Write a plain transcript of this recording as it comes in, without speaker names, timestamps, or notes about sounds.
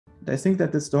I think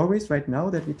that the stories right now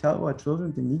that we tell our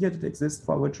children, the media that exists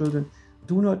for our children,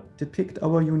 do not depict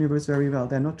our universe very well.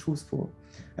 They're not truthful.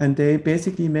 And they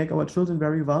basically make our children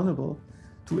very vulnerable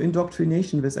to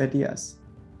indoctrination with ideas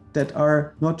that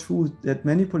are not true, that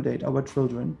manipulate our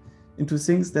children into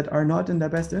things that are not in their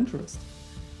best interest.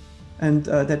 And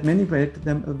that manipulate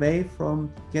them away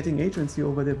from getting agency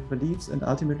over their beliefs and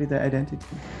ultimately their identity.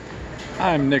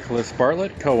 I'm Nicholas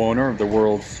Bartlett, co-owner of the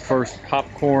world's first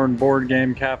popcorn board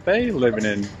game cafe, living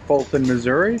in Fulton,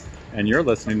 Missouri, and you're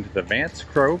listening to the Vance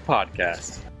Crowe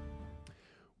podcast.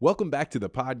 Welcome back to the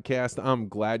podcast. I'm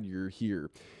glad you're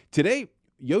here. Today,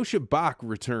 Joscha Bach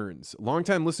returns.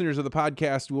 Longtime listeners of the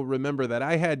podcast will remember that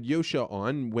I had Joscha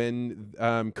on when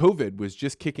COVID was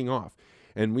just kicking off.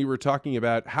 And we were talking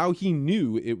about how he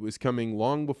knew it was coming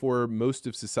long before most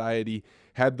of society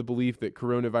had the belief that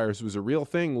coronavirus was a real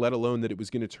thing, let alone that it was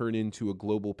going to turn into a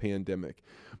global pandemic.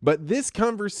 But this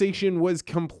conversation was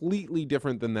completely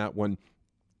different than that one.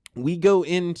 We go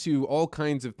into all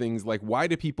kinds of things like, why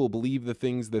do people believe the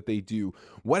things that they do?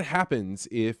 What happens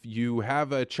if you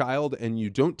have a child and you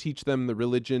don't teach them the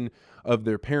religion of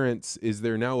their parents? Is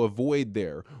there now a void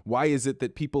there? Why is it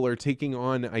that people are taking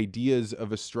on ideas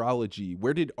of astrology?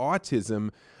 Where did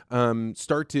autism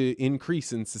start to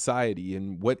increase in society?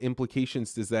 And what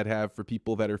implications does that have for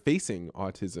people that are facing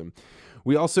autism?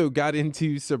 We also got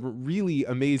into some really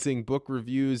amazing book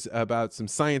reviews about some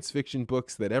science fiction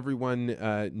books that everyone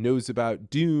knows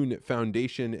about: Dune,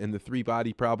 Foundation, and the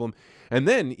Three-Body Problem. And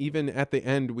then even at the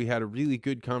end, we had a really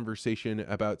good conversation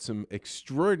about some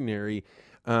extraordinary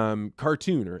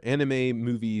cartoon or anime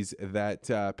movies that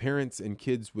parents and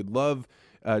kids would love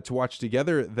to watch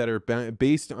together, that are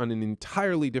based on an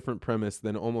entirely different premise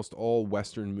than almost all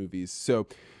Western movies. So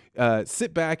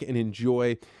sit back and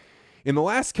enjoy. In the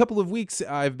last couple of weeks,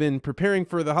 I've been preparing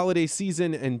for the holiday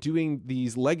season and doing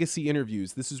these legacy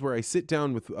interviews. This is where I sit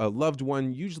down with a loved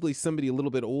one, usually somebody a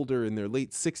little bit older in their late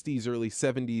 60s, early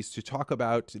 70s, to talk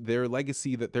about their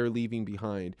legacy that they're leaving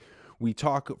behind. We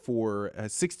talk for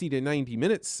 60 to 90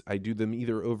 minutes. I do them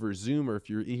either over Zoom, or if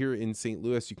you're here in St.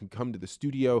 Louis, you can come to the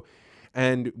studio.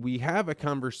 And we have a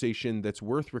conversation that's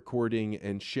worth recording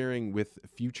and sharing with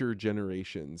future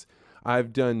generations.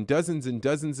 I've done dozens and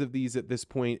dozens of these at this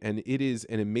point, and it is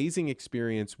an amazing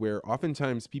experience where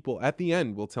oftentimes people at the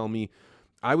end will tell me,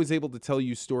 I was able to tell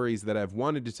you stories that I've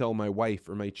wanted to tell my wife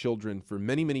or my children for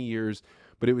many, many years,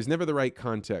 but it was never the right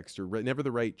context or never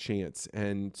the right chance.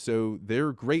 And so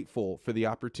they're grateful for the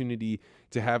opportunity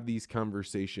to have these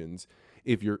conversations.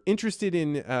 If you're interested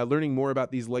in learning more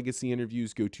about these legacy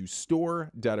interviews, go to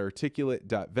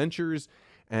store.articulate.ventures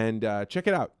and check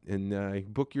it out,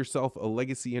 and book yourself a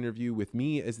legacy interview with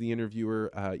me as the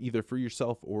interviewer, either for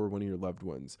yourself or one of your loved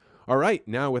ones. All right,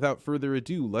 now without further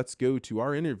ado, let's go to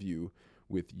our interview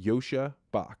with Joscha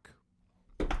Bach.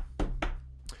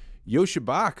 Joscha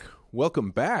Bach, welcome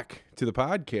back to the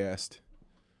podcast.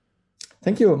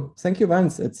 Thank you. Thank you,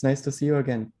 Vance. It's nice to see you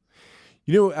again.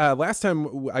 You know, last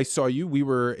time I saw you, we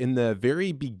were in the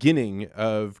very beginning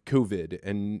of COVID,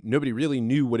 and nobody really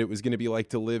knew what it was going to be like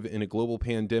to live in a global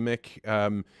pandemic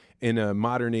in a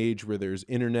modern age where there's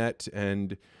internet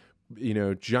and, you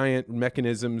know, giant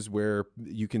mechanisms where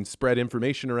you can spread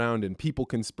information around and people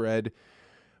can spread.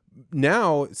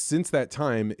 Now, since that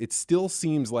time, it still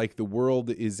seems like the world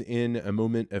is in a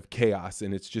moment of chaos,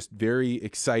 and it's just very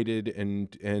excited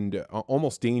and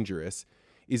almost dangerous.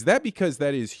 Is that because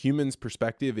that is humans'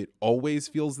 perspective? It always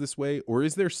feels this way, or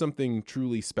is there something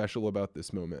truly special about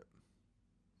this moment?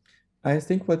 I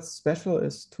think what's special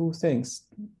is two things.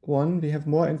 One, we have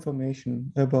more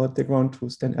information about the ground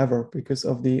truth than ever because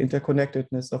of the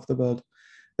interconnectedness of the world.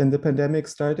 When the pandemic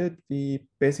started, we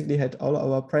basically had all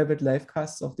our private live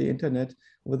casts of the internet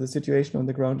with the situation on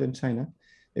the ground in China,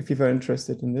 if you were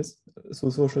interested in this,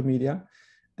 through social media.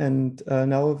 And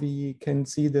now we can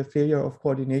see the failure of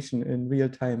coordination in real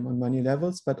time on many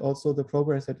levels, but also the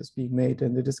progress that is being made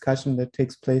and the discussion that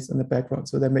takes place in the background.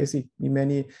 So there may be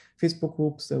many Facebook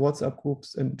groups, WhatsApp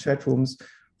groups, and chat rooms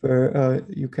where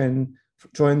you can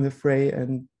join the fray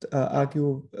and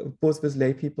argue both with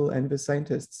lay people and with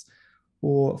scientists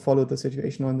who follow the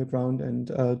situation on the ground and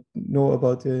know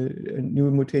about the new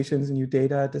mutations, new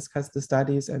data, discuss the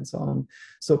studies, and so on.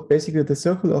 So basically, the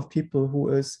circle of people who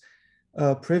is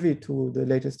privy to the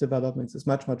latest developments is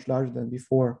much, much larger than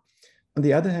before. On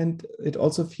the other hand, it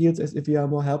also feels as if we are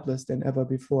more helpless than ever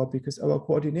before because our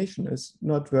coordination is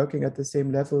not working at the same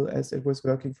level as it was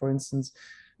working, for instance,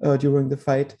 during the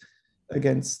fight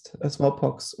against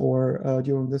smallpox or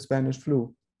during the Spanish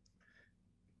flu.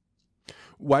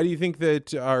 Why do you think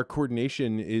that our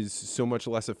coordination is so much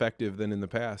less effective than in the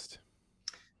past?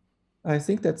 I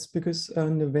think that's because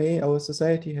in the way our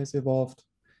society has evolved.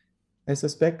 I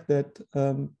suspect that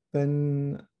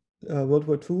when World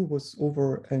War II was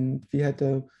over and we had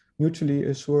a mutually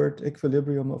assured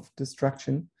equilibrium of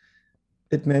destruction,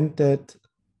 it meant that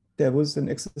there was an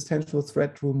existential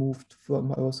threat removed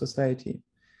from our society.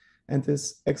 And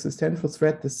this existential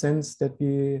threat, the sense that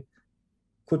we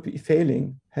could be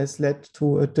failing, has led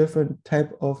to a different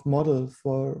type of model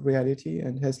for reality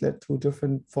and has led to a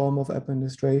different form of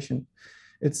administration.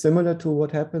 It's similar to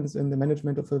what happens in the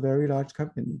management of a very large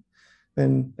company.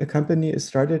 When a company is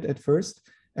started at first,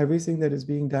 everything that is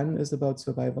being done is about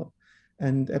survival.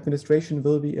 And administration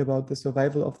will be about the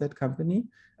survival of that company.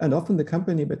 And often the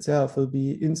company itself will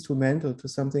be instrumental to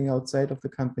something outside of the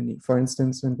company. For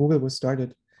instance, when Google was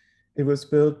started, it was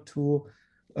built to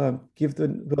give the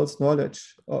world's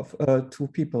knowledge to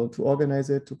people, to organize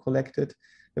it, to collect it.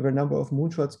 There were a number of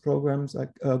moonshots programs like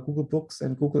Google Books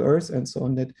and Google Earth and so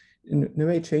on that in a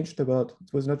way changed the world.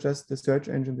 It was not just the search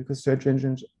engine, because search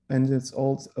engines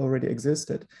all already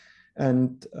existed.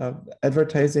 And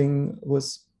advertising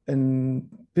was a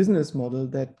business model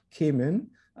that came in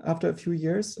after a few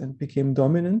years and became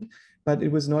dominant, but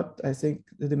it was not, I think,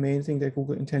 the main thing that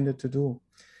Google intended to do.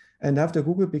 And after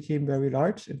Google became very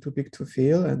large and too big to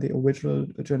fail, and the original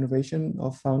generation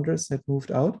of founders had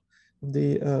moved out of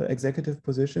the executive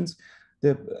positions,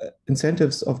 the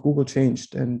incentives of Google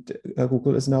changed. And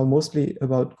Google is now mostly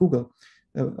about Google,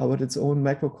 about its own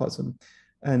microcosm.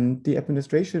 And the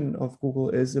administration of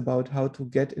Google is about how to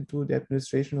get into the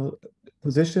administrational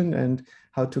position and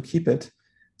how to keep it.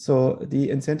 So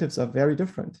the incentives are very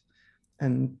different.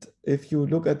 And if you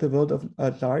look at the world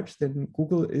at large, then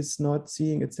Google is not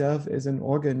seeing itself as an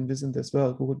organ within this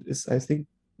world. Google is, I think,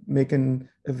 making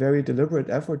a very deliberate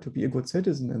effort to be a good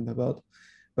citizen in the world,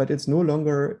 but it's no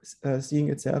longer seeing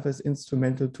itself as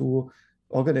instrumental to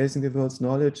organizing the world's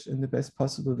knowledge in the best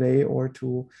possible way, or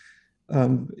to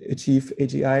achieve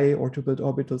AGI, or to build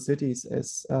orbital cities,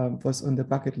 as was on the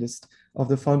bucket list of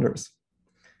the founders.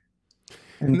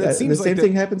 And that the seems like same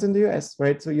thing happens in the US,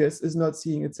 right? So US is not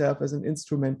seeing itself as an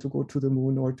instrument to go to the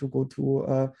moon, or to go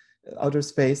to outer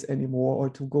space anymore, or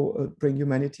to go bring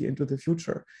humanity into the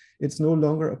future. It's no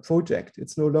longer a project.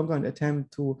 It's no longer an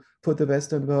attempt to put the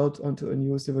Western world onto a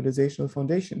new civilizational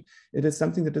foundation. It is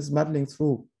something that is muddling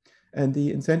through. And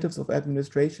the incentives of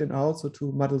administration are also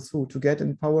to muddle through, to get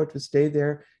in power, to stay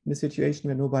there in a situation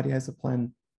where nobody has a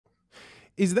plan.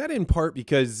 Is that in part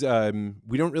because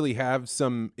we don't really have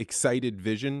some excited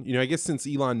vision? You know, I guess since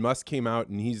Elon Musk came out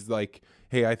and he's like,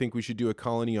 hey, I think we should do a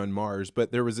colony on Mars.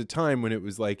 But there was a time when it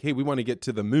was like, hey, we want to get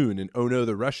to the moon. And oh no,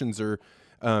 the Russians are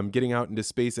getting out into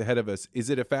space ahead of us. Is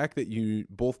it a fact that you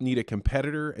both need a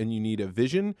competitor and you need a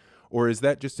vision? Or is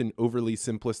that just an overly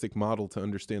simplistic model to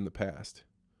understand the past?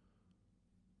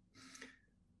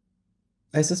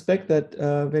 I suspect that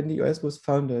when the US was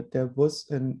founded, there was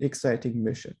an exciting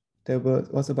mission. There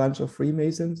was a bunch of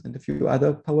Freemasons and a few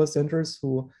other power centers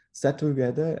who sat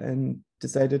together and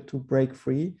decided to break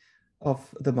free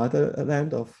of the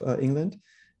motherland of England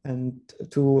and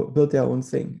to build their own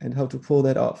thing, and how to pull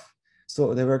that off.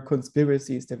 So there were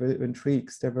conspiracies, there were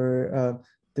intrigues, there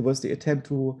was the attempt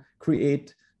to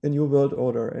create a new world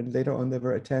order, and later on there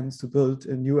were attempts to build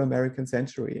a new American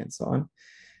century and so on.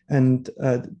 And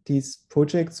these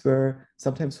projects were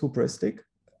sometimes hubristic,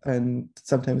 and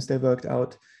sometimes they worked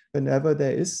out. Whenever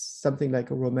there is something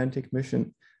like a romantic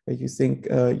mission, where you think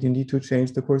you need to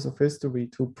change the course of history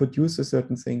to produce a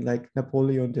certain thing, like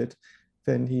Napoleon did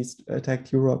when he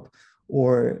attacked Europe,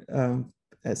 or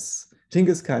as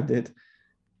Genghis Khan did,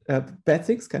 bad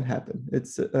things can happen.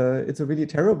 It's a really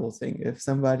terrible thing if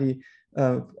somebody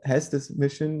has this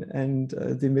mission, and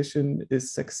the mission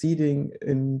is succeeding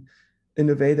in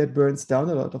a way that burns down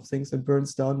a lot of things, and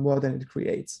burns down more than it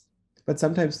creates. But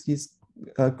sometimes these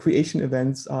creation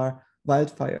events are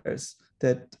wildfires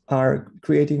that are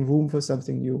creating room for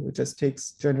something new. It just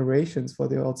takes generations for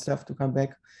the old stuff to come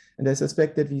back. And I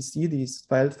suspect that we see these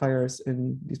wildfires,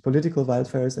 in these political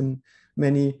wildfires, in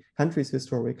many countries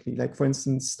historically, like for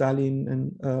instance, Stalin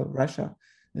in Russia,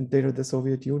 and later the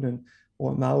Soviet Union,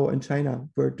 or Mao in China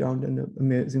burned down an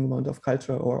amazing amount of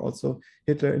culture, or also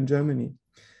Hitler in Germany.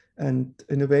 And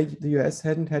in a way, the US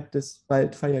hadn't had this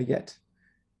wildfire yet.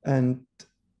 And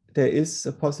there is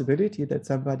a possibility that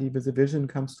somebody with a vision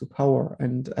comes to power.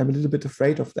 And I'm a little bit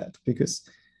afraid of that, because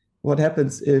what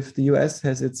happens if the US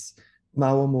has its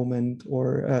Mao moment,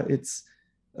 or its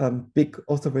big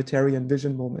authoritarian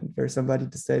vision moment, where somebody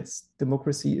decides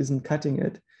democracy isn't cutting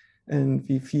it, and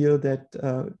we feel that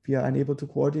we are unable to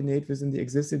coordinate within the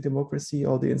existing democracy,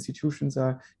 or the institutions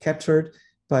are captured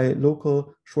by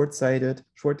local short-sighted,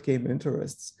 short-game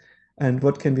interests. And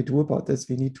what can we do about this?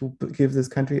 We need to give this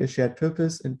country a shared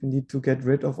purpose, and we need to get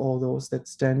rid of all those that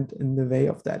stand in the way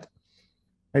of that.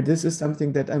 Right? This is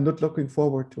something that I'm not looking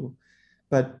forward to,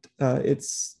 but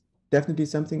it's definitely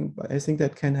something I think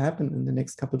that can happen in the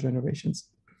next couple generations.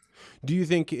 Do you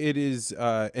think it is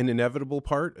an inevitable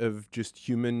part of just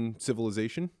human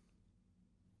civilization?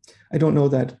 I don't know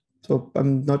that. So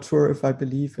I'm not sure if I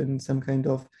believe in some kind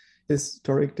of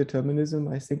historic determinism.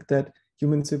 I think that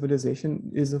human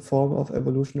civilization is a form of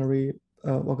evolutionary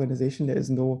organization. There is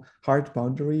no hard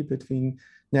boundary between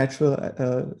natural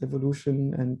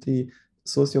evolution and the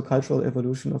sociocultural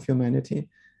evolution of humanity.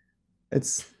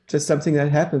 It's just something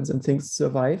that happens, and things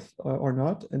survive or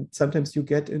not. And sometimes you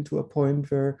get into a point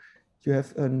where you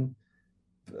have an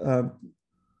uh,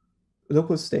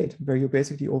 local state where you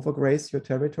basically overgraze your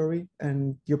territory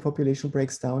and your population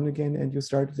breaks down again and you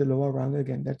start at the lower rung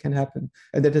again. That can happen.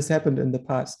 And that has happened in the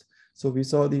past. So we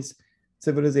saw these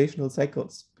civilizational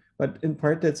cycles. But in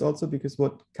part, that's also because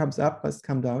what comes up must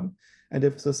come down. And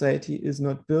if society is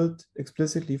not built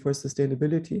explicitly for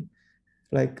sustainability,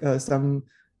 like some,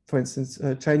 for instance,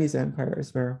 Chinese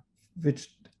empires were,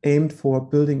 which aimed for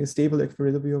building a stable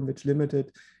equilibrium, which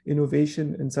limited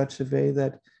innovation in such a way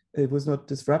that it was not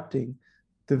disrupting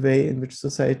the way in which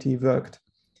society worked.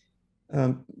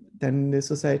 Then the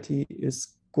society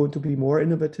is going to be more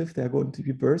innovative. There are going to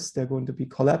be bursts, there are going to be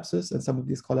collapses, and some of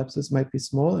these collapses might be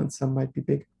small and some might be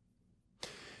big.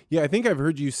 Yeah, I think I've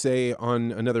heard you say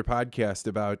on another podcast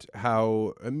about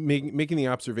how making the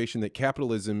observation that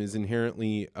capitalism is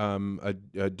inherently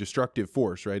a destructive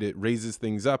force, right? It raises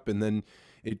things up and then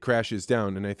it crashes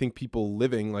down. And I think people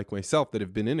living like myself that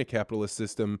have been in a capitalist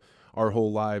system our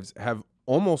whole lives have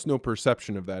almost no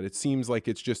perception of that. It seems like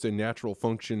it's just a natural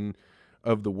function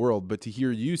of the world. But to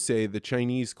hear you say the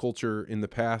Chinese culture in the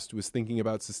past was thinking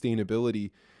about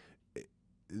sustainability,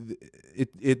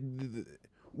 it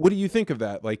what do you think of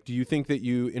that? Like, do you think that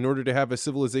in order to have a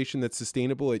civilization that's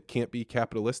sustainable, it can't be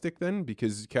capitalistic then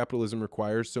because capitalism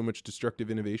requires so much destructive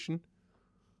innovation?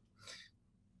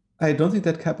 I don't think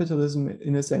that capitalism,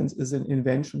 in a sense, is an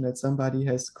invention that somebody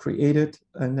has created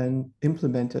and then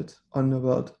implemented on the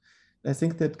world. I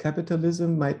think that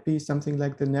capitalism might be something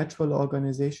like the natural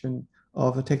organization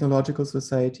of a technological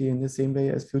society in the same way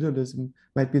as feudalism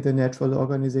might be the natural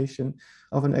organization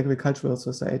of an agricultural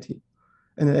society.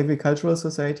 In an agricultural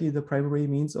society, the primary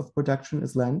means of production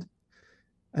is land.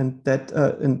 And that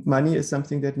and money is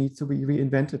something that needs to be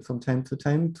reinvented from time to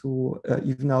time to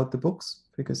even out the books,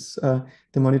 because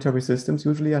the monetary systems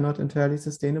usually are not entirely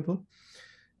sustainable.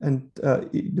 And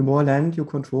the more land you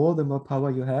control, the more power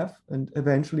you have. And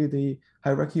eventually, the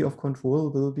hierarchy of control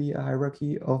will be a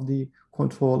hierarchy of the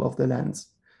control of the lands.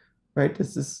 Right?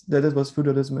 That is what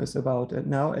feudalism is about. And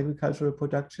now agricultural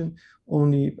production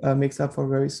only makes up for a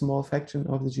very small fraction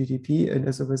of the GDP. And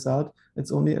as a result,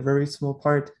 it's only a very small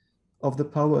part of the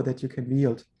power that you can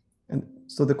wield. And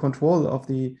so the control of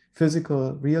the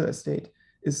physical real estate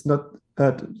is not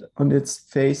on its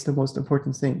face the most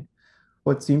important thing.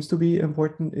 What seems to be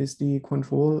important is the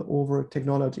control over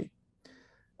technology.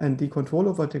 And the control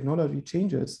over technology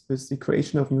changes with the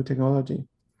creation of new technology.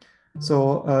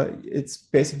 So it's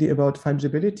basically about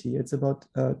fungibility. It's about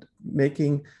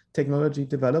making technology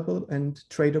developable and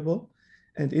tradable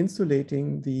and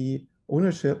insulating the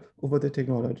ownership over the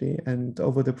technology and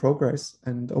over the progress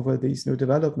and over these new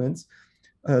developments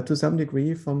to some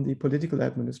degree from the political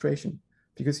administration,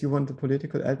 because you want the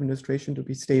political administration to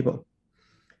be stable.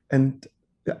 And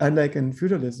unlike in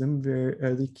feudalism,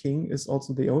 where the king is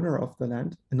also the owner of the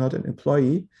land and not an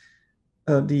employee,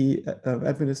 the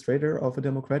administrator of a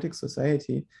democratic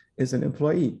society is an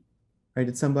employee, right?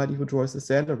 It's somebody who draws a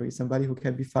salary, somebody who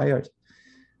can be fired.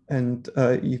 And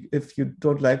if you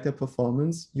don't like their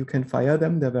performance, you can fire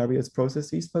them. There are various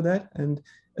processes for that, and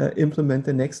implement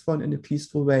the next one in a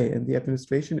peaceful way. And the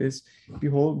administration is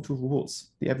beholden to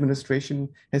rules. The administration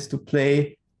has to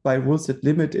play by rules that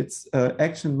limit its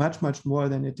action much, much more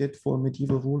than it did for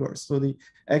medieval rulers. So the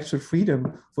actual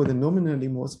freedom for the nominally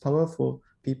most powerful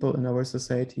people in our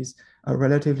societies are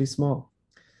relatively small.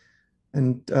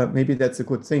 And maybe that's a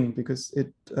good thing, because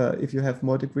if you have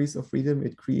more degrees of freedom,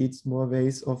 it creates more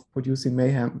ways of producing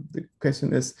mayhem. The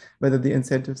question is whether the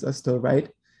incentives are still right,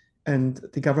 and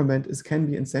the government can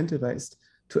be incentivized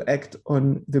to act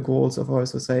on the goals of our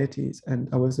societies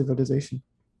and our civilization.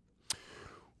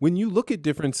 When you look at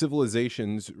different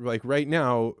civilizations, like right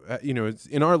now, it's,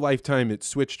 in our lifetime, it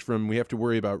switched from we have to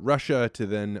worry about Russia to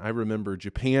then I remember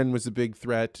Japan was a big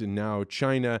threat and now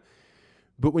China.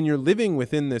 But when you're living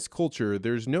within this culture,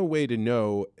 there's no way to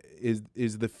know,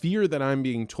 is the fear that I'm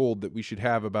being told that we should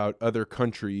have about other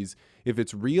countries, if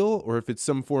it's real or if it's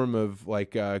some form of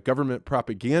like government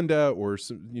propaganda or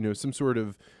some sort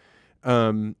of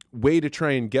way to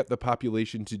try and get the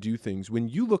population to do things. When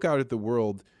you look out at the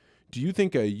world, do you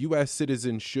think a U.S.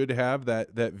 citizen should have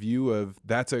that view of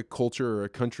that's a culture or a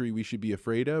country we should be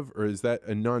afraid of, or is that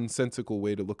a nonsensical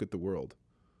way to look at the world?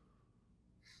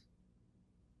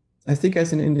 I think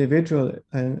as an individual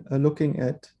looking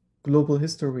at global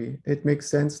history, it makes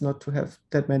sense not to have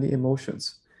that many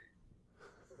emotions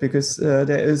because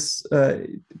there is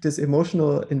this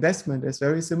emotional investment is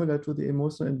very similar to the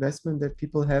emotional investment that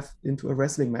people have into a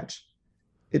wrestling match.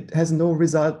 It has no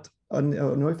result on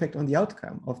no effect on the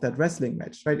outcome of that wrestling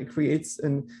match, right? It creates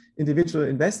an individual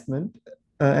investment,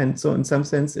 and so in some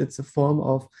sense, it's a form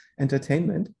of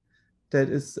entertainment that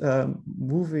is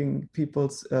moving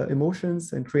people's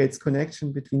emotions and creates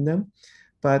connection between them.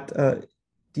 But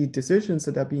the decisions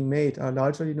that are being made are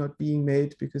largely not being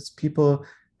made because people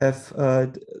have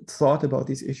thought about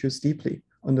these issues deeply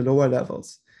on the lower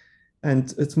levels.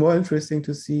 And it's more interesting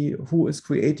to see who is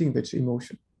creating which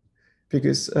emotion,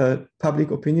 because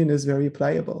public opinion is very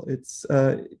pliable. It's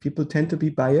people tend to be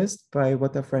biased by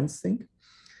what their friends think.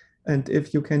 And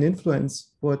if you can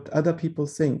influence what other people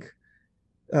think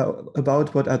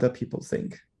about what other people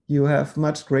think, you have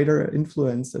much greater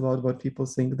influence about what people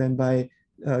think than by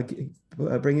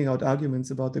bringing out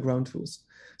arguments about the ground truths.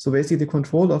 So basically the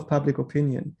control of public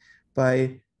opinion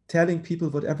by telling people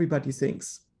what everybody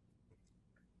thinks.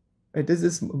 Right?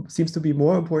 Seems to be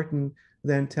more important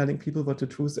than telling people what the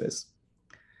truth is.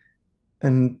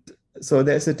 And so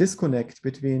there's a disconnect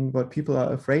between what people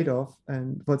are afraid of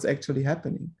and what's actually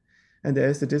happening. And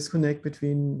there's a disconnect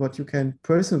between what you can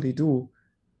personally do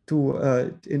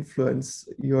to influence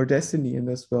your destiny in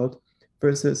this world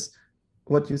versus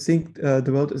what you think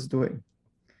the world is doing.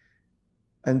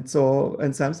 And so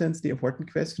in some sense, the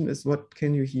important question is, what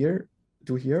can you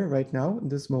do here right now in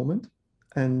this moment?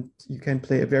 And you can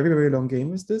play a very, very long game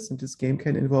with this. And this game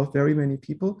can involve very many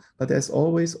people, but there's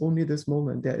always only this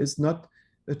moment. There is not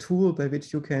a tool by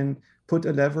which you can put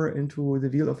a lever into the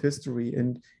wheel of history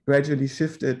and gradually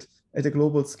shift it at a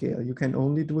global scale. You can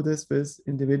only do this with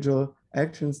individual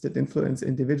actions that influence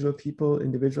individual people,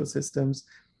 individual systems,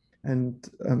 and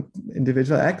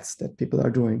individual acts that people are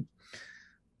doing.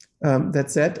 That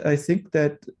said, I think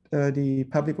that the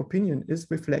public opinion is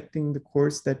reflecting the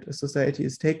course that a society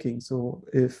is taking. So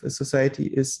if a society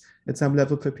is at some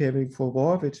level preparing for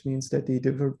war, which means that the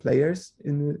different players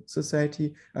in the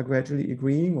society are gradually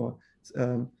agreeing or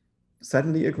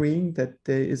suddenly agreeing that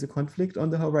there is a conflict on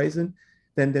the horizon,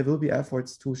 then there will be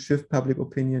efforts to shift public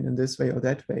opinion in this way or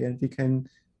that way, and we can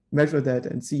measure that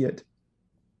and see it.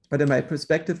 But in my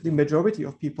perspective, the majority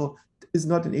of people is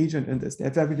not an agent in this. They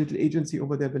have very little agency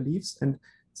over their beliefs. And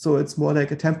so it's more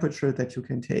like a temperature that you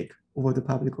can take over the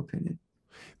public opinion.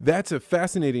 That's a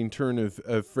fascinating turn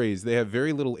of phrase. They have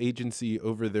very little agency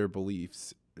over their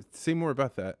beliefs. Say more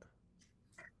about that.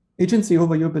 Agency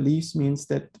over your beliefs means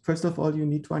that, first of all, you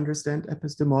need to understand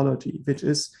epistemology, which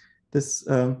is this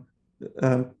word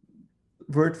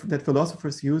that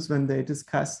philosophers use when they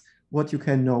discuss what you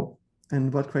can know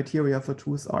and what criteria for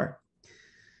truth are.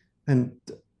 And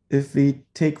if we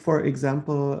take, for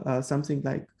example, something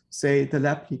like, say, the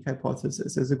lab leak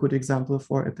hypothesis is a good example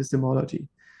for epistemology.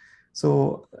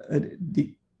 So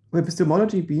the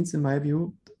epistemology means, in my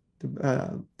view,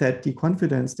 that the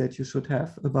confidence that you should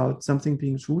have about something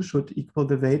being true should equal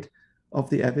the weight of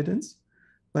the evidence.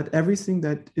 But everything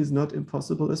that is not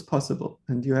impossible is possible.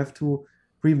 And you have to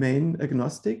remain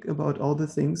agnostic about all the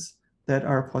things that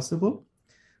are possible.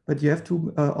 But you have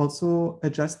to also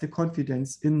adjust the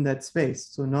confidence in that space.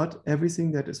 So not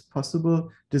everything that is possible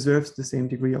deserves the same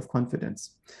degree of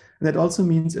confidence. And that also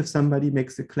means if somebody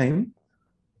makes a claim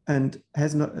and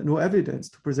has no evidence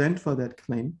to present for that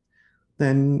claim,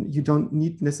 then you don't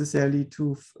need necessarily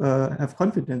to have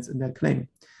confidence in that claim.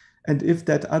 And if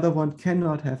that other one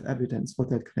cannot have evidence for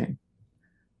that claim.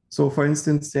 So for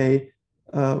instance, say,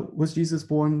 was Jesus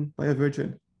born by a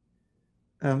virgin?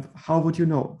 How would you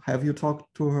know? Have you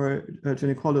talked to her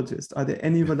gynecologist? Are there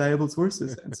any reliable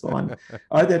sources and so on?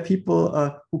 Are there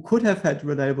people who could have had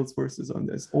reliable sources on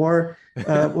this? Or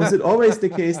was it always the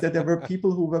case that there were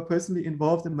people who were personally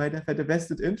involved and might have had a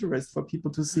vested interest for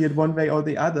people to see it one way or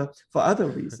the other for other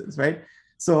reasons, right?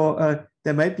 So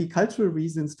there might be cultural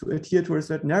reasons to adhere to a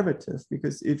certain narrative,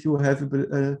 because if you have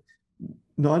a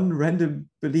non-random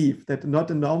belief that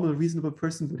not a normal, reasonable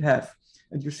person would have,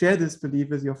 and you share this belief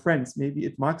with your friends, maybe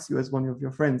it marks you as one of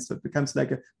your friends. So it becomes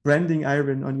like a branding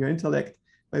iron on your intellect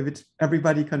by which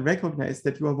everybody can recognize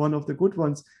that you are one of the good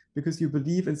ones because you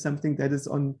believe in something that is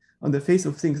on the face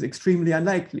of things extremely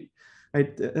unlikely,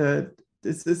 right?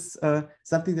 This is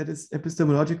something that is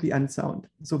epistemologically unsound.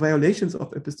 So violations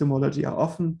of epistemology are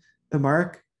often a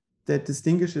mark that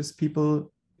distinguishes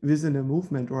people within a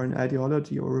movement or an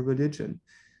ideology or a religion.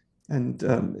 And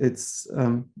it's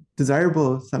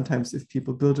desirable sometimes if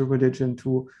people build a religion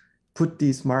to put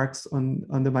these marks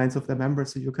on the minds of their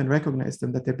members so you can recognize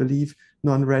them, that they believe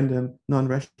non-random,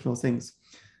 non-rational things.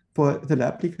 For the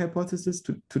lab leak hypothesis,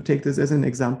 to take this as an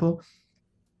example,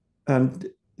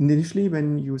 initially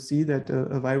when you see that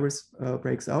a virus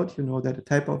breaks out, you know that a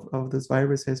type of this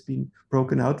virus has been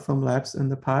broken out from labs in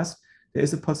the past. There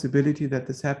is a possibility that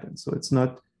this happens. So it's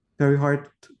not very hard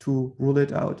to rule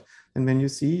it out. And when you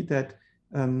see that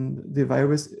the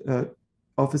virus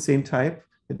of the same type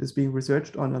that is being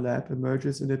researched on a lab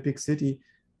emerges in a big city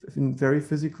in very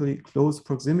physically close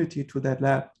proximity to that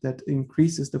lab, that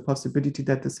increases the possibility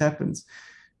that this happens.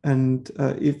 And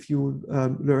if you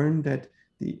learn that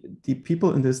the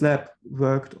people in this lab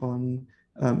worked on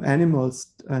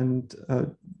animals and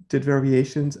did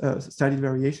variations, studied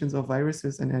variations of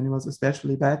viruses in animals,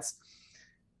 especially bats,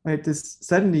 right? This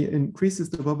suddenly increases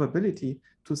the probability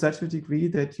to such a degree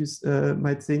that you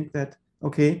might think that,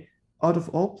 okay, out of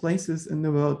all places in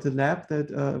the world, the lab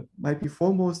that might be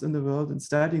foremost in the world in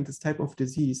studying this type of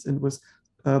disease and was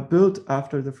built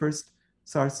after the first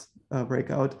SARS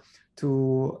breakout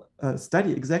to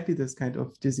study exactly this kind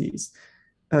of disease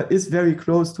is very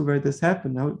close to where this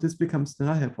happened. Now this becomes the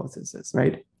null hypothesis,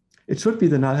 right? It should be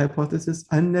the null hypothesis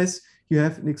unless you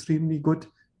have an extremely good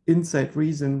inside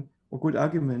reason or good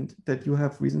argument that you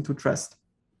have reason to trust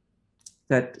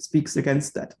that speaks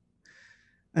against that.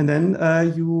 And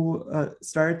then you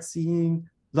start seeing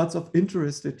lots of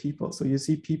interested people. So you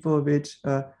see people which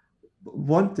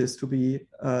want this to be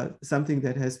something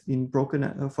that has been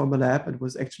broken from a lab and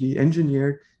was actually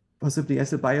engineered possibly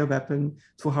as a bioweapon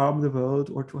to harm the world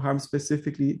or to harm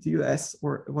specifically the US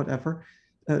or whatever,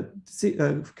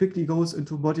 quickly goes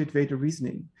into motivated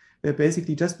reasoning. Where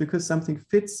basically just because something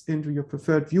fits into your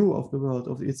preferred view of the world,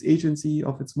 of its agency,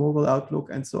 of its moral outlook,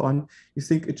 and so on, you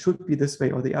think it should be this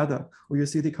way or the other. Or you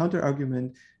see the counter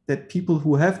argument that people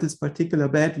who have this particular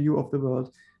bad view of the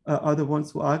world are the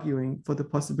ones who are arguing for the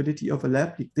possibility of a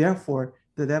lab leak. Therefore,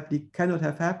 the lab leak cannot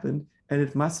have happened, and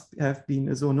it must have been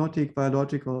a zoonotic,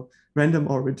 biological, random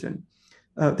origin.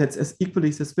 That's as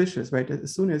equally suspicious, right?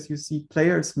 As soon as you see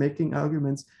players making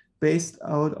arguments based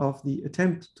out of the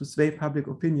attempt to sway public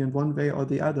opinion one way or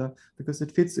the other, because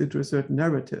it fits into a certain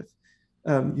narrative,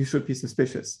 you should be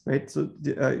suspicious, right? So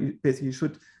basically you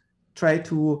should try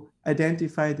to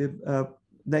identify the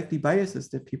likely biases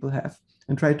that people have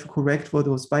and try to correct for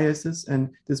those biases. And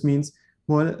this means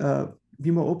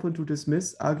be more open to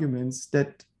dismiss arguments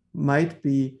that might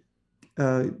be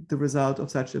the result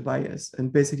of such a bias,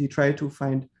 and basically try to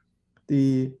find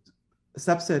the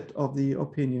subset of the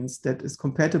opinions that is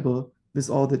compatible with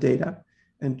all the data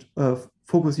and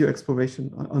focus your exploration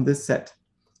on this set.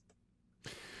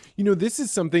 You know, this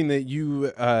is something that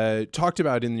you talked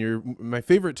about in my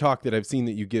favorite talk that I've seen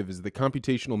that you give is the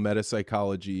computational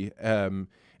metapsychology.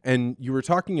 And you were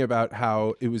talking about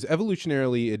how it was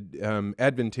evolutionarily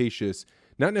advantageous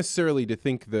not necessarily to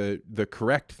think the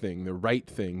correct thing, the right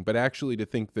thing, but actually to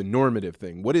think the normative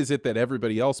thing. What is it that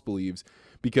everybody else believes?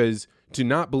 Because to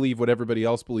not believe what everybody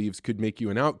else believes could make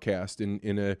you an outcast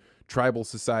in a tribal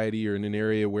society or in an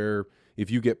area where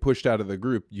if you get pushed out of the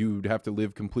group, you'd have to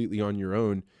live completely on your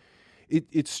own.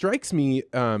 It strikes me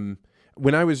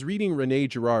when I was reading Rene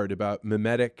Girard about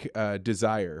mimetic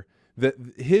desire, that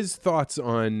his thoughts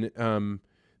on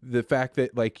the fact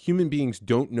that like human beings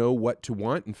don't know what to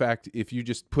want. In fact, if you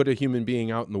just put a human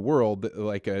being out in the world,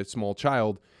 like a small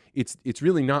child, it's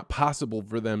really not possible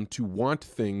for them to want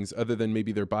things other than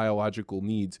maybe their biological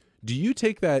needs. Do you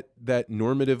take that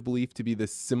normative belief to be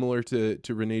this similar to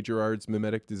Rene Girard's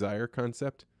mimetic desire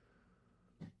concept?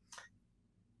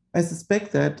 I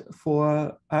suspect that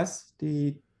for us,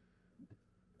 the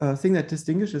thing that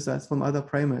distinguishes us from other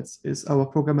primates is our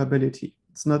programmability.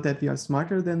 It's not that we are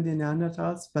smarter than the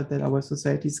Neanderthals, but that our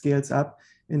society scales up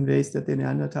in ways that the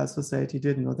Neanderthal society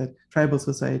didn't, or that tribal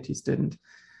societies didn't.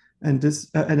 And this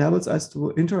enables us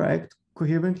to interact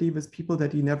coherently with people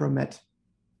that we never met.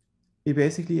 We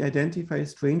basically identify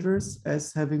strangers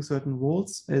as having certain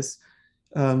roles, as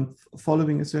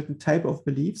following a certain type of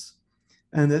beliefs.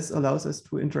 And this allows us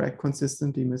to interact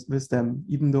consistently with them,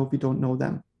 even though we don't know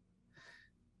them.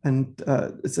 And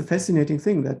it's a fascinating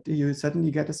thing that you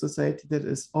suddenly get a society that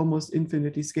is almost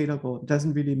infinitely scalable. It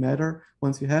doesn't really matter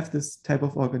once you have this type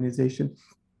of organization,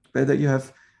 whether you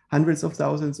have hundreds of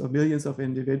thousands or millions of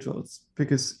individuals,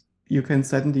 because you can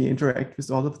suddenly interact with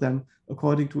all of them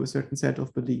according to a certain set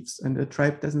of beliefs. And a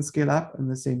tribe doesn't scale up in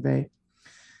the same way.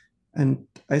 And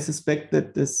I suspect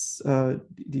that these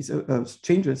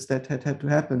changes that had to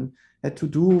happen had to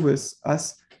do with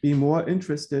us being more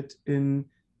interested in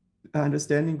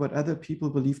understanding what other people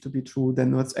believe to be true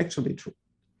than what's actually true.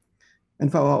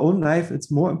 And for our own life,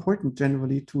 it's more important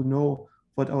generally to know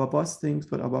what our boss thinks,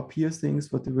 what our peers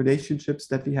thinks, what the relationships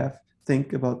that we have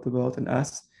think about the world and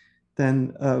us,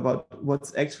 than about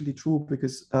what's actually true,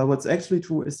 because what's actually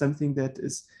true is something that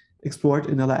is explored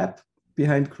in a lab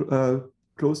behind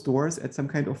closed doors at some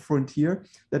kind of frontier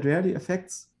that rarely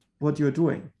affects what you're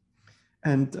doing.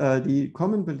 And the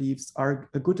common beliefs are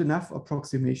a good enough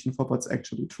approximation for what's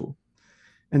actually true.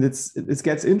 And it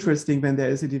gets interesting when there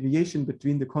is a deviation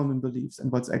between the common beliefs and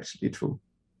what's actually true.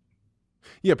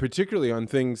 Yeah, particularly on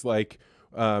things like,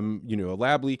 a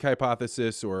lab leak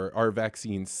hypothesis, or are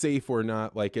vaccines safe or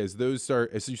not? Like, as you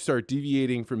start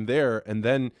deviating from there, and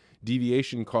then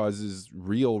deviation causes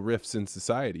real rifts in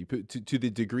society to the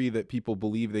degree that people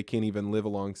believe they can't even live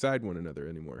alongside one another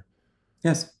anymore.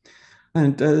 Yes.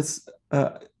 And this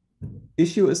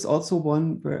issue is also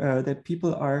one where, that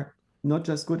people are not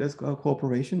just good at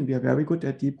cooperation. We are very good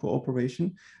at deep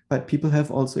cooperation, but people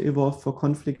have also evolved for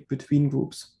conflict between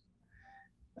groups.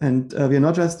 And we are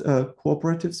not just a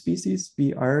cooperative species,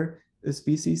 we are a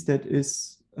species that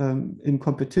is in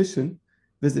competition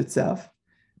with itself.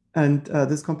 And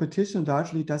this competition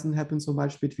largely doesn't happen so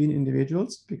much between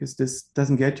individuals, because this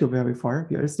doesn't get you very far.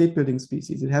 We are a state building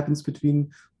species. It happens between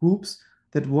groups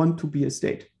that want to be a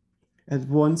state and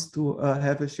wants to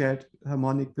have a shared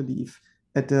harmonic belief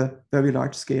at a very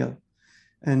large scale.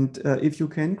 And if you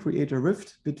can create a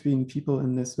rift between people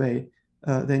in this way,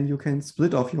 then you can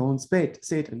split off your own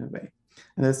state in a way.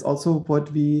 And that's also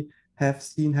what we have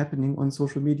seen happening on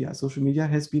social media. Social media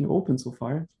has been open so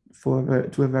far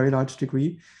to a very large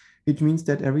degree, which means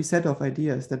that every set of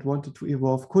ideas that wanted to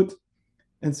evolve could,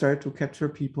 and start to capture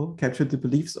the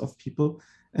beliefs of people,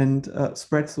 and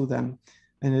spread through them.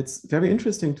 And it's very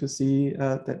interesting to see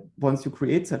that once you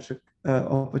create such an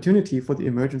opportunity for the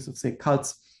emergence of, say,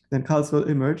 cults, then cults will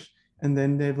emerge, and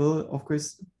then they will, of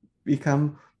course,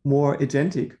 become more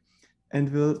agentic,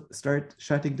 and will start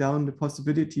shutting down the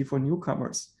possibility for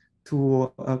newcomers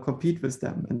to compete with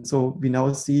them. And so we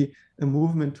now see a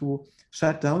movement to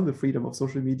shut down the freedom of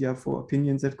social media for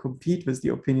opinions that compete with the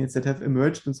opinions that have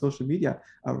emerged in social media.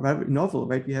 Are very novel,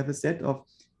 right? We have a set of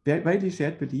very widely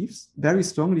shared beliefs, very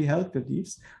strongly held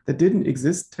beliefs that didn't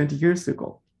exist 20 years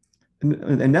ago,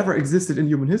 and never existed in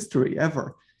human history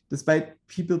ever, despite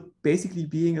people basically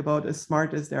being about as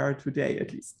smart as they are today,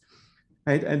 at least.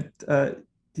 Right? And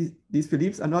these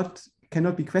beliefs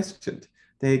cannot be questioned.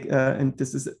 And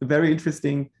this is a very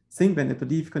interesting thing when a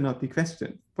belief cannot be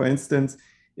questioned. For instance,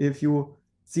 if you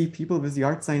see people with the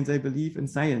art signs, they believe in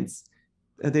science.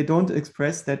 They don't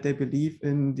express that they believe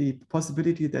in the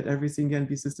possibility that everything can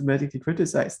be systematically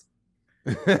criticized.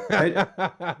 Right?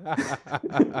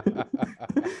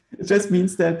 It just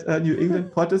means that New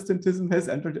England Protestantism has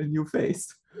entered a new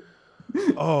phase.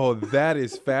 Oh, that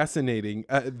is fascinating.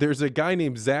 There's a guy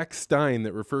named Zach Stein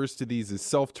that refers to these as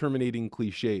self-terminating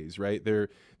cliches, right?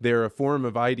 They're a form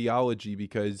of ideology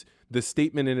because the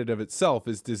statement in and of itself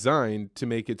is designed to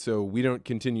make it so we don't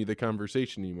continue the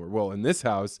conversation anymore. Well, in this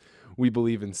house, we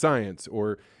believe in science,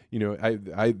 or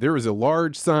there was a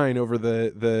large sign over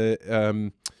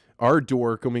our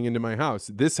door coming into my house.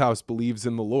 This house believes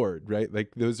in the Lord, right?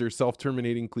 Like, those are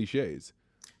self-terminating cliches.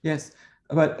 Yes.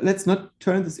 But let's not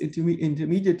turn this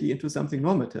immediately into something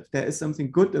normative. There is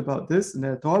something good about this, and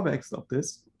there are drawbacks of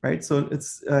this, right? So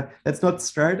let's not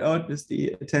start out with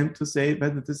the attempt to say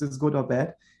whether this is good or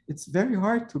bad. It's very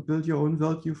hard to build your own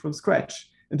worldview from scratch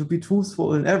and to be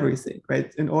truthful in everything,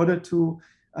 right? In order to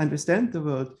understand the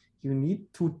world, you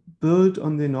need to build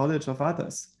on the knowledge of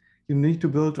others. You need to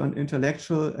build on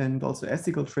intellectual and also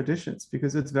ethical traditions,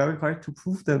 because it's very hard to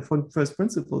prove them from first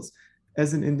principles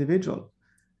as an individual,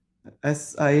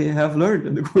 as I have learned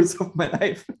in the course of my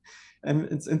life. And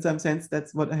in some sense,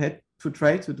 that's what I had to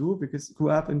try to do, because I grew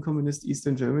up in communist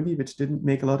Eastern Germany, which didn't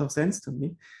make a lot of sense to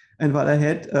me. And while I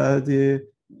had the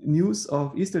news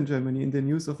of Eastern Germany and the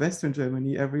news of Western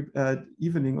Germany every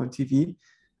evening on TV,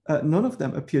 none of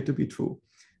them appeared to be true.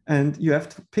 And you have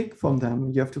to pick from them.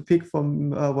 You have to pick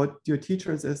from what your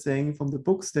teachers are saying, from the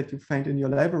books that you find in your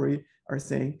library are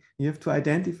saying. You have to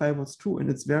identify what's true. And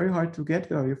it's very hard to get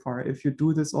very far if you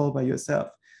do this all by yourself.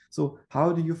 So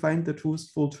how do you find the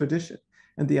truthful tradition?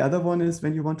 And the other one is,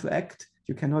 when you want to act,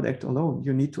 you cannot act alone.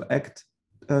 You need to act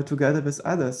together with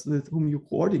others with whom you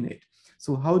coordinate.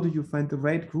 So how do you find the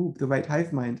right group, the right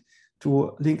hive mind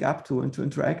to link up to and to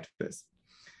interact with?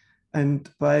 And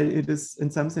while it is in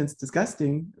some sense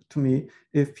disgusting to me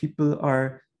if people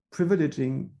are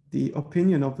privileging the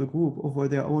opinion of the group over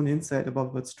their own insight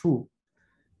about what's true,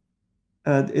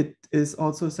 it is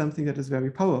also something that is very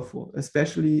powerful,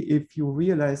 especially if you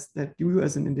realize that you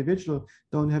as an individual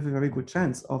don't have a very good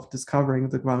chance of discovering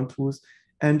the ground truth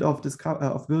and of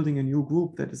building a new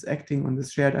group that is acting on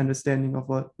this shared understanding of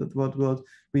what the world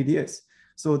really is.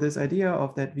 So this idea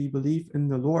of that we believe in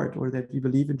the Lord or that we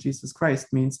believe in Jesus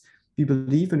Christ means we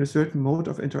believe in a certain mode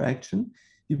of interaction.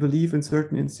 We believe in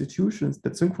certain institutions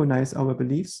that synchronize our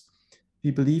beliefs. We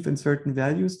believe in certain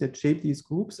values that shape these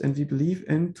groups, and we believe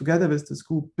in, together with this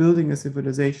group, building a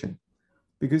civilization,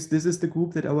 because this is the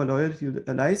group that our loyalty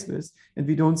lies with, and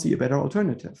we don't see a better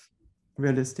alternative,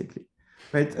 realistically,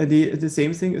 right? And the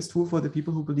same thing is true for the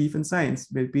people who believe in science.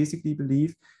 They basically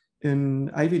believe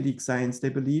in Ivy League science. They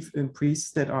believe in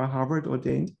priests that are Harvard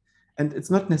ordained, and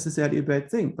it's not necessarily a bad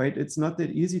thing, right? It's not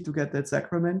that easy to get that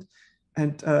sacrament.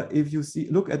 And if you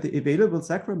look at the available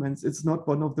sacraments, it's not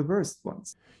one of the worst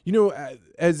ones. You know,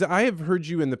 as I have heard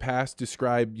you in the past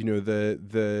describe, you know,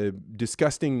 the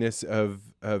disgustingness of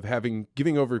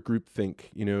giving over groupthink,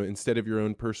 you know, instead of your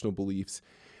own personal beliefs.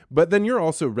 But then you're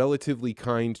also relatively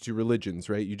kind to religions,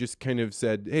 right? You just kind of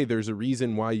said, hey, there's a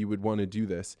reason why you would want to do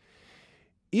this.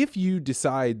 If you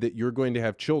decide that you're going to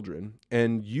have children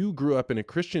and you grew up in a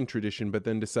Christian tradition, but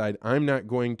then decide I'm not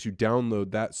going to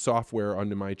download that software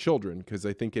onto my children because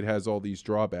I think it has all these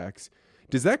drawbacks,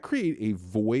 does that create a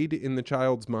void in the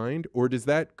child's mind, or does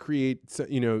that create,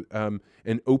 you know,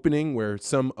 an opening where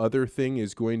some other thing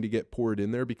is going to get poured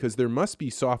in there? Because there must be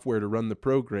software to run the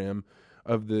program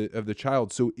of the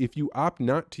child. So if you opt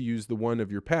not to use the one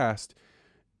of your past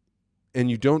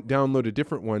and you don't download a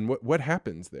different one, what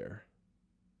happens there?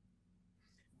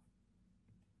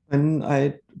 When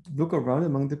I look around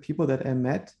among the people that I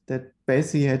met that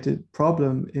basically had a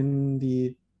problem in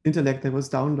the intellect that was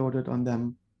downloaded on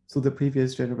them through the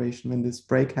previous generation, when this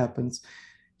break happens,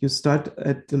 you start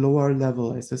at the lower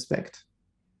level, I suspect,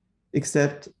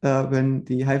 except when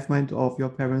the hive mind of your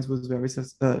parents was very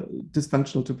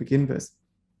dysfunctional to begin with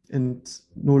and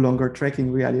no longer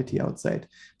tracking reality outside.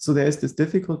 So there is this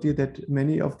difficulty that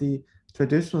many of the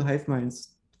traditional hive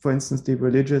minds, for instance, the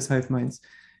religious hive minds,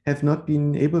 have not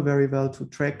been able very well to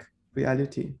track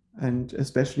reality. And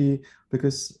especially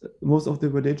because most of the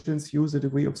religions use a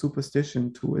degree of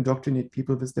superstition to indoctrinate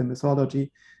people with their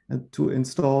mythology and to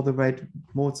install the right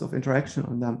modes of interaction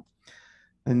on them.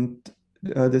 And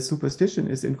the superstition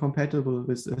is incompatible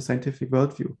with a scientific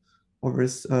worldview or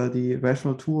with the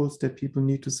rational tools that people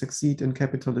need to succeed in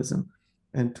capitalism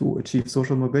and to achieve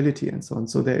social mobility and so on.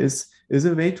 So there is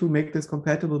a way to make this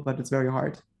compatible, but it's very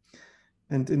hard.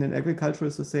 And in an agricultural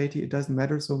society, it doesn't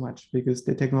matter so much because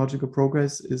the technological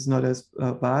progress is not as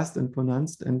vast and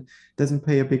pronounced and doesn't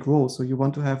play a big role. So you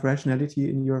want to have rationality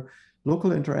in your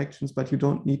local interactions, but you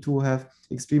don't need to have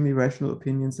extremely rational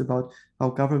opinions about how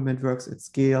government works at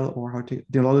scale or how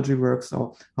technology works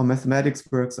or how mathematics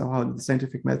works or how the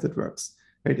scientific method works,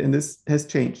 right? And this has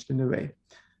changed in a way.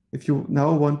 If you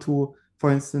now want to, for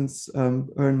instance,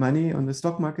 earn money on the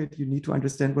stock market, you need to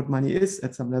understand what money is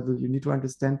at some level. You need to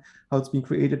understand how it's being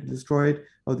created and destroyed,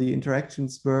 how the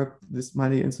interactions work with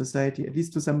money in society, at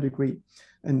least to some degree.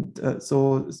 And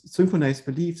so synchronized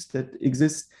beliefs that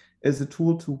exist as a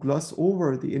tool to gloss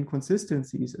over the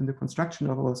inconsistencies in the construction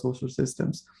of our social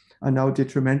systems are now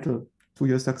detrimental to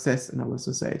your success in our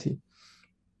society.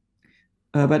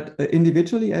 But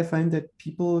individually, I find that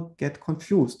people get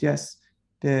confused. Yes,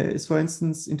 there is, for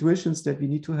instance, intuitions that we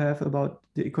need to have about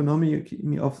the economy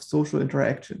of social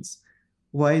interactions.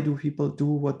 Why do people do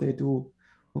what they do?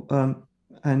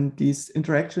 And these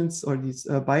interactions or these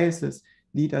biases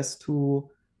lead us to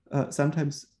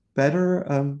sometimes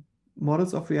better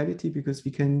models of reality because we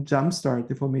can jumpstart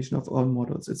the formation of all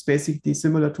models. It's basically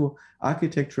similar to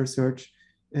architecture search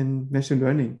in machine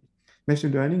learning.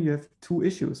 Machine learning, you have two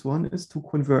issues. One is to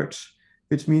converge,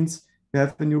 which means you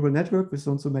have a neural network with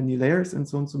so and so many layers and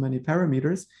so and so many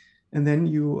parameters. And then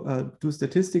you do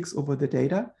statistics over the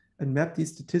data and map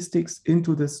these statistics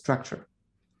into the structure.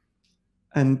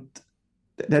 And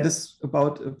that is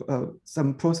about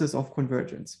some process of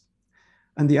convergence.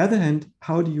 On the other hand,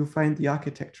 how do you find the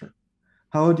architecture?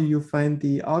 How do you find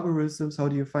the algorithms? How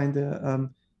do you find the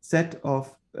set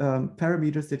of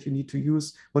parameters that you need to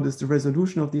use? What is the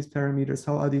resolution of these parameters?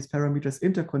 How are these parameters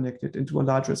interconnected into a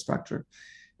larger structure?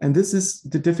 And this is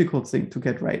the difficult thing to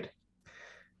get right.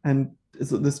 And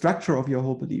so the structure of your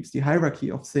whole beliefs, the hierarchy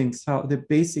of things, how the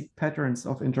basic patterns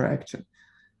of interaction.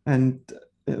 And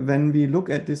when we look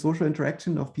at the social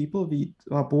interaction of people, we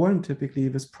are born typically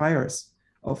with priors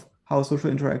of how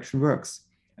social interaction works.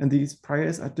 And these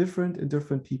priors are different in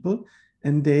different people,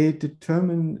 and they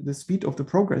determine the speed of the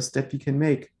progress that we can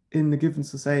make in a given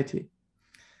society.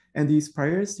 And these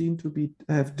priors seem to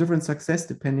have different success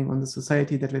depending on the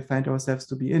society that we find ourselves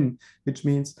to be in, which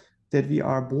means that we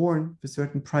are born with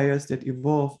certain priors that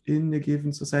evolve in a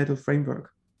given societal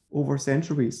framework over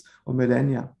centuries or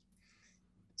millennia.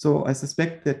 So I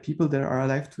suspect that people that are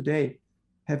alive today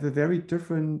have a very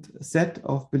different set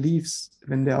of beliefs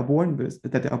when they are born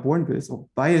with, or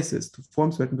biases to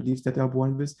form certain beliefs that they are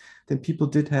born with, than people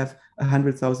did have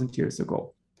 100,000 years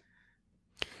ago.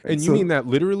 And you mean that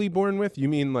literally born with? You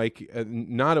mean like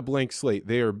not a blank slate?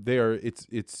 It's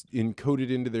encoded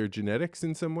into their genetics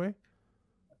in some way?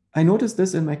 I noticed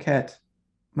this in my cat.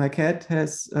 My cat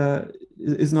is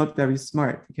not very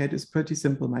smart. The cat is pretty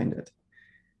simple-minded.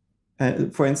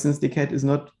 For instance, the cat is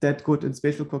not that good in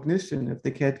spatial cognition. If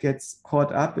the cat gets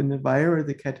caught up in a wire,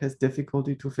 the cat has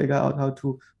difficulty to figure out how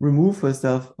to remove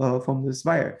herself from this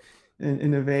wire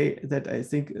in a way that I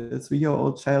think a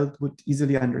 3-year-old child would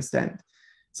easily understand.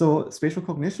 So spatial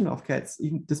cognition of cats,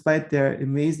 even despite their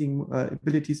amazing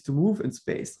abilities to move in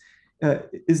space,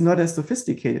 is not as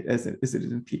sophisticated as it is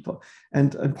in people.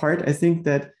 And in part, I think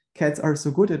that cats are so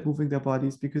good at moving their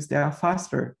bodies because they are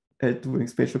faster at doing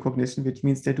spatial cognition, which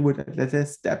means they do it at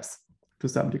less steps to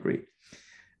some degree.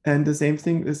 And the same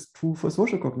thing is true for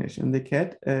social cognition. The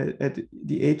cat at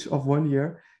the age of 1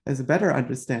 year has a better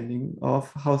understanding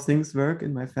of how things work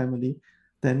in my family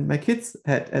than my kids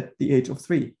had at the age of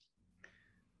 3.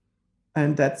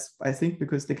 And that's, I think,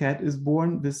 because the cat is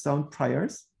born with sound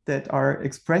priors that are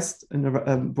expressed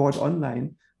and brought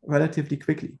online relatively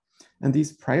quickly. And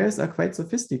these priors are quite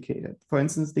sophisticated. For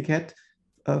instance, the cat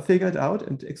figured out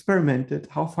and experimented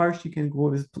how far she can go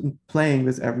with playing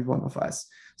with every one of us.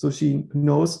 So she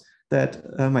knows that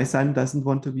my son doesn't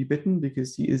want to be bitten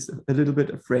because he is a little bit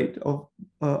afraid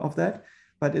of that,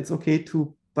 but it's okay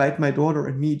to bite my daughter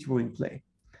and me during play.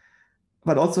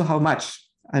 But also how much,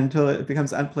 until it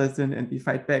becomes unpleasant and we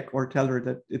fight back or tell her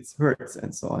that it hurts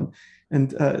and so on.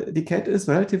 And the cat is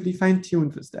relatively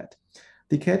fine-tuned with that.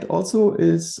 The cat also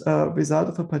is a result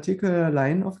of a particular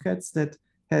line of cats that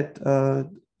had a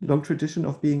long tradition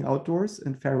of being outdoors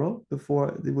and feral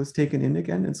before it was taken in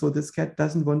again. And so this cat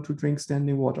doesn't want to drink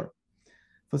standing water.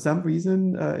 For some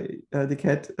reason, the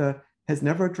cat has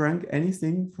never drunk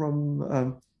anything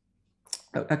from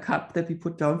a cup that we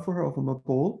put down for her or from a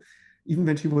bowl, even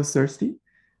when she was thirsty.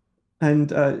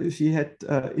 And she had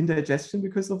indigestion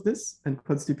because of this and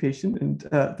constipation. And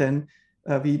then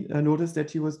we noticed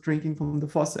that she was drinking from the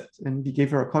faucet, and we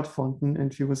gave her a cat fountain,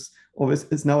 and she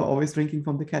is now always drinking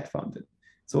from the cat fountain.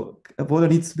 So water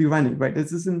needs to be running, right?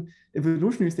 This is an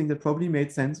evolutionary thing that probably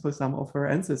made sense for some of her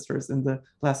ancestors in the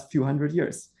last few hundred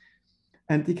years.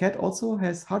 And the cat also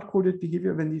has hard-coded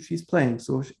behavior when she's playing.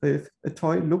 So if a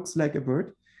toy looks like a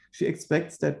bird, she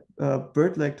expects that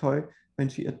bird-like toy, when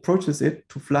she approaches it,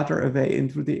 to flutter away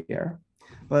into the air.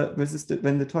 But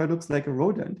when the toy looks like a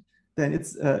rodent, then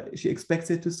she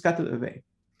expects it to scuttle away.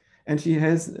 And she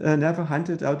has never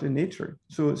hunted out in nature.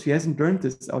 So she hasn't learned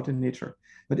this out in nature.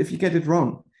 But if you get it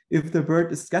wrong, if the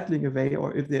bird is scuttling away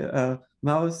or if the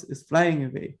mouse is flying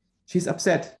away, she's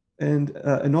upset and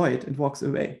annoyed and walks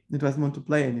away. It doesn't want to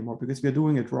play anymore because we're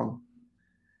doing it wrong.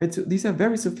 These are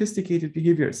very sophisticated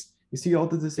behaviors. You see all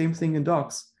the same thing in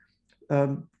dogs.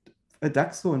 A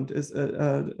dachshund is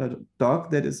a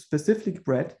dog that is specifically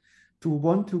bred to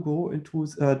want to go into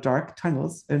dark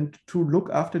tunnels and to look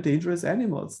after dangerous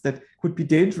animals that could be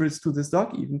dangerous to this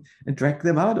dog even, and drag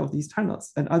them out of these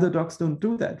tunnels. And other dogs don't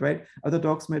do that, right? Other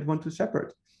dogs might want to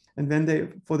shepherd. And when they,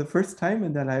 for the first time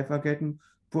in their life, are getting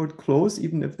brought close,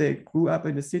 even if they grew up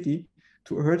in a city,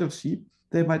 to a herd of sheep,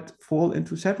 they might fall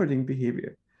into shepherding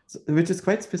behavior, which is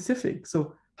quite specific.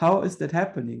 So how is that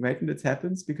happening, right? And it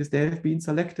happens because they have been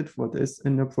selected for this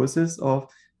in a process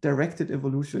of directed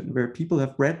evolution, where people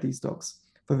have bred these dogs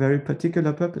for very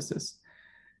particular purposes.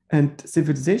 And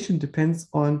civilization depends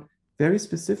on very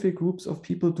specific groups of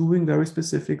people doing very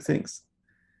specific things.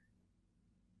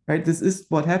 Right? This is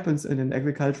what happens in an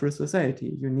agricultural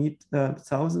society. You need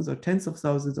thousands or tens of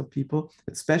thousands of people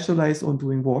that specialize on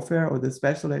doing warfare, or that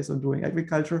specialize on doing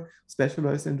agriculture,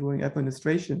 specialize in doing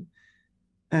administration.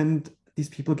 And these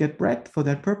people get bred for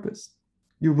that purpose.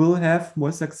 You will have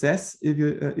more success if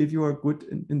you are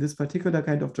good in this particular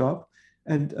kind of job.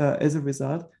 And as a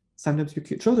result, sometimes your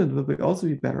children will also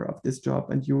be better at this job,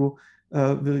 and you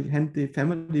will hand the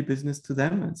family business to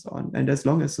them and so on. And as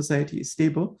long as society is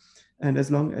stable, and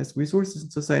as long as resources in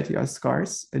society are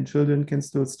scarce and children can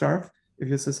still starve if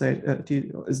your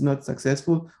society is not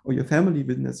successful, or your family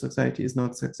within the society is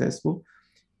not successful,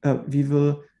 we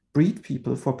will breed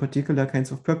people for particular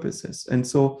kinds of purposes. And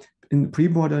so in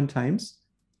pre-modern times,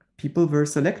 people were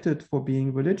selected for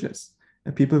being religious.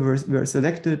 And people were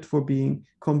selected for being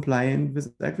compliant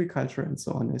with agriculture and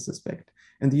so on, I suspect.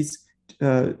 And these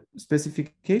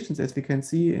specifications, as we can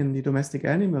see in the domestic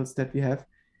animals that we have,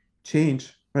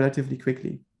 change relatively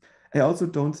quickly. I also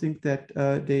don't think that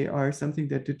they are something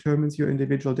that determines your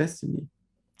individual destiny,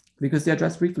 because they are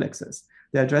just reflexes.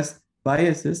 They are just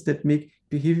biases that make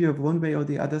behavior of one way or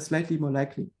the other slightly more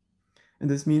likely. And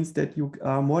this means that you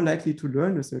are more likely to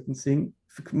learn a certain thing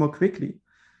more quickly,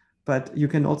 but you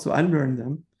can also unlearn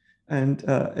them. And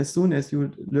as soon as you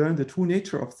learn the true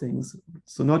nature of things,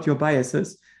 so not your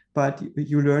biases, but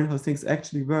you learn how things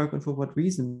actually work and for what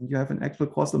reason, you have an actual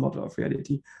causal model of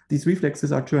reality, these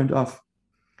reflexes are turned off.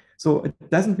 So it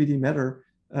doesn't really matter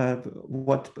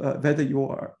whether you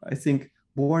are, I think,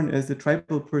 born as a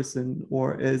tribal person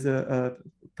or as a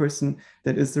person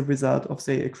that is the result of,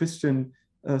 say, a Christian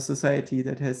society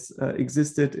that has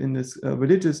existed in this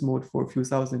religious mode for a few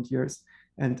thousand years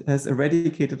and has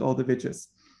eradicated all the witches.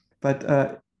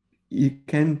 But you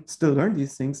can still learn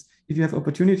these things if you have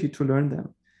opportunity to learn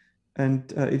them.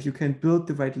 And if you can build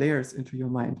the right layers into your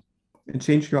mind and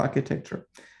change your architecture.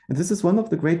 And this is one of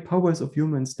the great powers of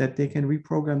humans, that they can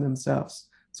reprogram themselves.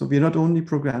 So we're not only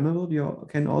programmable, we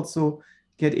can also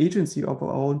get agency of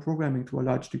our own programming to a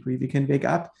large degree. We can wake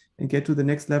up and get to the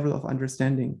next level of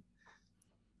understanding.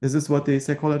 This is what the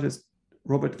psychologist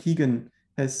Robert Kegan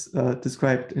has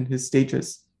described in his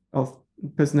stages of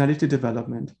personality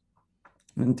development.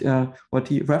 And what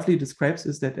he roughly describes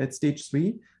is that at stage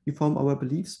 3, we form our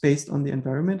beliefs based on the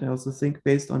environment. I also think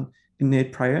based on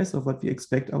innate priors of what we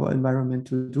expect our environment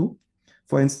to do.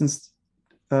 For instance,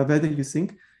 whether you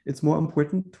think it's more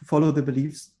important to follow the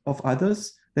beliefs of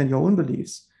others than your own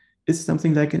beliefs is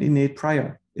something like an innate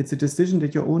prior. It's a decision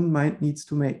that your own mind needs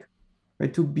to make.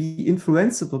 Right? To be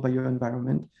influenceable by your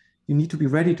environment, you need to be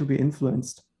ready to be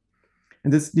influenced.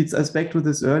 And this leads us back to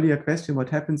this earlier question: what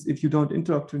happens if you don't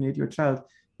indoctrinate your child?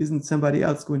 Isn't somebody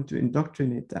else going to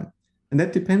indoctrinate them? And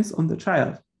that depends on the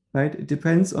child, right? It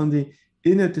depends on the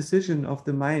inner decision of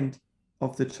the mind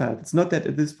of the child. It's not that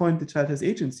at this point the child has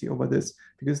agency over this,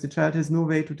 because the child has no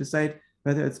way to decide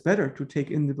whether it's better to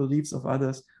take in the beliefs of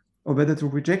others or whether to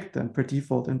reject them per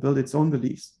default and build its own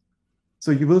beliefs.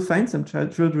 So you will find some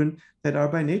children that are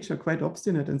by nature quite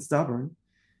obstinate and stubborn,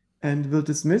 and will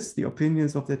dismiss the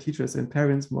opinions of their teachers and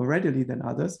parents more readily than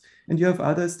others. And you have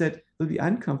others that will be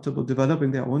uncomfortable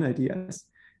developing their own ideas.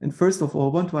 And first of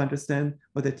all, want to understand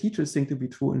what their teachers think to be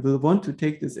true and will want to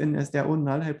take this in as their own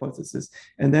null hypothesis,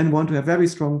 and then want to have very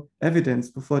strong evidence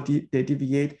before they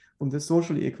deviate from the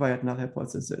socially acquired null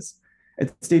hypothesis.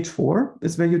 At stage 4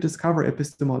 is where you discover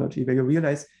epistemology, where you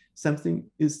realize something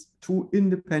is true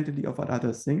independently of what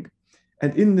others think,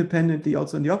 and independently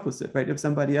also in the opposite, right? If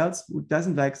somebody else who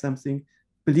doesn't like something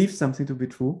believes something to be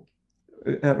true,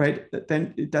 right,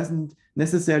 then it doesn't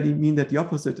necessarily mean that the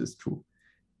opposite is true.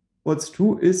 What's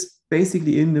true is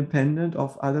basically independent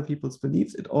of other people's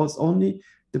beliefs. It is only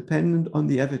dependent on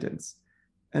the evidence.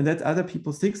 And that other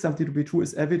people think something to be true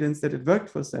is evidence that it worked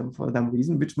for them for some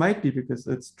reason, which might be because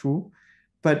it's true.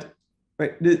 But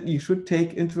right, you should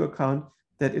take into account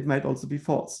that it might also be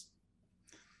false.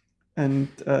 And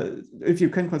if you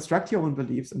can construct your own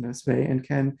beliefs in this way and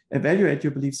can evaluate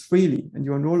your beliefs freely, and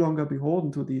you are no longer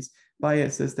beholden to these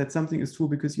biases that something is true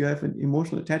because you have an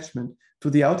emotional attachment to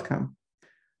the outcome,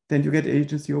 then you get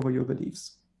agency over your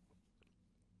beliefs.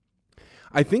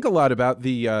 I think a lot about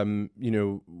the,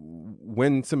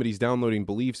 when somebody's downloading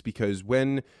beliefs, because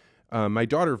when my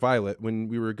daughter Violet, when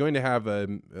we were going to have a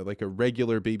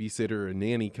regular babysitter, a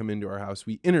nanny come into our house,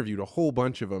 we interviewed a whole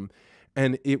bunch of them.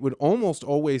 And it would almost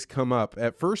always come up,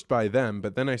 at first by them,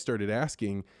 but then I started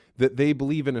asking, that they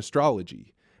believe in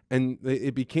astrology. And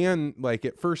it began, like,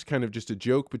 at first kind of just a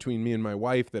joke between me and my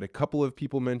wife, that a couple of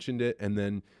people mentioned it, and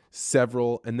then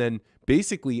several, and then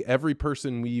basically every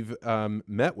person we've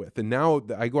met with. And now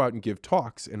I go out and give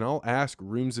talks, and I'll ask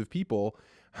rooms of people,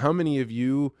 how many of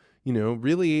you,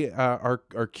 really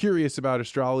are curious about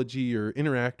astrology or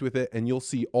interact with it? And you'll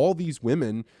see all these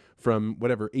women from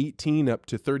whatever 18 up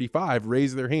to 35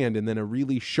 raise their hand, and then a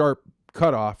really sharp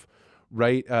cutoff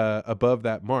right above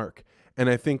that mark. And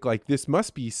I think, like, this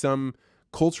must be some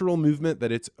cultural movement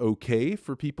that it's okay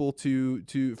for people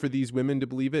for these women to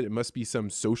believe it. It must be some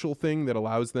social thing that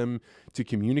allows them to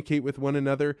communicate with one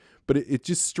another. But it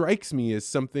just strikes me as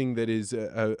something that is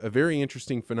a very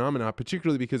interesting phenomenon,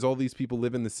 particularly because all these people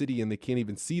live in the city and they can't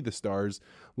even see the stars,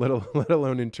 let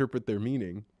alone interpret their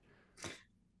meaning.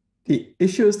 The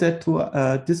issue is that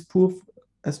to disprove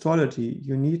astrology,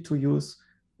 you need to use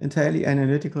entirely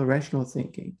analytical, rational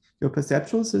thinking. Your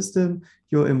perceptual system,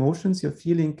 your emotions, your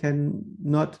feeling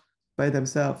cannot by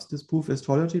themselves disprove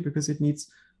astrology because it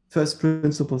needs first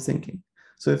principle thinking.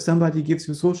 So if somebody gives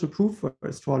you social proof for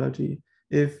astrology,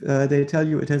 if they tell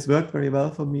you it has worked very well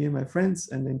for me and my friends,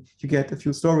 and then you get a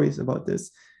few stories about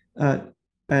this, uh,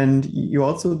 and you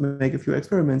also make a few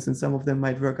experiments, and some of them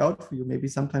might work out for you. Maybe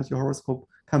sometimes your horoscope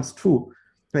comes true.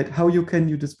 But how can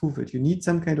you disprove it? You need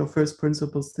some kind of first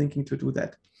principles thinking to do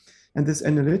that. And this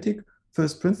analytic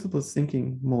first principles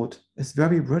thinking mode is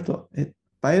very brittle. It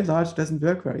by and large doesn't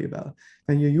work very well.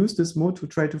 When you use this mode to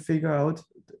try to figure out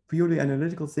purely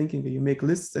analytical thinking, where you make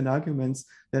lists and arguments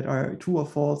that are true or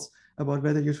false about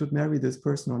whether you should marry this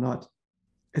person or not,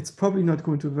 it's probably not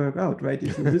going to work out, right?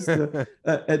 If you list the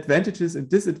advantages and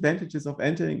disadvantages of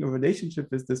entering a relationship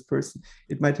with this person,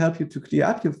 it might help you to clear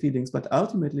up your feelings, but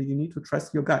ultimately you need to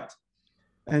trust your gut.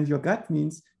 And your gut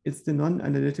means it's the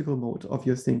non-analytical mode of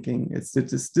your thinking. It's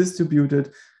this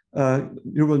distributed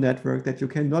neural network that you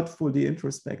cannot fully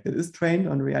introspect. It is trained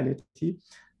on reality,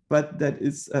 but that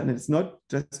is, and it's not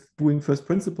just doing first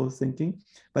principle thinking,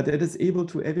 but it is able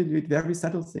to evaluate very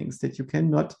subtle things that you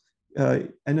cannot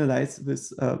analyze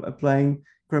with applying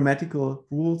grammatical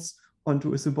rules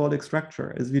onto a symbolic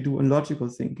structure as we do in logical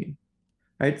thinking,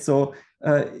 right? So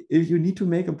if you need to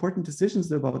make important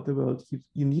decisions about the world,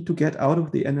 you need to get out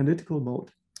of the analytical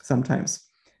mode sometimes,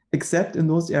 except in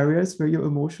those areas where your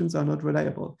emotions are not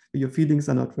reliable, where your feelings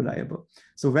are not reliable.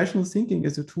 So rational thinking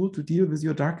is a tool to deal with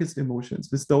your darkest emotions,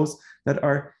 with those that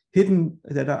are hidden,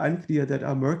 that are unclear, that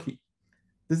are murky.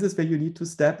 This is where you need to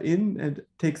step in and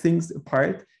take things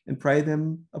apart and pry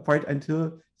them apart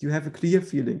until you have a clear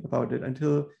feeling about it,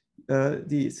 until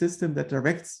the system that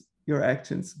directs your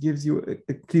actions gives you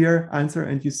a clear answer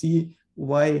and you see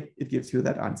why it gives you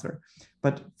that answer.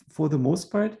 But for the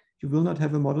most part, you will not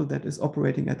have a model that is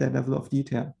operating at that level of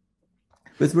detail.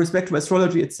 With respect to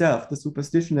astrology itself, the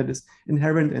superstition that is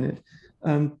inherent in it,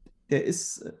 there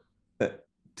is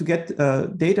to get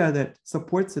data that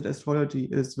supports that astrology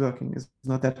is working is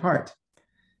not that hard.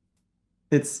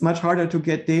 It's much harder to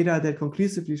get data that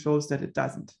conclusively shows that it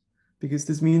doesn't, because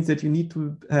this means that you need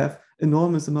to have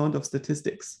enormous amount of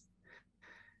statistics.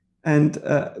 And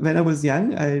when I was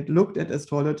young, I looked at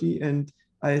astrology and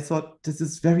I thought this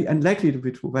is very unlikely to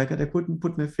be true. Like I couldn't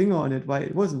put my finger on it why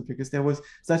it wasn't, because there was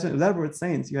such an elaborate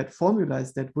science. You had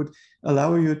formulas that would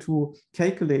allow you to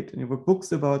calculate, and there were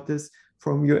books about this,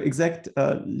 from your exact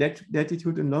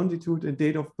latitude and longitude and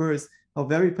date of birth, how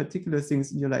very particular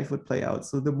things in your life would play out.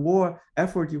 So the more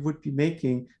effort you would be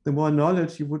making, the more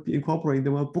knowledge you would be incorporating, the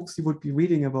more books you would be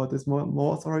reading about this,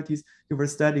 more authorities you were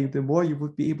studying, the more you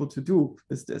would be able to do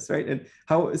with this, right? And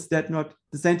how is that not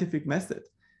the scientific method?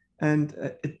 And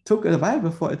it took a while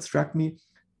before it struck me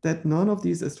that none of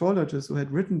these astrologers who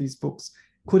had written these books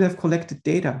could have collected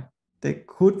data. They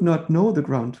could not know the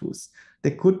ground truth.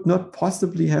 They could not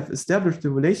possibly have established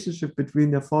the relationship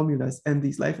between their formulas and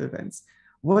these life events.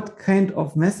 What kind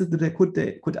of method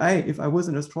could I, if I was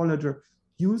an astrologer,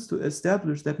 use to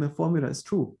establish that my formula is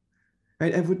true?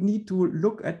 Right? I would need to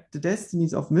look at the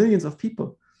destinies of millions of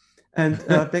people. And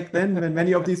back then, when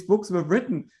many of these books were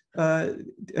written,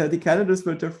 the calendars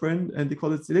were different and the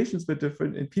constellations were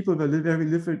different, and people were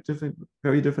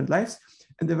very different lives.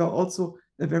 And there were also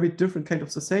a very different kind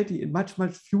of society and much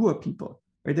fewer people.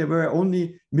 Right? There were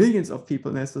only millions of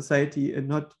people in a society and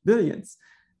not billions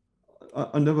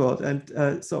on the world.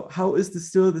 And so how is this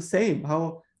still the same?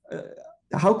 How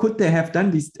could they have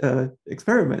done these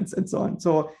experiments and so on?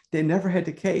 So they never had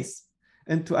a case.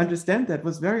 And to understand that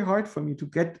was very hard for me to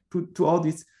get to all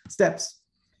these steps.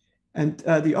 And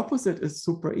the opposite is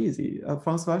super easy.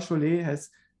 Francois Chollet has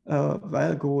a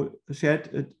while ago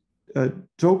shared a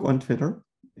joke on Twitter.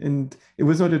 And it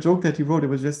was not a joke that he wrote, it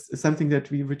was just something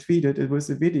that we retweeted. It was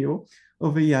a video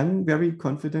of a young, very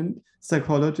confident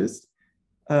psychologist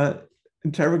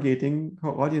interrogating her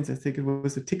audience. I think it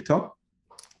was a TikTok,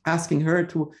 asking her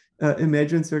to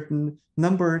imagine certain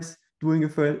numbers, doing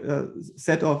a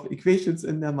set of equations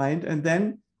in their mind, and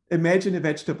then imagine a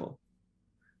vegetable.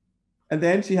 And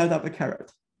then she held up a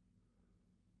carrot.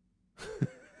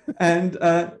 And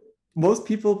most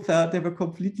people felt they were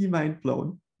completely mind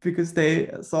blown, because they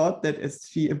thought that, as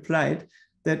she implied,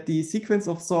 that the sequence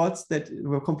of thoughts that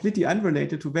were completely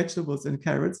unrelated to vegetables and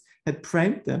carrots had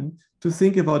primed them to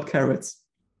think about carrots.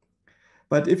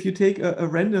 But if you take a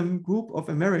random group of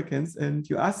Americans and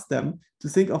you ask them to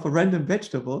think of a random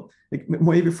vegetable, like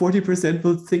maybe 40%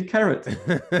 will think carrot.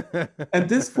 And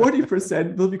this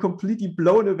 40% will be completely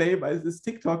blown away by this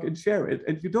TikTok and share it.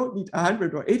 And you don't need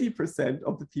 100 or 80%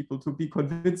 of the people to be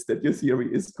convinced that your theory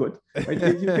is good. Right?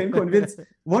 If you can convince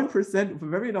 1% of a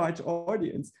very large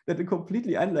audience that a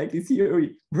completely unlikely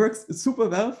theory works super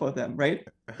well for them, right?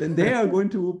 Then they are going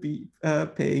to be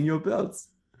paying your bills.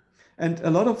 And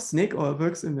a lot of snake oil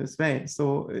works in this way.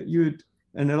 So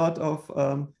and a lot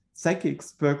of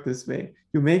psychics work this way.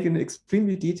 You make an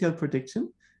extremely detailed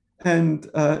prediction, and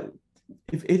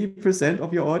if 80%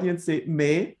 of your audience say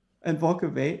may and walk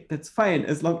away, that's fine,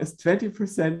 as long as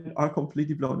 20% are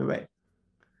completely blown away.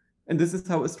 And this is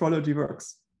how astrology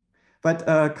works. But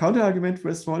counter argument for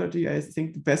astrology, I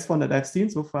think the best one that I've seen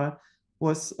so far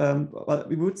was, well,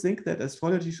 we would think that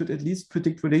astrology should at least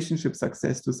predict relationship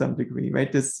success to some degree,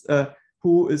 right? This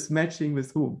who is matching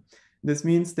with whom. This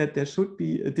means that there should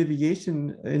be a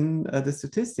deviation in the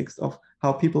statistics of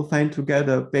how people find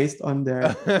together based on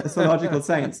their astrological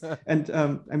signs. And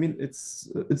I mean, it's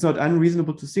not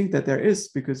unreasonable to think that there is,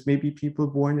 because maybe people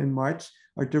born in March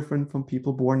are different from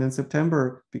people born in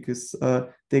September, because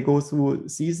they go through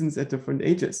seasons at different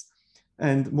ages.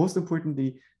 And most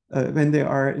importantly, when they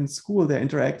are in school, they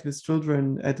interact with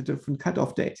children at a different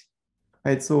cutoff date.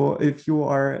 Right, so if you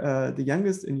are the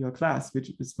youngest in your class,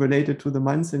 which is related to the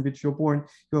months in which you're born,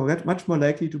 you're much more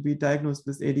likely to be diagnosed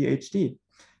with ADHD.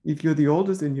 If you're the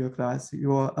oldest in your class,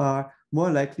 you are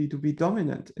more likely to be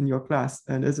dominant in your class.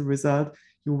 And as a result,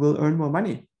 you will earn more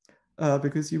money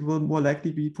because you will more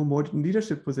likely be promoted in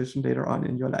leadership position later on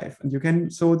in your life. And you can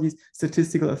show these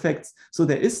statistical effects. So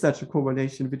there is such a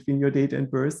correlation between your date and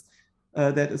birth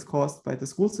that is caused by the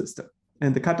school system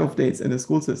and the cutoff dates in the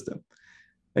school system.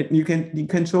 Right? You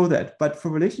can show that, but for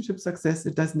relationship success,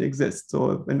 it doesn't exist.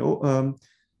 So when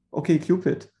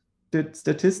OkCupid did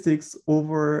statistics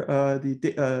over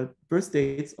the birth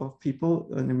dates of people,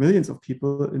 millions of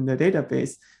people in their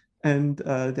database, and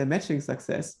their matching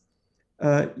success,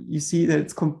 you see that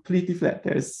it's completely flat.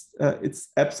 It's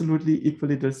absolutely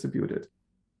equally distributed.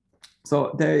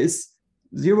 So there is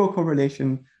zero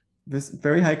correlation with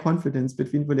very high confidence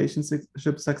between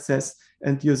relationship success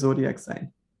and your zodiac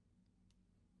sign.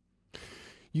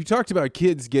 You talked about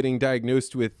kids getting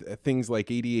diagnosed with things like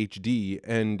ADHD,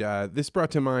 and this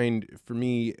brought to mind for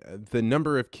me the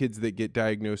number of kids that get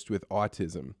diagnosed with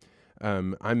autism.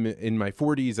 I'm in my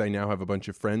 40s. I now have a bunch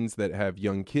of friends that have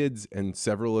young kids, and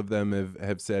several of them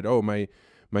have said, oh, my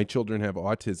children have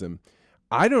autism.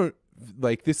 I don't,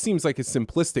 like, this seems like a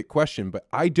simplistic question, but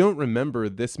I don't remember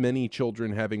this many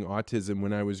children having autism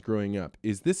when I was growing up.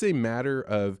 Is this a matter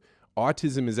of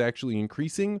autism is actually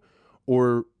increasing,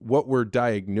 or what we're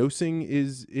diagnosing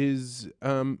is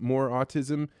more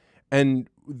autism? And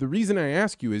the reason I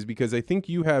ask you is because I think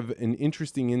you have an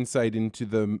interesting insight into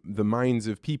the minds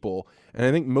of people. And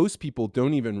I think most people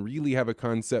don't even really have a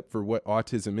concept for what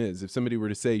autism is. If somebody were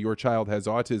to say your child has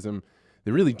autism,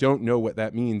 they really don't know what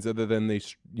that means, other than they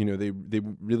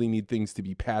really need things to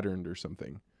be patterned or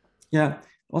something. Yeah.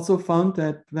 Also found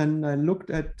that when I looked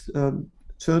at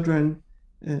children,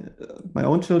 my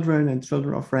own children and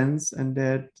children of friends, and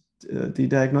that the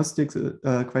diagnostic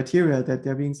criteria that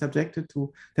they're being subjected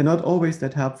to, they're not always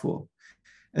that helpful.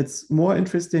 It's more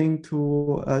interesting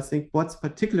to think what's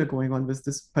particular going on with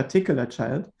this particular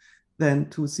child than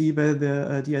to see whether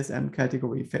the DSM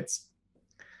category fits.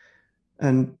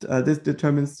 And this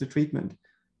determines the treatment.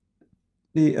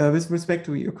 With respect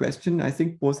to your question, I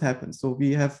think both happen. So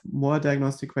we have more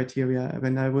diagnostic criteria.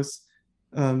 When I was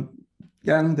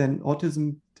young, then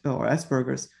autism or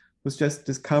Asperger's was just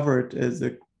discovered as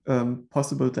a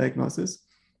possible diagnosis.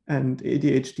 And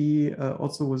ADHD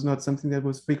also was not something that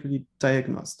was frequently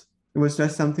diagnosed. It was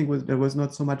just something that was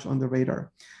not so much on the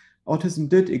radar. Autism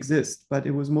did exist, but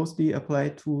it was mostly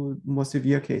applied to more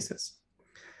severe cases.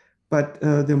 But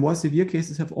the more severe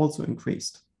cases have also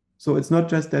increased. So it's not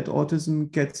just that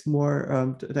autism gets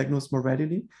more diagnosed more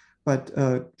readily, but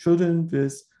children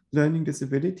with learning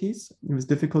disabilities, with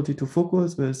difficulty to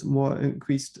focus, with more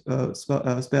increased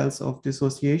spells of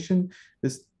dissociation,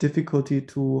 with difficulty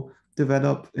to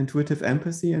develop intuitive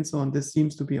empathy and so on, this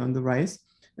seems to be on the rise.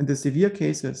 And the severe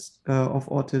cases of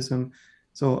autism,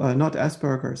 so not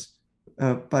Asperger's,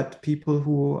 but people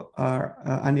who are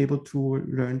unable to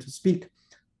learn to speak,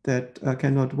 that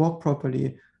cannot walk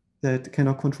properly, that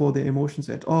cannot control their emotions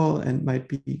at all, and might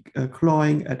be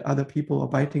clawing at other people or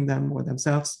biting them or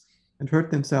themselves and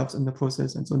hurt themselves in the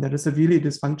process, and so on, that is severely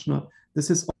dysfunctional. This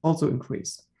is also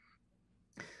increased.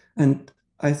 And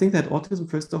I think that autism,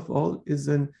 first of all, is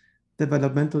a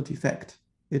developmental defect.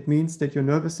 it means that your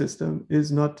nervous system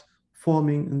is not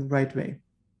forming in the right way.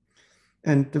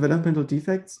 And developmental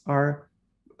defects are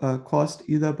caused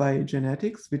either by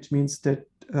genetics, which means that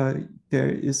there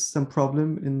is some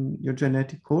problem in your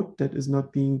genetic code that is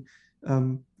not being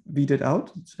weeded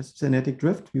out, just genetic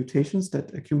drift, mutations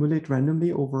that accumulate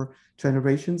randomly over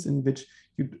generations in which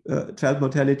child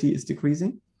mortality is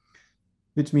decreasing,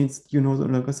 which means you're no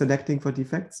longer selecting for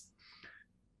defects.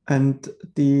 And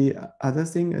the other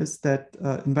thing is that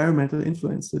environmental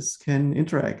influences can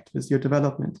interact with your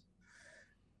development.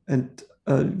 And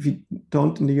we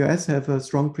don't in the US have a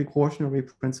strong precautionary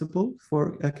principle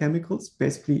for chemicals.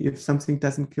 Basically, if something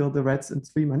doesn't kill the rats in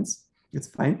 3 months, it's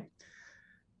fine.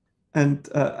 And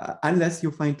unless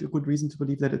you find a good reason to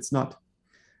believe that it's not.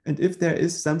 And if there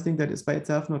is something that is by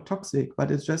itself not toxic,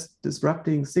 but it's just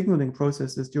disrupting signaling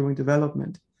processes during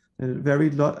development,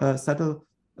 very subtle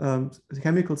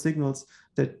chemical signals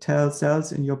that tell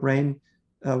cells in your brain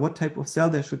what type of cell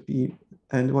there should be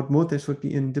and what mode they should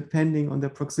be in, depending on their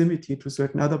proximity to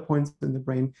certain other points in the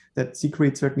brain that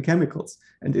secrete certain chemicals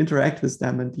and interact with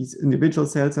them. And these individual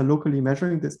cells are locally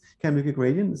measuring this chemical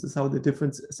gradient. This is how the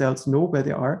different cells know where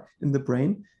they are in the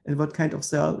brain and what kind of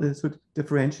cell they should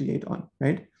differentiate on,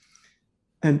 right?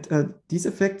 And these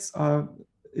effects are,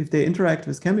 if they interact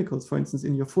with chemicals, for instance,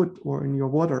 in your food or in your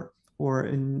water or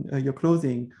in your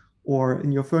clothing or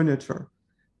in your furniture,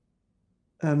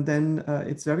 then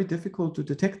it's very difficult to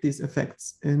detect these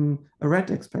effects in a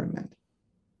rat experiment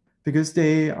because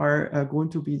they are going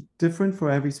to be different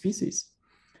for every species.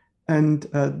 And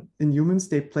in humans,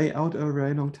 they play out a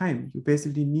very long time. You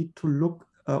basically need to look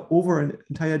over an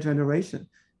entire generation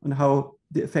on how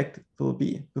the effect will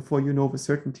be before you know with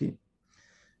certainty.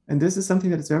 And this is something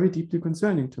that is very deeply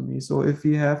concerning to me. So if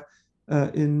we have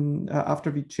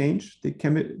after we change the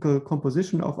chemical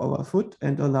composition of our food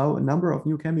and allow a number of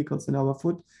new chemicals in our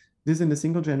food within a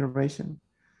single generation.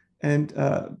 And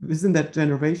within that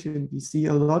generation, we see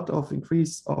a lot of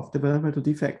increase of developmental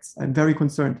defects. I'm very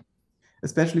concerned,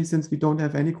 especially since we don't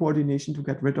have any coordination to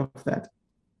get rid of that.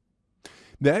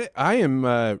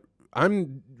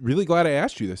 I'm really glad I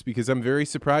asked you this because I'm very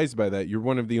surprised by that. You're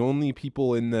one of the only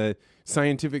people in the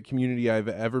scientific community I've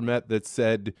ever met that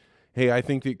said, hey, I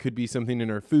think it could be something in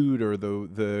our food or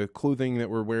the clothing that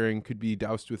we're wearing could be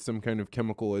doused with some kind of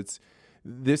chemical.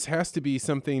 This has to be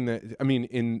something that, I mean,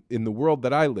 in the world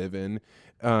that I live in,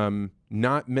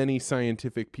 not many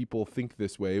scientific people think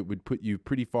this way. It would put you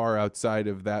pretty far outside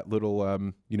of that little,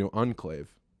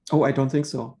 enclave. Oh, I don't think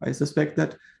so. I suspect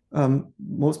that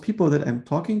most people that I'm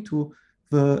talking to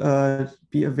will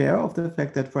be aware of the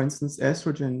fact that, for instance,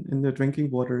 estrogen in the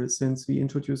drinking water, since we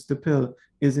introduced the pill,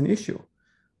 is an issue.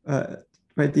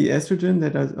 Right, the estrogen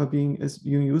that are being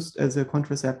used as a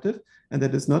contraceptive and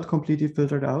that is not completely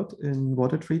filtered out in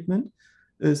water treatment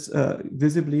is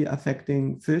visibly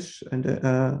affecting fish and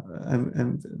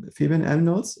amphibian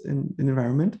animals in the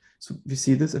environment. So we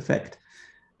see this effect.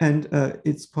 And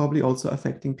it's probably also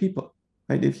affecting people.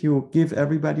 Right? If you give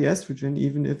everybody estrogen,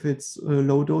 even if it's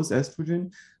low dose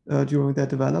estrogen during their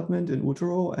development in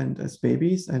utero and as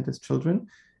babies and as children,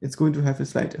 it's going to have a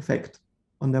slight effect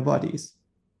on their bodies.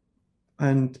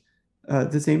 And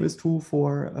the same is true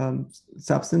for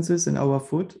substances in our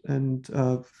food and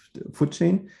food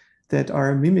chain that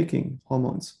are mimicking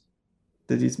hormones,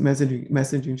 that is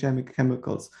messaging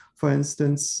chemicals. For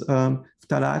instance,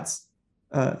 phthalates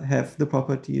have the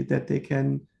property that they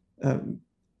can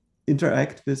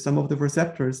interact with some of the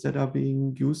receptors that are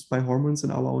being used by hormones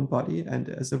in our own body, and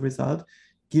as a result,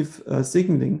 give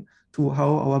signaling to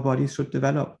how our bodies should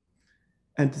develop.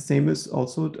 And the same is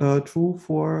also true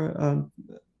for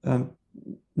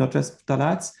not just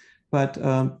phthalates, but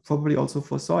probably also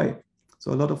for soy.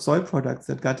 So a lot of soy products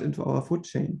that got into our food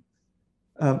chain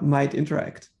might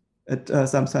interact at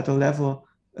some subtle level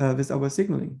with our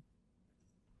signaling.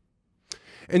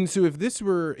 And so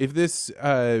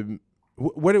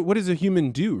what does a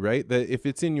human do, right? That if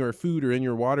it's in your food or in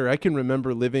your water, I can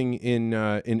remember living in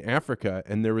Africa,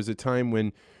 and there was a time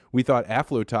when we thought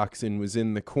aflatoxin was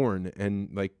in the corn, and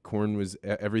like corn was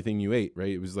everything you ate,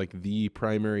 right? It was like the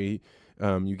primary,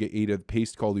 you ate a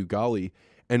paste called ugali.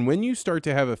 And when you start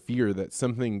to have a fear that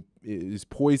something is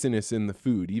poisonous in the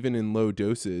food, even in low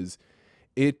doses,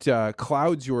 it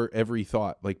clouds your every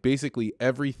thought. Like basically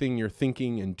everything you're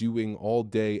thinking and doing all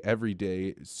day, every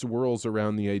day swirls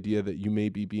around the idea that you may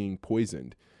be being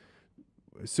poisoned.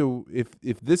 So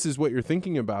if this is what you're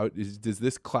thinking about, does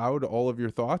this cloud all of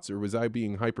your thoughts, or was I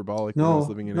being hyperbolic when I was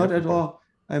living in Africa? No, not at all.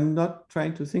 I'm not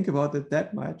trying to think about it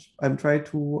that much. I'm trying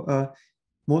to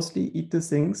mostly eat the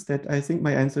things that I think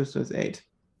my ancestors ate.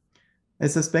 I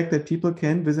suspect that people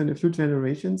can, within a few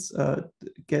generations,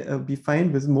 be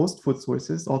fine with most food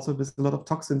sources, also with a lot of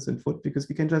toxins in food, because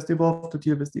we can just evolve to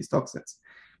deal with these toxins.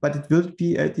 But it will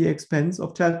be at the expense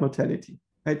of child mortality,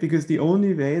 right? Because the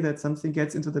only way that something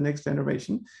gets into the next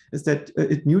generation is that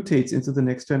it mutates into the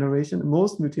next generation.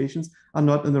 Most mutations are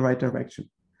not in the right direction.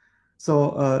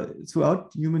 So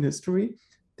throughout human history,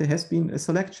 there has been a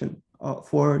selection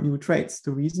for new traits.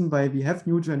 The reason why we have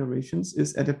new generations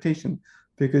is adaptation,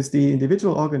 because the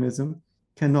individual organism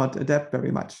cannot adapt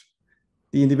very much.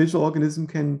 The individual organism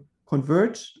can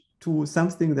converge to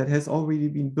something that has already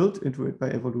been built into it by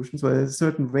evolution. So there's a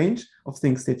certain range of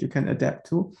things that you can adapt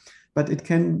to, but it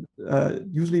can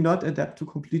usually not adapt to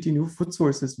completely new food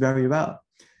sources very well.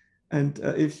 And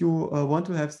if you want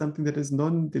to have something that is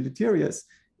non-deleterious,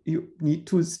 you need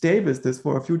to stay with this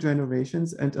for a few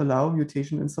generations and allow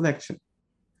mutation and selection.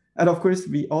 And of course,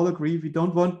 we all agree we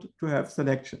don't want to have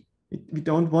selection. We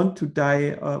don't want to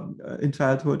die in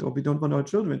childhood, or we don't want our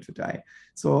children to die.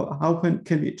 So how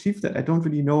can we achieve that? I don't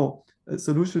really know a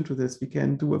solution to this. We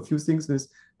can do a few things with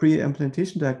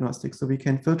pre-implantation diagnostics. So we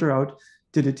can filter out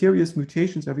deleterious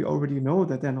mutations where we already know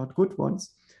that they're not good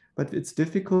ones. But it's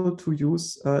difficult to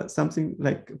use something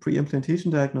like pre-implantation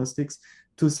diagnostics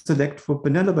to select for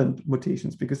benevolent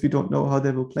mutations, because we don't know how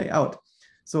they will play out.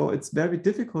 So it's very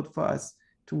difficult for us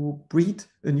to breed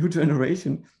a new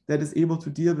generation that is able to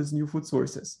deal with new food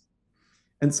sources.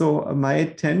 And so my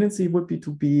tendency would be to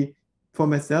be, for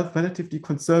myself, relatively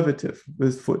conservative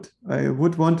with food. I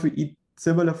would want to eat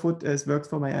similar food as works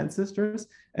for my ancestors.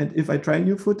 And if I try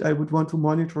new food, I would want to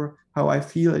monitor how I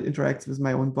feel it interacts with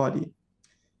my own body.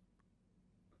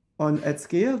 At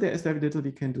scale, there is very little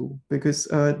we can do, because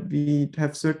we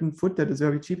have certain food that is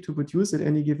very cheap to produce at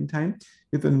any given time.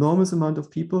 With an enormous amount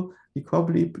of people, we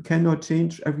probably cannot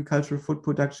change agricultural food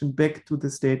production back to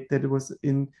the state that it was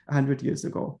in 100 years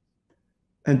ago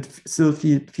and still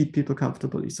feed people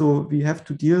comfortably. So we have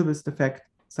to deal with the fact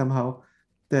somehow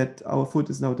that our food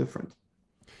is now different.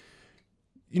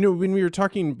 You know, when we were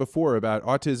talking before about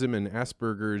autism and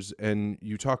Asperger's, and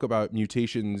you talk about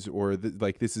mutations, or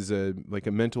like this is a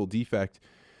mental defect,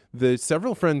 the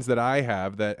several friends that I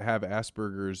have that have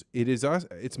Asperger's,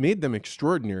 it's made them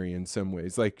extraordinary in some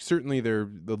ways. Like certainly they're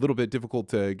a little bit difficult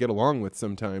to get along with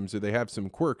sometimes, or they have some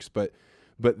quirks, but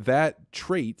that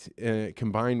trait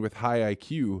combined with high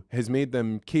IQ has made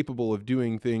them capable of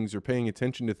doing things or paying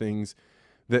attention to things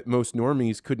that most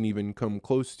normies couldn't even come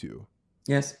close to.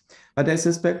 Yes, but I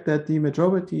suspect that the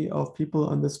majority of people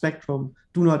on the spectrum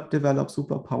do not develop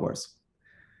superpowers.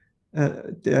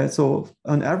 So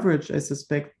on average, I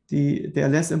suspect they are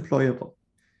less employable.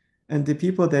 And the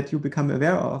people that you become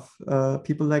aware of,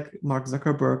 people like Mark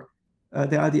Zuckerberg,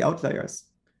 they are the outliers.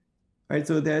 Right?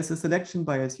 So there is a selection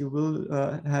bias. You will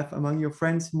have among your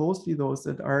friends mostly those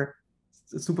that are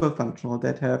super functional,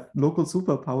 that have local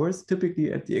superpowers,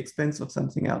 typically at the expense of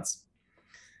something else.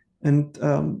 And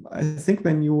I think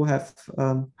when you have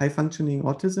high-functioning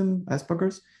autism,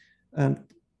 Asperger's,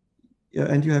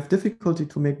 and you have difficulty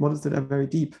to make models that are very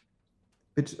deep,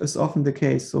 which is often the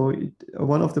case. So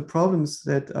one of the problems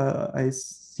that I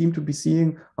seem to be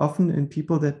seeing often in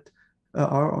people that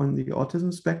are on the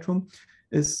autism spectrum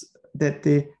is that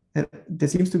there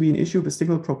seems to be an issue with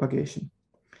signal propagation,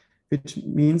 which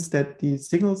means that the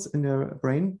signals in their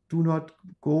brain do not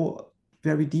go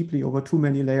very deeply over too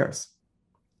many layers.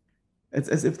 It's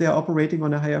as if they're operating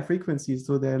on a higher frequency,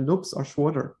 so their loops are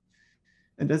shorter.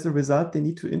 And as a result, they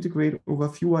need to integrate over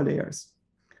fewer layers.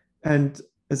 And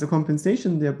as a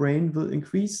compensation, their brain will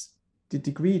increase the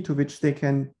degree to which they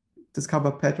can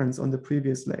discover patterns on the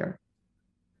previous layer.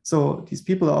 So these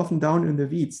people are often down in the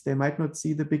weeds. They might not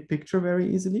see the big picture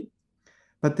very easily,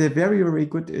 but they're very, very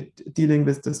good at dealing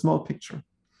with the small picture.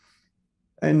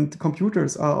 And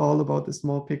computers are all about the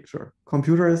small picture.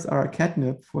 Computers are a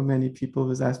catnip for many people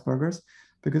with Asperger's,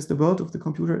 because the world of the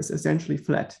computer is essentially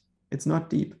flat. It's not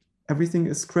deep. Everything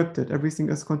is scripted. Everything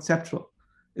is conceptual.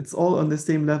 It's all on the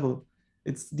same level.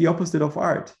 It's the opposite of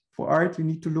art. For art, you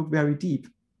need to look very deep.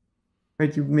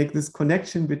 Right? You make this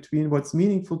connection between what's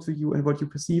meaningful to you and what you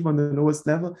perceive on the lowest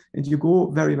level, and you go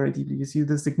very, very deeply. You see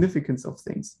the significance of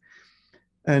things.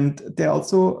 And there are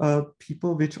also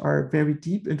people which are very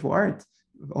deep into art,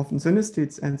 often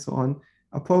synesthetes and so on,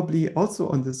 are probably also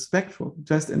on the spectrum,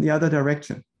 just in the other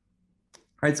direction.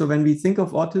 Right? So when we think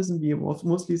of autism, we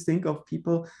mostly think of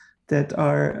people that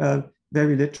are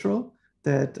very literal,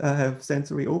 that have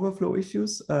sensory overflow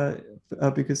issues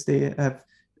because they have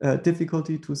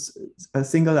difficulty to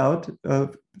single out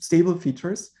stable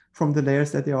features from the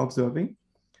layers that they are observing.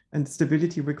 And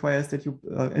stability requires that you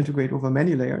integrate over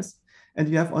many layers. And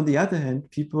you have, on the other hand,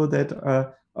 people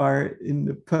that are in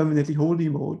the permanently holy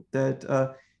mode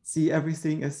that see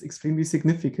everything as extremely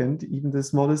significant, even the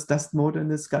smallest dust mote in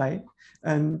the sky,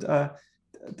 and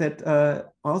that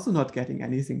are also not getting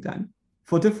anything done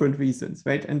for different reasons,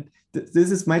 right? And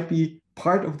this might be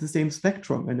part of the same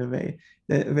spectrum in a way,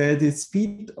 where the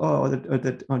speed or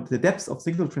the depth of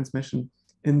signal transmission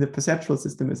in the perceptual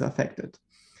system is affected.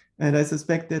 And I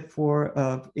suspect that for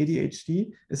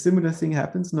ADHD, a similar thing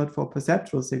happens not for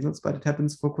perceptual signals, but it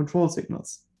happens for control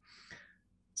signals.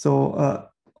 So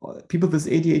people with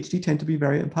ADHD tend to be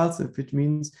very impulsive, which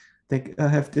means they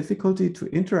have difficulty to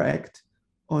interact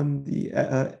on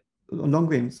the long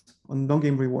games, on long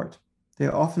game reward. They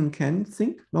often can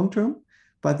think long term,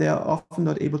 but they are often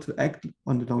not able to act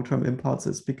on the long term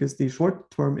impulses because the short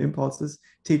term impulses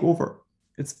take over.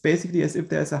 It's basically as if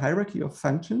there's a hierarchy of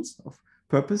functions, of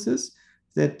purposes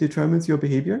that determines your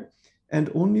behavior, and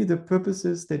only the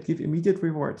purposes that give immediate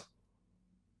reward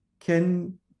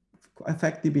can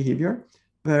affect the behavior,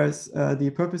 whereas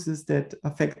the purposes that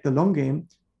affect the long game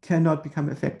cannot become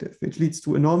effective, which leads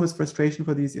to enormous frustration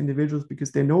for these individuals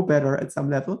because they know better at some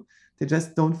level. They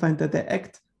just don't find that they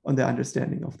act on their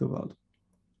understanding of the world.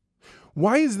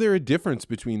 Why is there a difference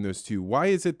between those two? Why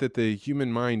is it that the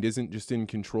human mind isn't just in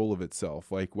control of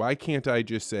itself? Like, why can't I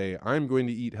just say, I'm going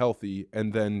to eat healthy,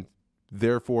 and then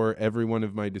therefore every one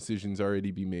of my decisions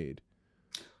already be made?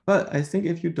 Well, I think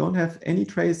if you don't have any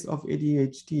trace of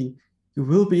ADHD, you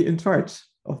will be in charge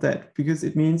of that because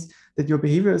it means that your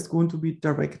behavior is going to be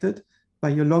directed by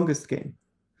your longest game.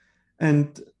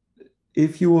 And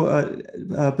if you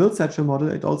build such a model,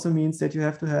 it also means that you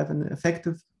have to have an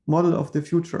effective model of the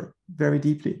future very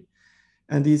deeply.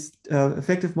 And these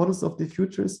effective models of the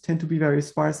futures tend to be very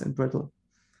sparse and brittle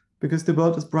because the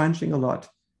world is branching a lot.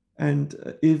 And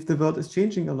if the world is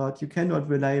changing a lot, you cannot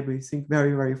reliably think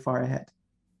very, very far ahead.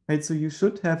 Right? So you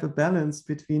should have a balance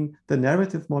between the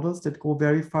narrative models that go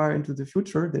very far into the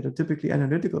future, that are typically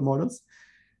analytical models,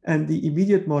 and the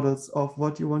immediate models of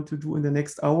what you want to do in the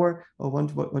next hour or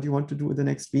what you want to do in the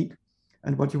next week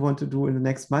and what you want to do in the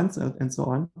next month and so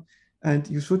on. And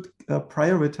you should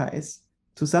prioritize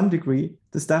to some degree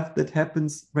the stuff that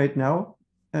happens right now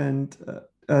and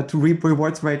to reap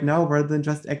rewards right now rather than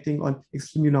just acting on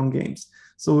extremely long games.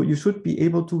 So you should be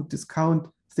able to discount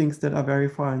things that are very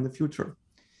far in the future,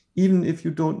 even if you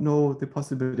don't know the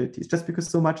possibilities, just because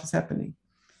so much is happening.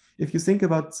 If you think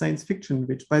about science fiction,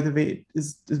 which by the way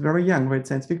is very young, right?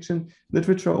 Science fiction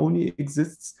literature only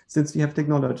exists since we have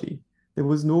technology. There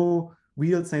was no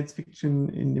real science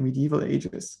fiction in the medieval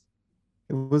ages.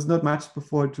 It was not much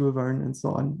before Jules Verne and so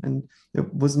on. And there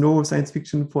was no science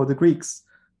fiction for the Greeks.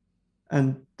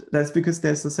 And that's because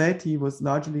their society was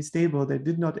largely stable. They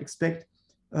did not expect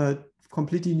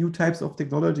completely new types of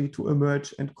technology to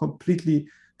emerge and completely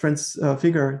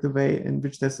transfigure the way in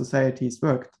which their societies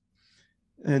worked.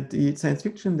 The science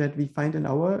fiction that we find in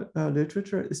our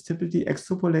literature is typically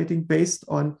extrapolating based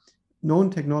on known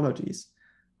technologies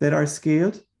that are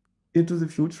scaled into the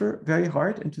future very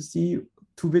hard and to see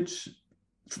to which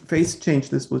phase change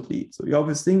this would lead. So the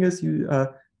obvious thing is you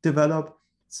develop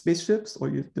spaceships or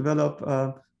you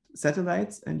develop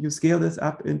satellites and you scale this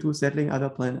up into settling other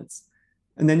planets.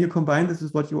 And then you combine this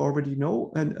with what you already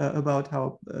know and about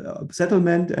how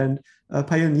settlement and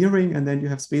pioneering, and then you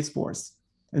have space wars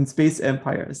and space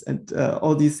empires and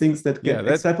all these things that get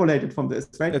extrapolated from this,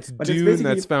 right? That's Dune,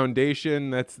 that's Foundation,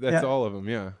 that's all of them,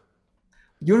 yeah.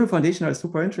 Dune and Foundation are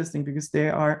super interesting because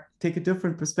they take a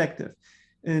different perspective.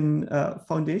 In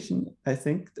Foundation, I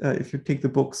think, if you take the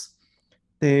books,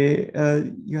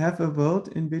 you have a world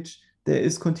in which there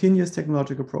is continuous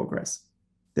technological progress.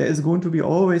 There is going to be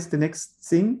always the next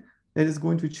thing that is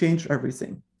going to change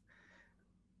everything.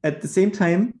 At the same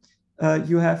time,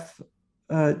 you have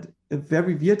a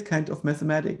very weird kind of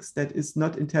mathematics that is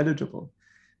not intelligible.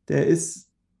 There is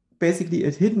basically a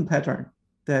hidden pattern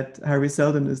that Harry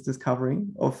Seldon is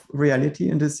discovering of reality.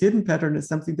 And this hidden pattern is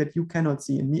something that you cannot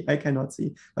see, and me, I cannot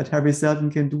see. But Harry Seldon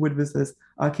can do it with this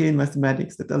arcane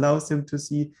mathematics that allows him to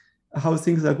see how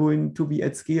things are going to be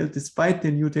at scale despite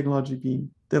the new technology being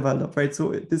developed, right?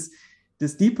 So this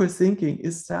deeper thinking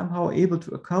is somehow able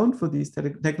to account for these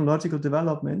technological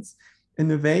developments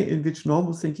in a way in which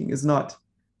normal thinking is not,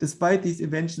 despite these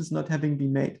inventions not having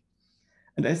been made.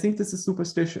 And I think this is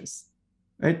superstitious,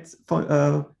 right?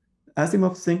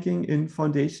 Asimov's thinking in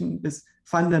Foundation is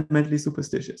fundamentally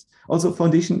superstitious. Also,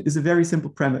 Foundation is a very simple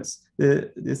premise.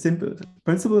 The simple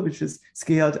principle, which is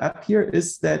scaled up here,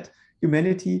 is that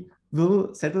humanity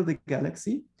will settle the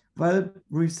galaxy while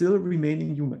we're still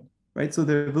remaining human, right? So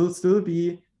there will still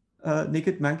be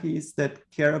naked monkeys that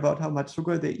care about how much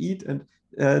sugar they eat and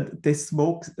they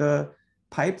smoke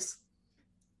pipes.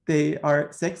 they are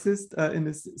sexist in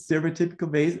the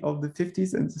stereotypical ways of the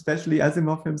 50s, and especially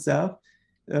Asimov himself.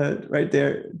 Right,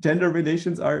 their gender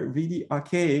relations are really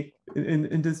archaic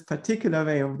in this particular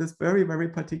way of this very, very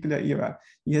particular era.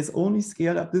 He has only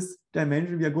scaled up this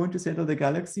dimension. We are going to settle the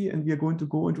galaxy and we are going to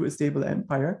go into a stable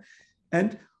empire.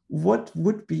 And what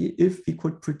would be if we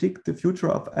could predict the future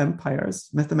of empires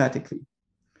mathematically?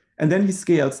 And then he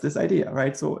scales this idea,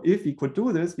 right? So if we could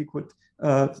do this, we could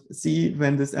see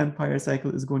when this empire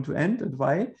cycle is going to end and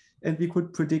why, and we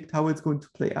could predict how it's going to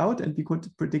play out, and we could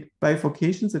predict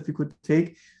bifurcations that we could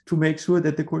take to make sure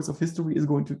that the course of history is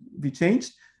going to be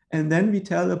changed. And then we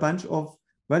tell a bunch of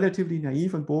relatively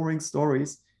naive and boring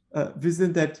stories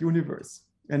within that universe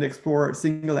and explore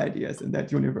single ideas in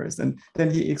that universe. And then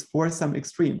he explores some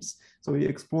extremes. So he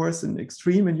explores an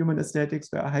extreme in human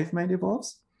aesthetics where a hive mind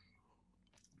evolves.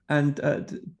 And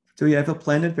so you have a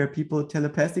planet where people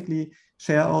telepathically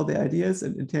share all the ideas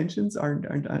and intentions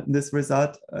and this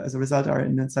result, as a result, are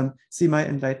in some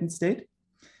semi-enlightened state.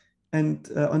 And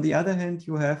on the other hand,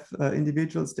 you have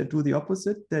individuals that do the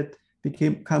opposite, that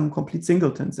become complete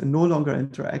singletons and no longer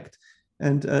interact.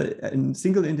 And a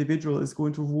single individual is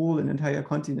going to rule an entire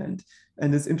continent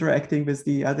and is interacting with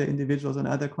the other individuals on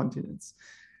other continents.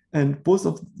 And both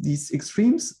of these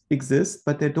extremes exist,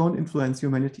 but they don't influence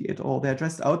humanity at all. They're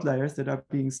just outliers that are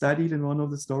being studied in one of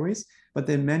the stories, but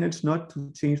they manage not to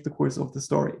change the course of the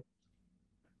story.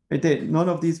 Right? None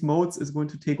of these modes is going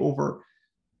to take over.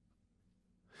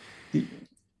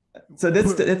 So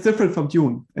that's different from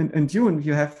Dune. And Dune,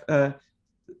 you have,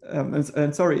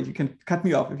 and sorry, you can cut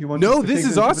me off if you want. No, this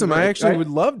is awesome. I actually would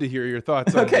love to hear your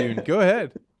thoughts on Dune. Go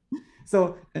ahead.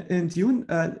 So in Dune,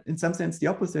 in some sense, the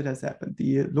opposite has happened.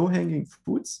 The low-hanging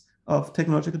fruits of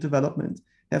technological development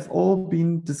have all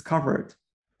been discovered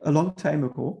a long time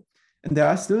ago. And there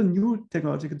are still new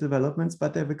technological developments,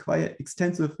 but they require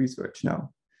extensive research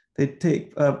now. They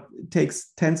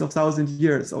takes tens of thousands of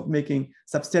years of making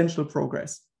substantial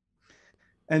progress.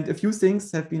 And a few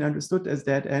things have been understood as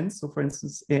dead ends. So for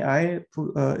instance, AI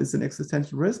is an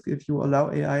existential risk. If you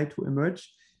allow AI to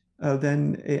emerge,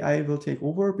 then AI will take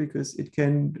over because it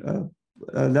can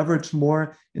leverage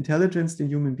more intelligence than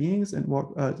human beings and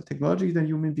more technology than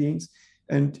human beings.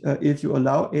 And if you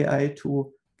allow AI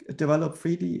to develop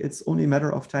freely, it's only a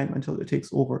matter of time until it takes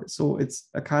over. So it's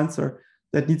a cancer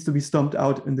that needs to be stomped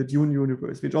out in the Dune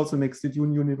universe, which also makes the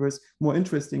Dune universe more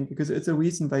interesting because it's a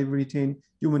reason why we retain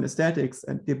human aesthetics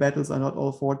and the battles are not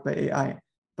all fought by AI.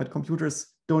 But computers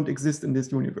don't exist in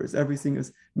this universe. Everything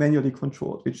is manually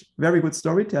controlled, which very good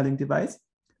storytelling device,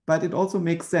 but it also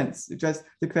makes sense.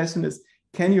 The question is,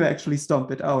 can you actually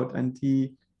stomp it out? And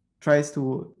he tries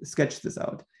to sketch this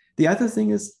out. The other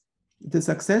thing is the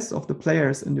success of the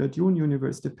players in the Dune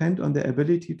universe depend on their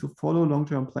ability to follow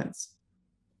long-term plans.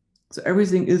 So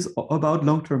everything is about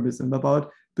long-termism,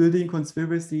 about building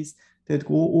conspiracies that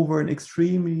go over an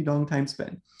extremely long time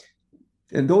span.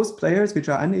 And those players which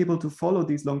are unable to follow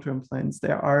these long-term plans,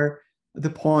 there are the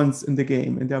pawns in the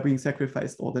game and they're being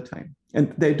sacrificed all the time.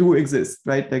 And they do exist,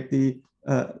 right? Like the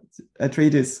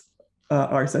Atreides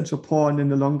are such a pawn in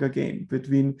the longer game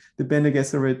between the Bene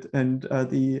Gesserit and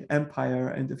the Empire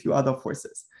and a few other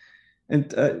forces.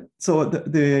 And so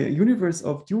the universe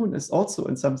of Dune is also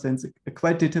in some sense a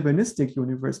quite deterministic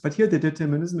universe, but here the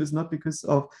determinism is not because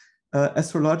of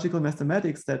astrological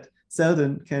mathematics that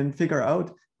Selden can figure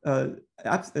out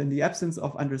in the absence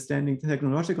of understanding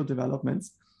technological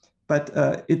developments, but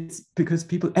it's because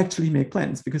people actually make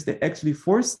plans, because they actually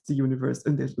force the universe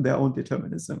in their own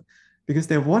determinism, because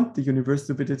they want the universe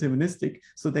to be deterministic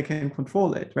so they can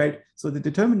control it, right? So the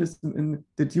determinism in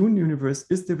the Dune universe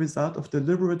is the result of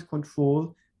deliberate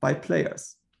control by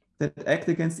players that act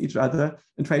against each other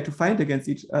and try to fight against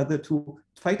each other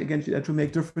to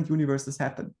make different universes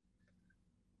happen.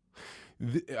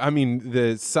 I mean,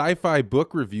 the sci-fi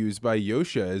book reviews by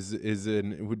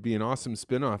Joscha would be an awesome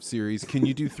spin-off series. Can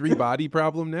you do Three Body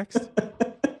Problem next?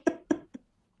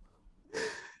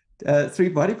 Three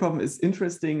Body Problem is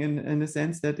interesting in the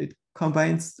sense that it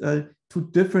combines two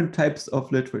different types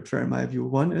of literature, in my view.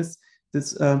 One is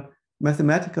this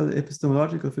mathematical,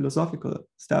 epistemological, philosophical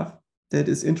stuff that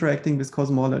is interacting with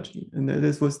cosmology. And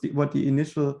this was what the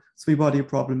initial Three Body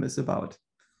Problem is about.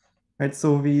 Right?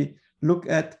 So we look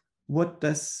at what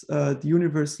does the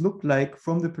universe look like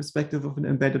from the perspective of an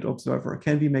embedded observer?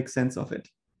 Can we make sense of it?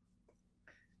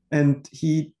 And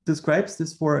he describes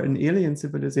this for an alien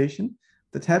civilization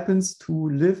that happens to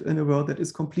live in a world that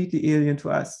is completely alien to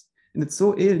us. And it's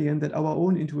so alien that our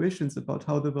own intuitions about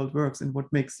how the world works and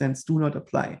what makes sense do not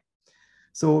apply.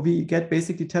 So we get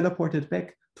basically teleported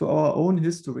back to our own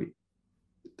history,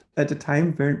 at a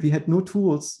time where we had no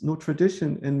tools, no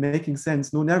tradition in making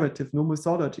sense, no narrative, no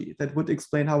mythology that would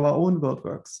explain how our own world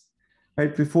works.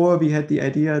 Right before we had the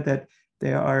idea that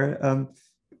there are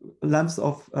lumps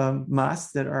of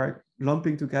mass that are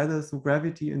lumping together through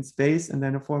gravity in space and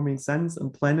then are forming suns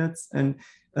and planets, and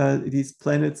these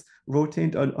planets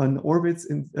rotate on orbits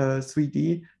in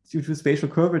 3D due to spatial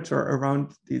curvature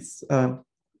around these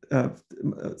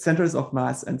centers of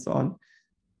mass and so on.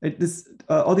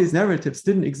 All these narratives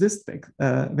didn't exist back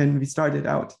when we started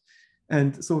out.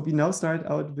 And so we now start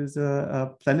out with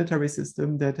a planetary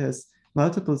system that has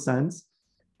multiple suns.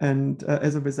 And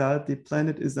as a result, the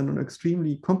planet is on an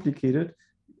extremely complicated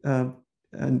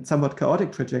and somewhat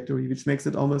chaotic trajectory, which makes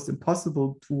it almost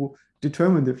impossible to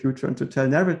determine the future and to tell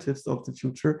narratives of the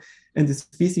future. And the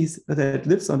species that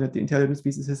lives on it, the intelligent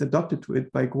species, has adapted to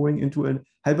it by going into a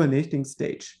hibernating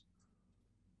stage.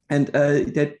 And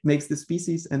that makes the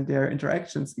species and their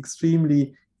interactions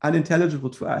extremely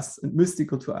unintelligible to us and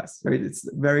mystical to us, right? It's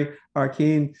very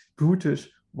arcane, brutish,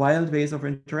 wild ways of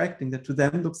interacting that to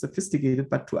them look sophisticated,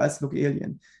 but to us look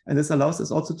alien. And this allows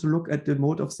us also to look at the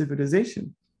mode of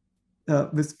civilization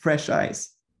with fresh eyes.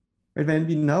 Right? When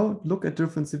we now look at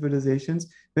different civilizations,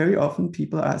 very often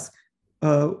people ask,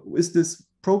 is this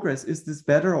progress? Is this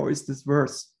better or is this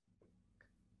worse?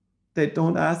 They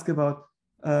don't ask about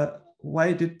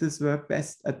why did this work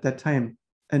best at that time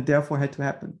and therefore had to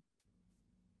happen.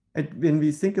 And when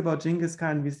we think about Genghis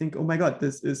Khan, we think, oh my God,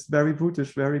 this is very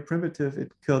brutish, very primitive.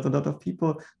 It killed a lot of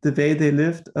people. The way they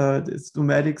lived, this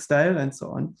nomadic style and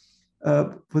so on,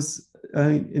 was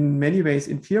in many ways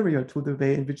inferior to the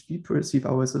way in which we perceive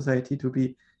our society to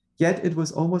be. Yet it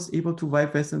was almost able to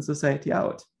wipe Western society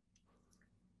out.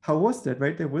 How was that,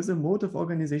 right? There was a mode of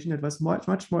organization that was much,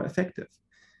 much more effective.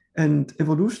 And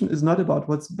evolution is not about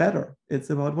what's better. It's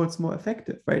about what's more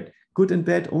effective, right? Good and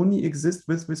bad only exist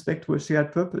with respect to a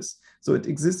shared purpose. So it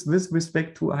exists with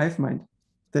respect to a hive mind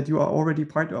that you are already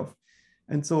part of.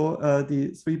 And so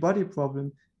the three-body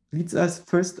problem leads us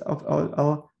first out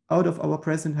of our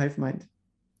present hive mind,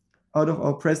 out of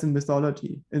our present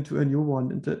mythology into a new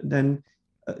one, and then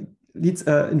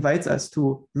invites us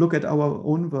to look at our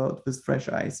own world with fresh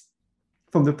eyes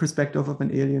from the perspective of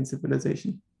an alien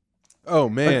civilization. Oh,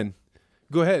 man.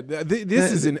 Go ahead.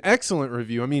 This is an excellent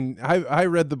review. I mean, I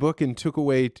read the book and took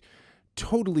away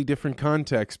totally different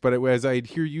context, but as I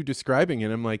hear you describing it,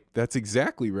 I'm like, that's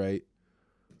exactly right.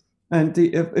 And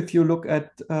if you look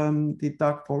at the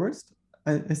Dark Forest,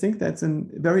 I think that's a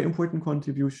very important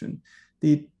contribution.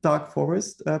 The Dark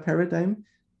Forest paradigm.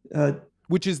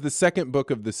 Which is the second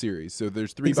book of the series. So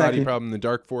there's three-body problem, the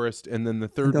Dark Forest, and then the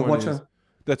third one Watcher. is...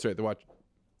 That's right, the Watcher.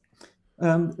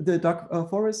 The Dark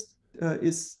Forest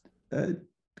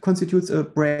constitutes a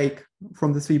break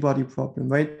from the three-body problem,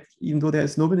 right? Even though there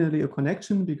is nominally a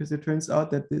connection, because it turns out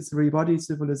that this three-body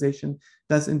civilization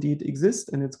does indeed exist,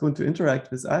 and it's going to interact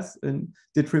with us in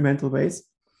detrimental ways.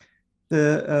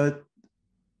 This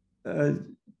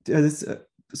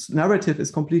narrative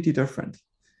is completely different.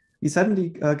 He suddenly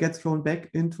gets thrown back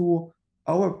into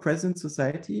our present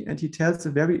society, and he tells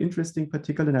a very interesting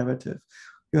particular narrative.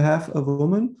 You have a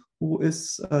woman who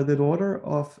is the daughter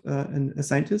of a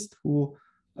scientist who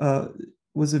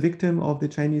was a victim of the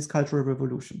Chinese Cultural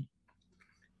Revolution.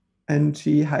 And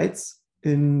she hides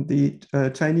in the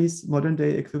Chinese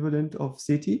modern-day equivalent of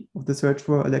SETI, of the Search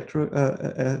for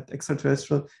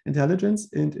Extraterrestrial Intelligence,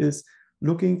 and is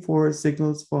looking for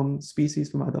signals from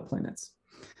species from other planets.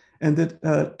 And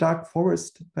the Dark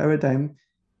Forest paradigm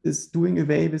is doing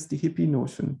away with the hippie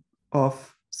notion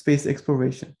of space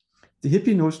exploration. The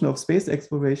hippie notion of space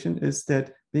exploration is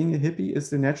that being a hippie is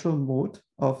the natural mode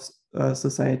of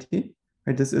society.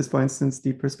 Right? This is, for instance,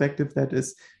 the perspective that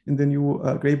is in the new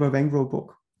Graeber-Wengro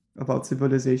book about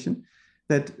civilization,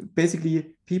 that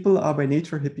basically people are by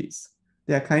nature hippies.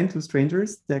 They are kind to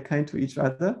strangers, they're kind to each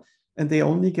other, and they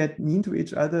only get mean to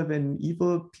each other when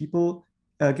evil people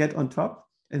get on top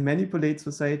and manipulate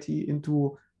society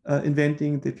into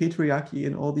inventing the patriarchy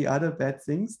and all the other bad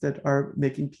things that are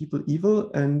making people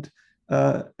evil and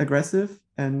aggressive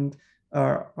and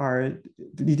are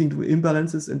leading to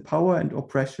imbalances in power and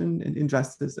oppression and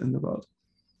injustice in the world.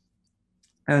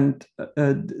 And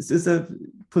this is a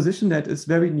position that is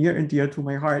very near and dear to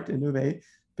my heart in a way,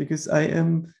 because I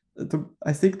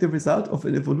think the result of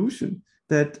an evolution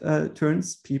that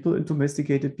turns people into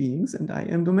domesticated beings, and I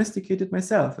am domesticated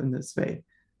myself in this way.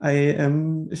 I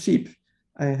am a sheep.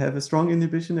 I have a strong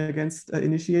inhibition against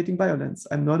initiating violence.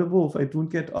 I'm not a wolf. I don't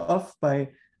get off by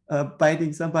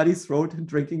biting somebody's throat and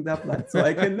drinking their blood so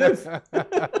I can live.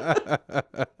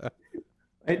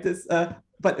 Right?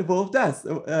 But a wolf does.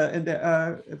 And there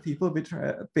are people which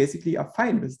basically are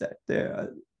fine with that.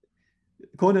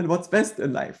 Conan, what's best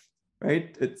in life,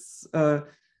 right? It's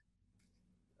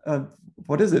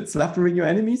what is it? Slaughtering your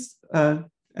enemies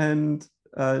and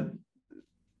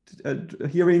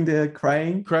hearing the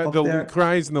crying of their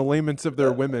cries and the laments of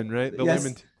their women, right? The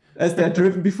yes, as they're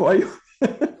driven before you.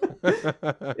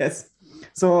 Yes.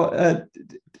 So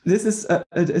this is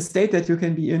a state that you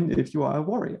can be in if you are a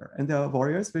warrior. And there are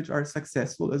warriors which are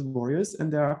successful as warriors,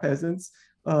 and there are peasants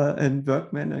and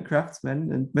workmen and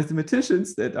craftsmen and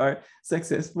mathematicians that are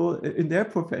successful in their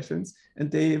professions,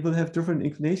 and they will have different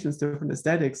inclinations, different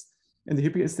aesthetics. And the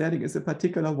hippie aesthetic is a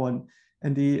particular one.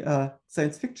 And the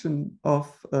science fiction of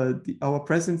our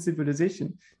present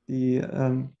civilization, the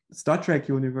Star Trek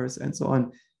universe and so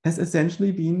on, has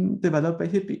essentially been developed by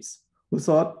hippies who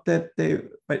thought that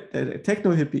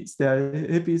techno hippies, they're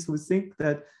hippies who think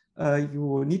that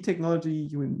you need technology,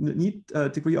 you need a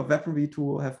degree of weaponry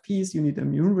to have peace, you need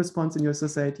immune response in your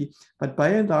society. But by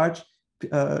and large,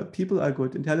 people are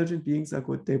good, intelligent beings are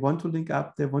good. They want to link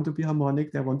up, they want to be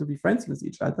harmonic, they want to be friends with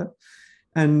each other.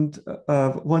 And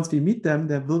once we meet them,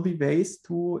 there will be ways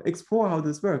to explore how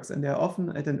this works. And they're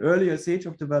often at an earlier stage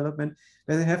of development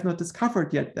where they have not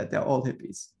discovered yet that they're all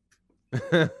hippies.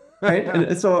 Right?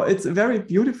 And so it's a very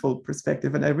beautiful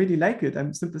perspective, and I really like it.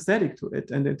 I'm sympathetic to it.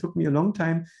 And it took me a long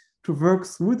time to work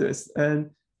through this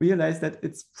and realize that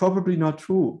it's probably not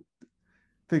true.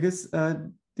 Because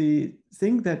the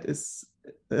thing that is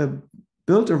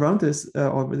built around this,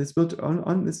 or is built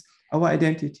on this, our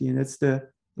identity, and it's the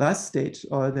last stage,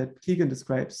 or that Keegan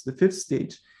describes, the fifth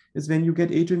stage, is when you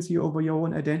get agency over your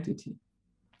own identity.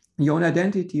 Your own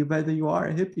identity, whether you are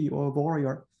a hippie or a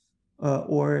warrior,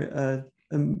 or a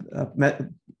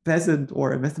peasant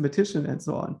or a mathematician and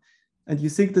so on, and you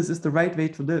think this is the right way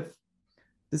to live.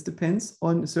 This depends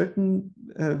on a certain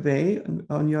way,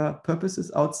 on your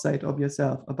purposes outside of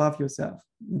yourself, above yourself.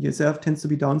 Yourself tends to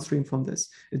be downstream from this.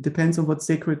 It depends on what's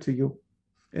sacred to you.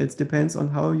 It depends on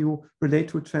how you relate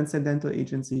to transcendental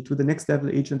agency, to the next level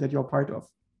agent that you're part of.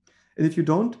 And if you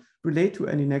don't relate to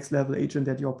any next level agent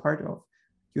that you're part of,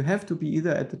 you have to be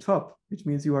either at the top, which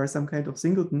means you are some kind of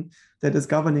singleton that is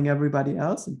governing everybody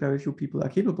else, and very few people are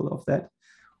capable of that,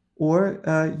 or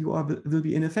you will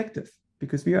be ineffective,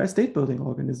 because we are a state-building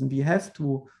organism. We have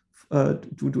to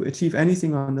achieve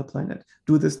anything on the planet,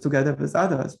 do this together with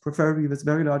others, preferably with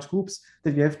very large groups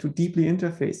that you have to deeply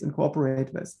interface and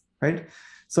cooperate with, right?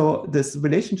 So this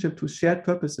relationship to shared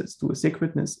purposes, to a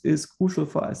sacredness, is crucial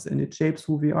for us, and it shapes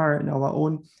who we are in our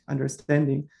own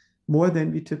understanding more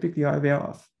than we typically are aware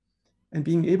of. And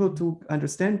being able to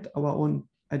understand our own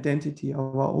identity,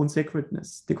 our own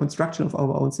sacredness, the construction of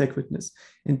our own sacredness,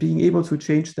 and being able to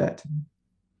change that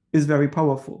is very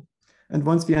powerful. And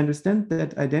once we understand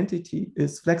that identity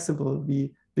is flexible,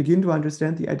 we begin to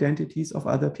understand the identities of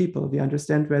other people. We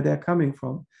understand where they're coming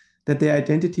from, that their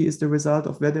identity is the result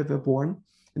of where they were born,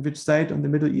 and which side on the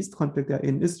Middle East conflict they're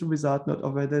in is the result not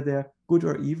of whether they're good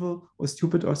or evil, or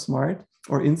stupid or smart,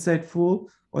 or insightful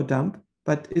or dumb,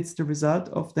 but it's the result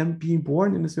of them being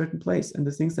born in a certain place and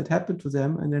the things that happened to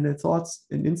them, and then the thoughts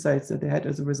and insights that they had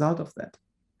as a result of that.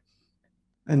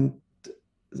 And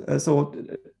so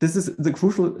this is the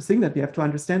crucial thing that we have to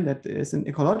understand, that there is an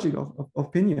ecology of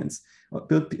opinions.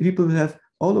 People have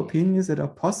all opinions that are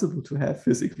possible to have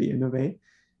physically in a way,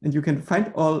 and you can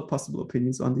find all possible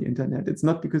opinions on the internet. It's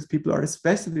not because people are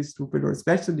especially stupid or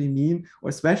especially mean or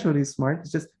especially smart.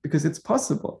 It's just because it's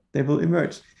possible. They will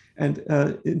emerge, and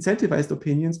incentivized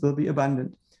opinions will be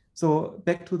abundant. So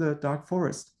back to the dark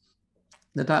forest.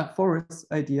 The dark forest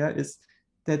idea is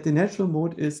that the natural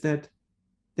mode is that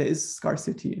there is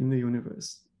scarcity in the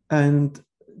universe, and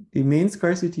the main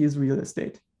scarcity is real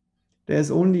estate.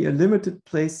 There's only a limited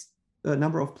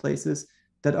number of places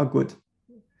that are good,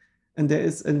 and there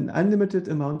is an unlimited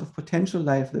amount of potential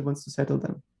life that wants to settle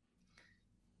them.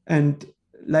 And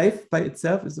life by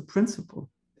itself is a principle.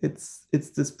 It's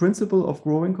this principle of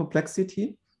growing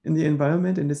complexity in the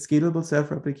environment in a scalable,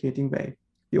 self-replicating way.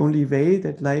 The only way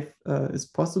that life is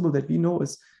possible that we know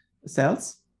is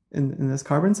cells in this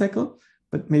carbon cycle,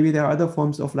 but maybe there are other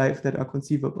forms of life that are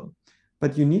conceivable.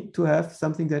 But you need to have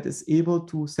something that is able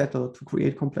to settle, to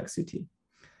create complexity.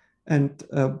 And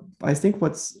I think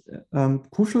what's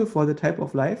crucial for the type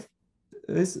of life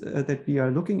is that we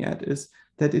are looking at is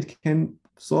that it can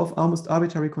solve almost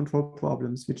arbitrary control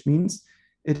problems, which means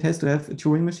it has to have a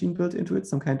Turing machine built into it,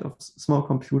 some kind of small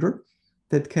computer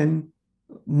that can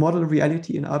model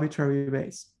reality in arbitrary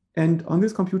ways. And on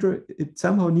this computer, it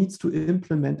somehow needs to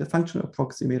implement a function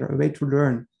approximator, a way to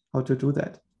learn how to do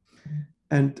that.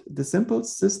 And the simple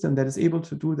system that is able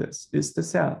to do this is the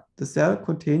cell. The cell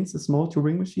contains a small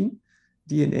Turing machine,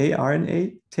 DNA,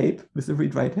 RNA, tape with a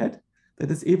read-write head that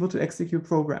is able to execute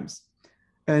programs.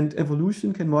 And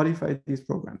evolution can modify these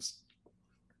programs.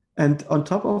 And on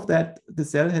top of that, the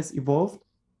cell has evolved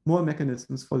more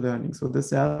mechanisms for learning. So the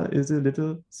cell is a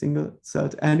little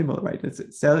single-celled animal, right?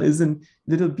 A cell is a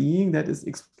little being that is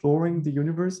exploring the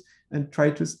universe and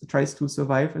tries to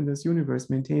survive in this universe,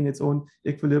 maintain its own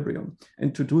equilibrium.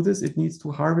 And to do this, it needs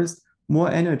to harvest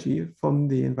more energy from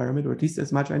the environment, or at least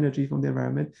as much energy from the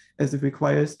environment as it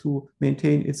requires to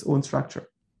maintain its own structure.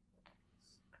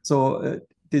 So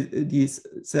this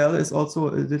cell is also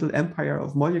a little empire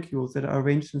of molecules that are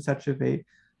arranged in such a way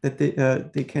that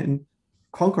they can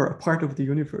conquer a part of the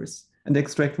universe and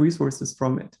extract resources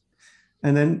from it.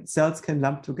 And then cells can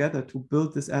lump together to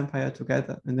build this empire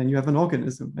together. And then you have an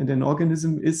organism. And an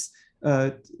organism is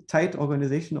a tight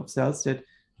organization of cells that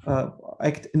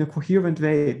act in a coherent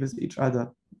way with each other.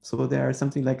 So they are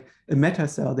something like a meta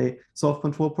cell. They solve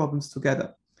control problems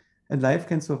together. And life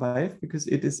can survive because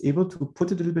it is able to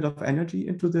put a little bit of energy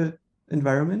into the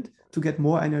environment to get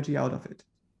more energy out of it,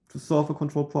 to solve a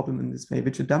control problem in this way,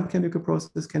 which a dumb chemical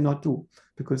process cannot do,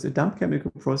 because a dumb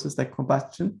chemical process like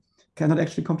combustion cannot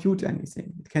actually compute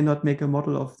anything. It cannot make a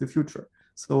model of the future.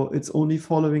 So it's only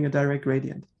following a direct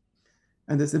gradient.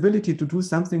 And this ability to do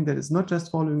something that is not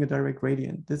just following a direct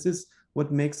gradient, this is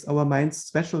what makes our minds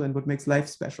special and what makes life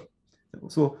special.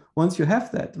 So once you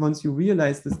have that, once you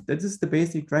realize this, that is the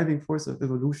basic driving force of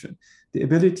evolution, the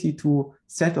ability to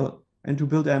settle and to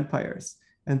build empires.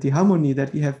 And the harmony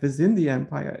that we have within the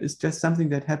empire is just something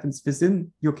that happens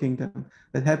within your kingdom,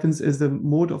 that happens as a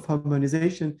mode of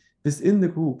harmonization within the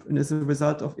group and as a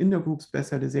result of inner group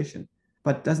specialization,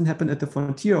 but doesn't happen at the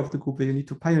frontier of the group where you need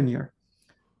to pioneer.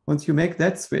 Once you make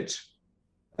that switch,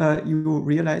 you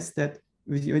realize that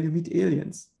when you meet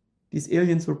aliens, these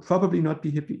aliens will probably not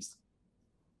be hippies.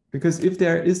 Because if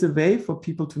there is a way for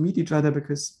people to meet each other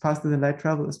because faster than light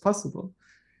travel is possible,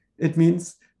 it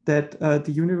means that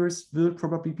the universe will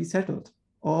probably be settled.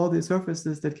 All the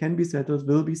surfaces that can be settled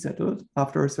will be settled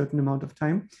after a certain amount of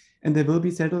time, and they will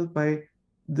be settled by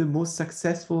the most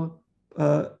successful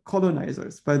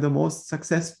colonizers, by the most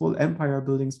successful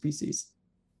empire-building species.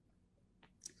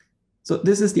 So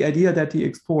this is the idea that he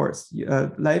explores.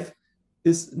 Life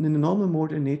is in a normal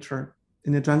mode in nature,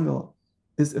 in a jungle,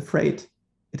 is afraid.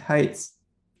 It hides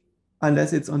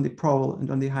unless it's on the prowl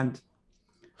and on the hunt.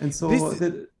 And so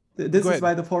this is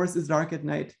why the forest is dark at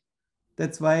night.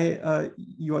 That's why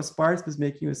you are sparse with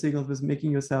making your signals, with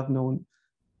making yourself known.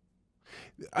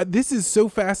 This is so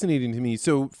fascinating to me.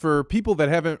 So for people that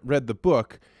haven't read the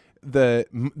book, the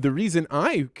reason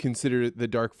I consider it the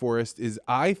dark forest is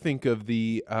I think of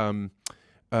the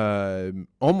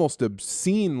almost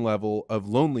obscene level of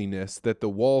loneliness that the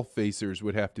wall facers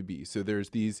would have to be. So there's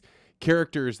these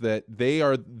characters that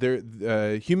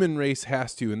the human race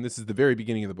has to, and this is the very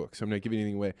beginning of the book, so I'm not giving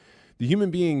anything away. The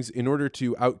human beings, in order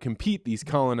to outcompete these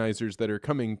colonizers that are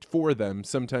coming for them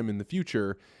sometime in the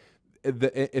future,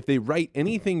 if they write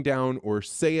anything down or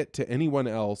say it to anyone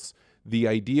else, the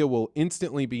idea will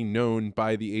instantly be known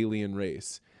by the alien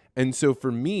race. And so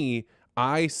for me,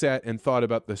 I sat and thought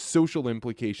about the social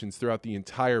implications throughout the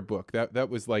entire book. That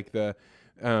was like the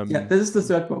this is the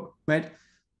third book, right?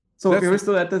 So we're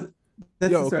still at the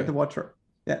the Watcher.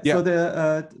 Yeah. So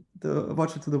the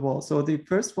Watcher to the Wall. So the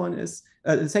first one is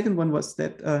the second one was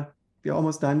that we're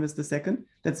almost done with the second.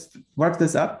 Let's work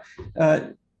this up.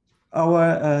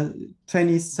 Our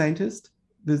Chinese scientist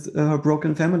with her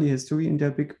broken family history and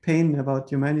their big pain about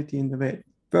humanity and the way it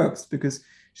works, because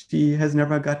she has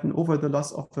never gotten over the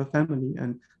loss of her family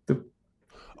and the.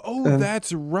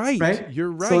 That's right. Right.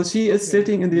 You're right. So she is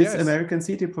sitting in this American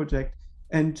City project,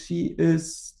 and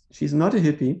she's not a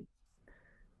hippie.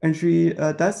 And she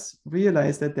does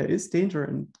realize that there is danger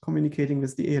in communicating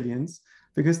with the aliens,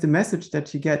 because the message that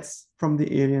she gets from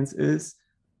the aliens is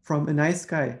from a nice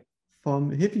guy,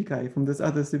 from a hippie guy, from this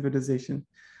other civilization,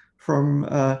 from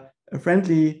a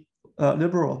friendly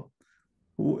liberal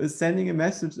who is sending a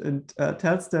message and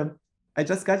tells them, I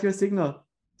just got your signal.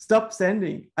 Stop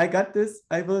sending. I got this.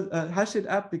 I will hush it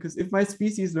up, because if my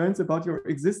species learns about your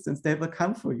existence, they will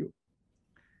come for you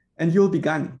and you'll be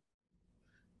gone.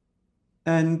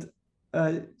 And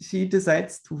she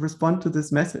decides to respond to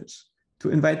this message, to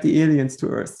invite the aliens to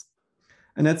Earth.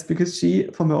 And that's because she,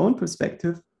 from her own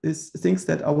perspective, thinks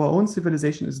that our own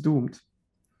civilization is doomed.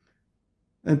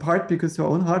 In part because her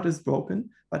own heart is broken,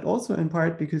 but also in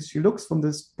part because she looks from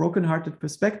this broken-hearted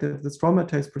perspective, this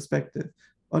traumatized perspective,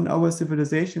 on our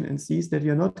civilization and sees that we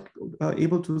are not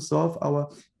able to solve our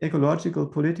ecological,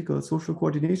 political, social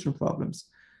coordination problems.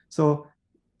 So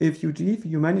if you leave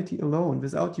humanity alone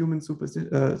without human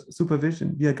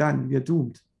supervision, we are gone, we are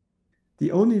doomed.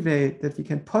 The only way that we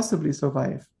can possibly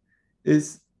survive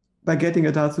is by getting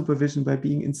adult supervision, by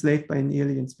being enslaved by an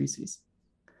alien species.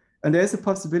 And there's a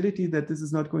possibility that this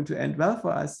is not going to end well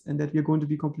for us and that we're going to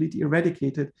be completely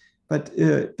eradicated. But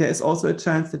there is also a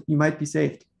chance that we might be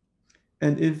saved.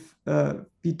 And if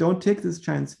we don't take this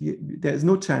chance, there is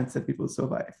no chance that we will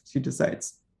survive, she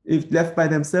decides. If left by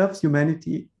themselves,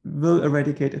 humanity will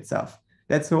eradicate itself.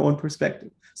 That's her own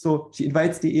perspective. So she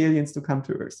invites the aliens to come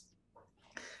to Earth.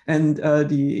 And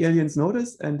the aliens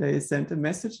notice and they send a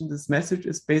message. And this message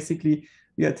is basically,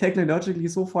 we are technologically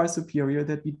so far superior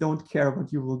that we don't care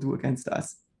what you will do against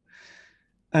us.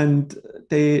 And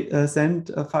they send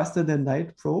a faster than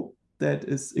light probe that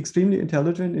is extremely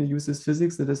intelligent and uses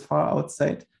physics that is far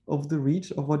outside of the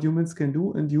reach of what humans can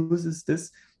do, and uses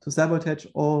this to sabotage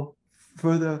all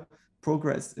further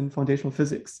progress in foundational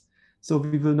physics. So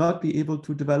we will not be able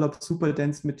to develop super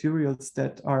dense materials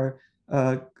that are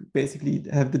basically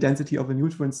have the density of a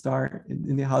neutron star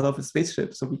in the hull of a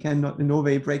spaceship. So we cannot in no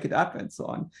way break it up and so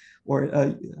on, or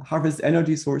harvest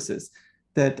energy sources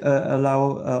that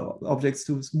allow objects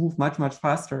to move much, much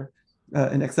faster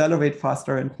and accelerate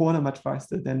faster and corner much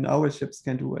faster than our ships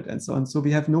can do it, and so on. So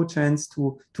we have no chance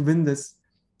to win this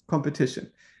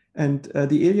competition. And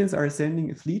the aliens are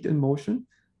sending a fleet in motion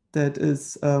that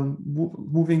is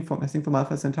moving from, I think, from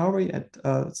Alpha Centauri at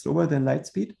slower than light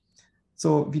speed.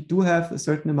 So we do have a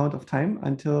certain amount of time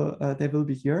until they will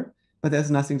be here, but there's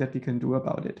nothing that we can do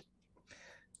about it.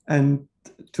 And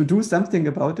to do something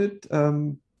about it,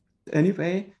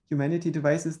 anyway, humanity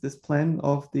devises this plan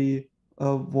of the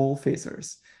wall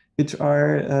phasers, which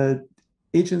are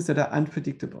agents that are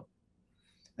unpredictable.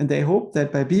 And they hope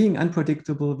that by being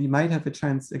unpredictable, we might have a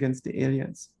chance against the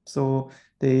aliens. So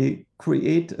they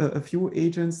create a few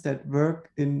agents that work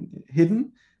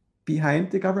hidden behind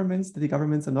the governments, that the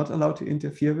governments are not allowed to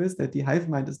interfere with, that the hive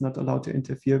mind is not allowed to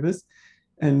interfere with.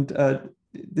 And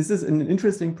this is an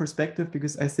interesting perspective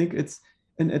because I think it's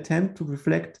an attempt to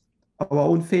reflect our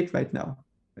own fate right now.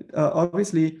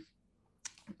 Obviously,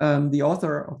 the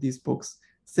author of these books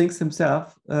thinks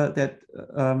himself that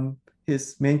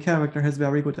his main character has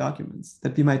very good arguments,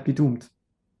 that we might be doomed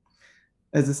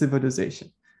as a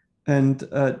civilization. And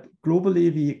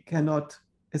globally, we cannot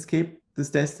escape this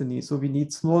destiny. So we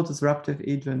need small disruptive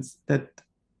agents that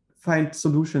find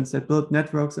solutions, that build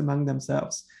networks among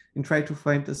themselves and try to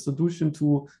find a solution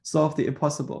to solve the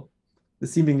impossible, the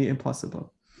seemingly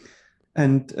impossible.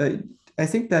 And I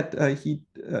think that he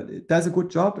does a good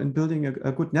job in building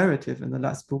a good narrative in the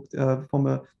last book from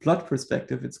a plot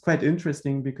perspective. It's quite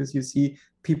interesting because you see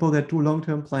people that do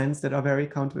long-term plans that are very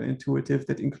counterintuitive,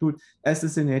 that include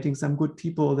assassinating some good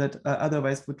people that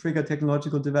otherwise would trigger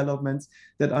technological developments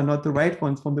that are not the right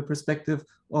ones from the perspective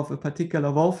of a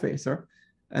particular wall phaser,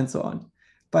 and so on.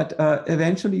 But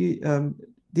eventually,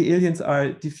 the aliens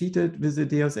are defeated with a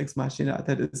deus ex machina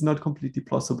that is not completely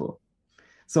plausible.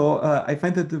 So I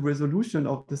find that the resolution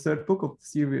of the third book of the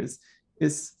series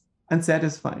is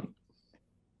unsatisfying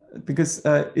because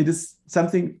it is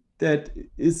something that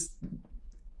is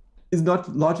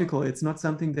not logical. It's not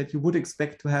something that you would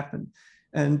expect to happen.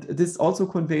 And this also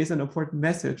conveys an important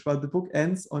message. While the book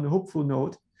ends on a hopeful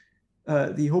note,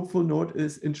 the hopeful note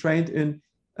is enshrined in,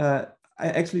 I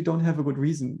actually don't have a good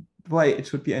reason why it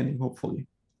should be ending hopefully.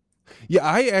 Yeah,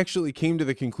 I actually came to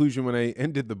the conclusion when I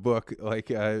ended the book, like,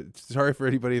 sorry for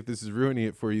anybody if this is ruining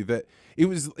it for you, that it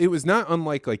was not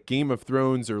unlike like Game of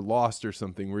Thrones or Lost or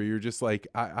something, where you're just like,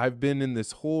 I've been in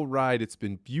this whole ride, it's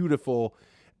been beautiful,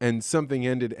 and something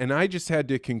ended, and I just had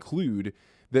to conclude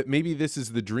that maybe this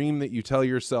is the dream that you tell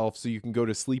yourself so you can go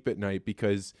to sleep at night,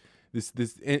 because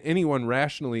this anyone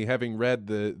rationally, having read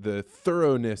the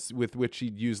thoroughness with which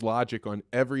he'd use logic on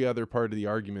every other part of the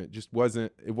argument, just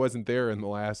wasn't there in the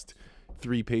last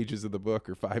 3 pages of the book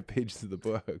or 5 pages of the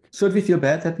book. Should we feel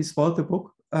bad that we spoiled the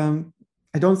book?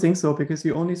 I don't think so, because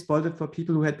we only spoiled it for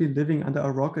people who had been living under a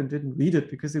rock and didn't read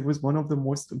it, because it was one of the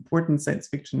most important science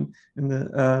fiction in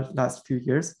the last few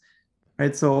years.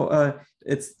 Right, so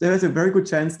there's a very good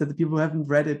chance that the people who haven't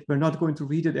read it were not going to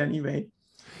read it anyway.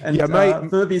 And yeah,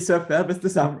 will be served well with the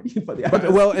summary for the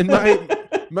others. Well, and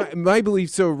my belief,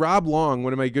 so Rob Long,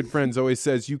 one of my good friends, always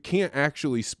says you can't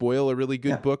actually spoil a really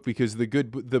good book, because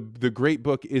the great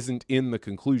book isn't in the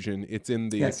conclusion, it's in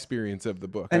the experience of the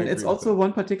book. And it's also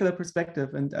one particular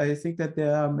perspective, and I think that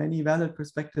there are many valid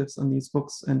perspectives on these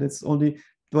books, and it's only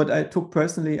what I took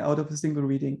personally out of a single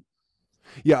reading.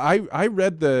 Yeah, I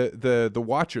read the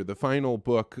Watcher, the final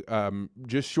book,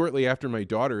 just shortly after my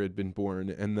daughter had been born,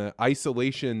 and the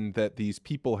isolation that these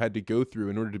people had to go through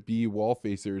in order to be wall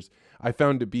facers, I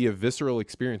found to be a visceral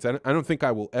experience. I don't think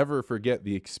I will ever forget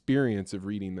the experience of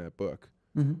reading that book.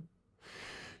 Mm-hmm.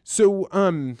 So,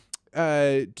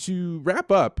 to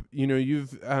wrap up,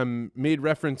 you've made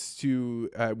reference to,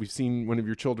 we've seen one of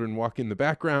your children walk in the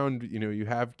background. You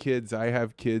have kids, I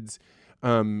have kids.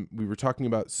 We were talking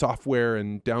about software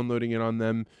and downloading it on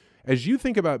them. As you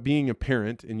think about being a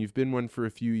parent, and you've been one for a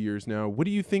few years now, what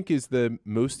do you think is the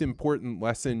most important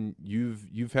lesson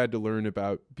you've had to learn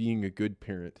about being a good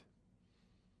parent?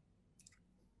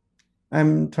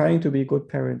 I'm trying to be a good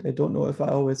parent. I don't know if I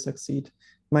always succeed.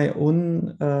 My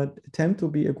own attempt to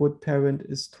be a good parent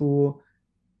is to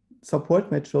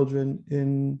support my children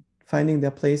in finding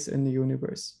their place in the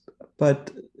universe.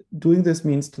 But doing this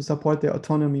means to support their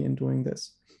autonomy in doing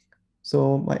this.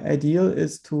 So my ideal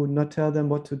is to not tell them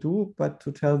what to do, but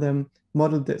to tell them,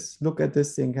 model this, look at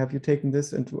this thing, have you taken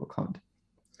this into account?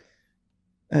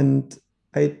 And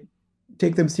I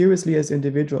take them seriously as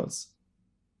individuals.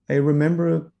 I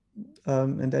remember,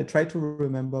 and I try to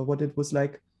remember what it was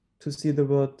like to see the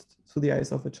world through the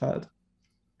eyes of a child.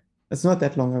 It's not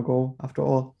that long ago, after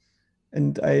all.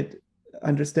 And I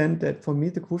understand that for me,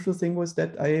 the crucial thing was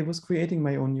that I was creating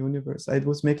my own universe. I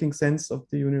was making sense of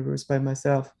the universe by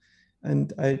myself.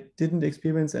 And I didn't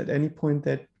experience at any point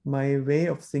that my way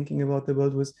of thinking about the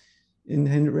world was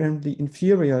inherently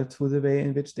inferior to the way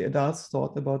in which the adults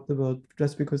thought about the world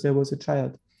just because I was a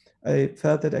child. I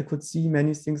felt that I could see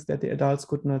many things that the adults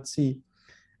could not see.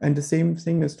 And the same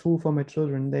thing is true for my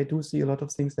children. They do see a lot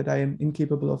of things that I am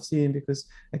incapable of seeing because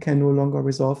I can no longer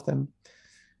resolve them.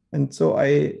 And so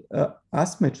I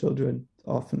ask my children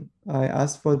often. I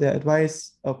ask for their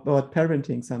advice about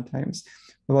parenting sometimes,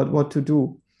 about what to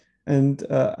do. And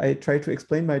I try to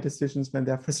explain my decisions when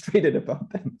they're frustrated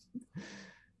about them.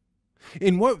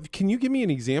 In what, can you give me an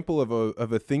example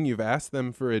of a thing you've asked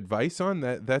them for advice on?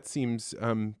 That seems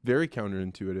very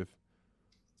counterintuitive.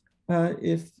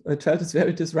 If a child is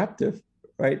very disruptive,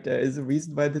 right? There is a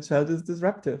reason why the child is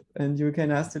disruptive, and you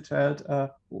can ask the child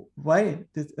why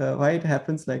it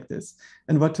happens like this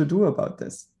and what to do about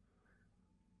this.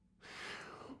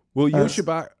 Well, Joscha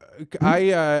Bach,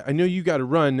 I know you got to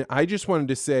run. I just wanted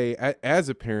to say, as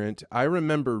a parent, I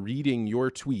remember reading your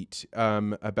tweet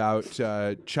about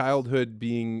childhood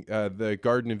being the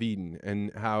Garden of Eden,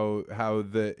 and how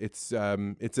it's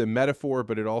a metaphor,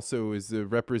 but it also is a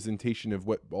representation of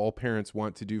what all parents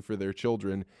want to do for their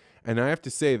children. And I have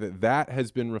to say that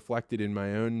has been reflected in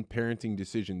my own parenting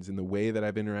decisions, in the way that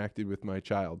I've interacted with my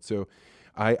child. So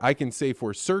I can say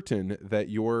for certain that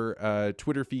your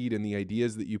Twitter feed and the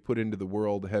ideas that you put into the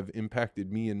world have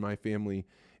impacted me and my family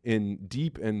in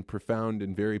deep and profound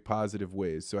and very positive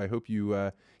ways. So I hope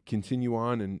you continue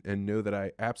on, and know that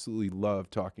I absolutely love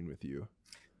talking with you.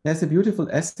 There's a beautiful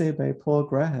essay by Paul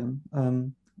Graham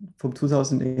from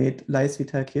 2008, Lies We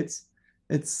Tell Kids.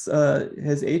 It's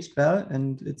has aged well,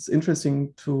 and it's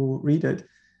interesting to read it.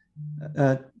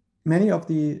 Many of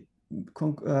the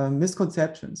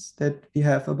misconceptions that we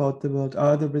have about the world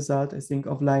are the result, I think,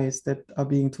 of lies that are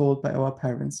being told by our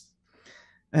parents.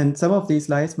 And some of these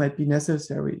lies might be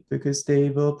necessary because they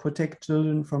will protect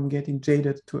children from getting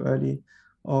jaded too early,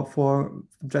 or for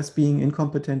just being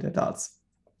incompetent adults,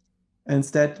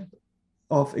 instead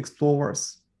of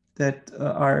explorers that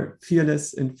are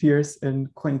fearless and fierce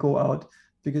and can go out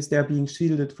because they're being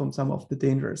shielded from some of the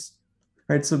dangers.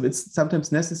 Right? So it's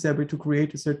sometimes necessary to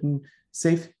create a certain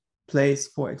safe place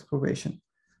for exploration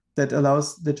that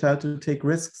allows the child to take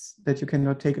risks that you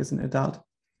cannot take as an adult.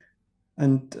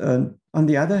 And on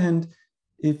the other hand,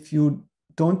 if you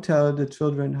don't tell the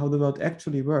children how the world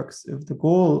actually works, if the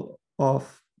goal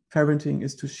of parenting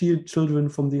is to shield children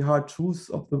from the hard truths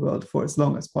of the world for as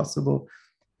long as possible,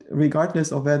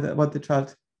 regardless of what the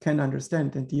child can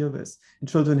understand and deal with. And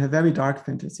children have very dark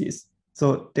fantasies,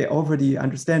 so they already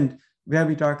understand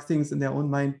very dark things in their own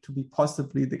mind to be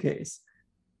possibly the case.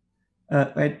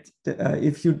 Right?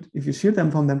 If you shield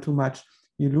them from them too much,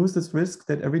 you lose this risk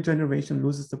that every generation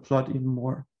loses the plot even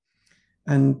more.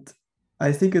 And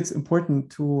I think it's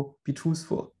important to be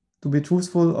truthful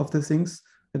of the things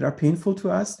that are painful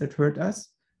to us, that hurt us,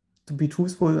 to be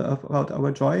truthful about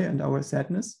our joy and our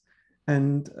sadness.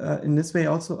 And in this way,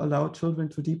 also allow children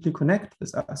to deeply connect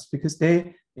with us, because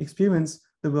they experience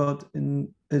the world in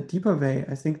a deeper way,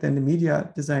 I think, than the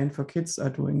media designed for kids are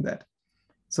doing that.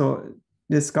 So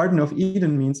this Garden of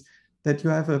Eden means that you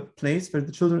have a place where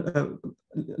the children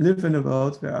live in a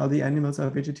world where all the animals are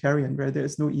vegetarian, where there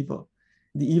is no evil.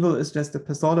 The evil is just a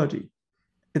pathology.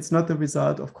 It's not the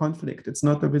result of conflict. It's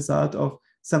not the result of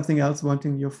something else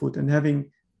wanting your food and having,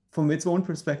 from its own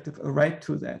perspective, a right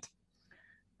to that.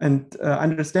 And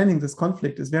understanding this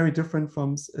conflict is very different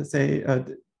from, say,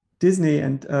 Disney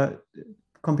and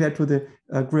compared to the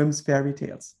Grimm's fairy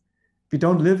tales. we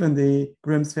don't live in the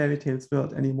Grimm's fairy tales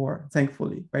world anymore,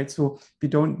 thankfully, right? So we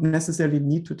don't necessarily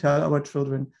need to tell our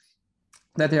children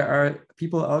that there are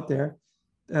people out there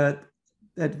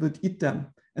that would eat them,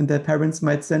 and their parents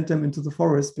might send them into the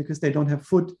forest because they don't have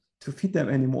food to feed them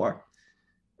anymore.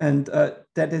 And that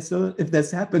they still, if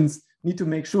this happens, need to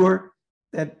make sure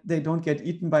that they don't get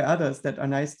eaten by others that are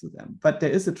nice to them. But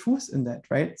there is a truth in that,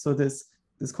 right? So this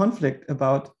conflict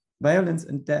about violence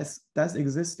and death does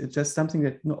exist. It's just something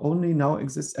that only now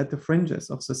exists at the fringes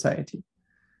of society.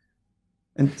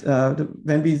 And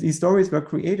when these stories were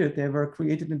created, they were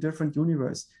created in different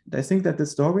universe. And I think that the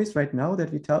stories right now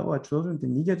that we tell our children, the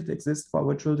media that exists for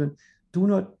our children, do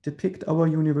not depict our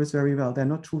universe very well. They're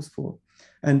not truthful.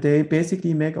 And they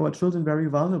basically make our children very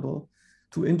vulnerable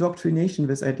to indoctrination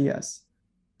with ideas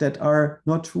that are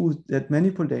not true, that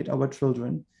manipulate our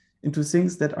children into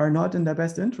things that are not in their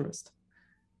best interest.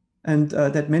 And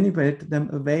that manipulate them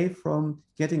away from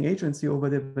getting agency over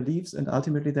their beliefs and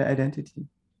ultimately their identity.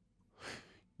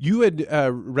 You had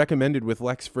recommended with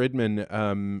Lex Fridman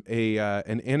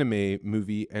an anime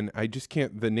movie, and I just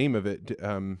can't the name of it.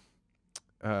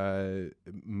 Mokoto,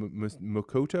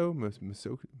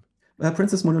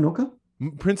 Princess Mononoke.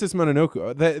 Princess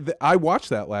Mononoke. I watched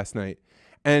that last night,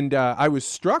 and I was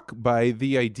struck by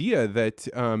the idea that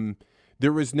it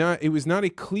was not a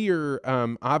clear,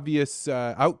 obvious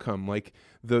outcome. Like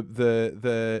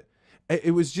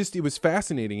it was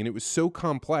fascinating, and it was so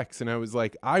complex. And I was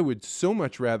like, I would so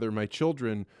much rather my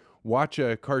children watch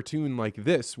a cartoon like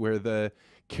this, where the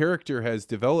character has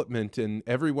development and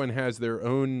everyone has their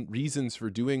own reasons for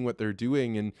doing what they're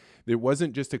doing, and there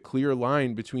wasn't just a clear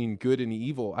line between good and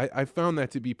evil. I found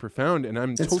that to be profound, and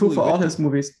it's totally true for all his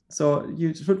movies. So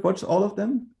you should watch all of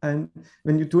them, and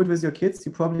when you do it with your kids,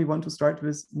 you probably want to start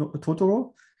with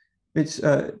Totoro, which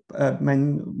my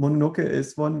Mononoke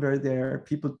is one where there are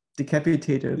people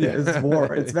decapitated. There is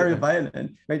war. It's very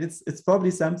violent, right? It's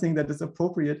probably something that is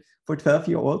appropriate for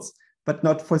 12-year-olds, but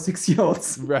not for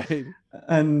 6-year-olds. Right.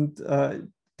 And the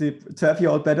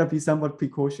 12-year-old better be somewhat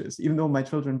precocious, even though my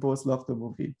children both love the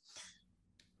movie.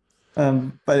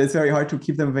 But it's very hard to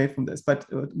keep them away from this. But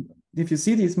if you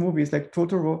see these movies like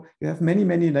Totoro, you have many,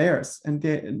 many layers. And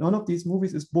none of these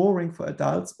movies is boring for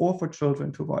adults or for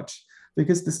children to watch,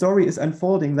 because the story is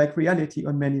unfolding like reality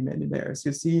on many, many layers.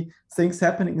 You see things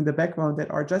happening in the background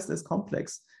that are just as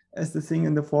complex as the thing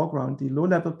in the foreground. The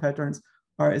low-level patterns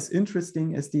are as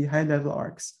interesting as the high-level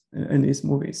arcs in these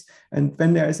movies. And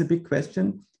when there is a big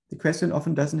question, the question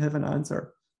often doesn't have an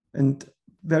answer. And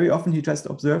very often he just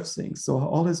observes things. So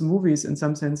all his movies, in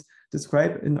some sense,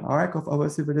 describe an arc of our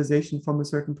civilization from a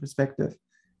certain perspective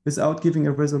without giving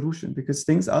a resolution, because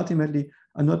things ultimately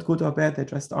are not good or bad, they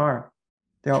just are.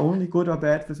 They are only good or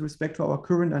bad with respect to our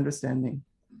current understanding.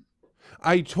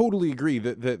 I totally agree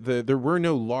that there were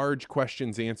no large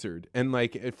questions answered, and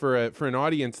like for an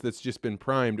audience that's just been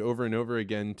primed over and over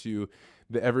again to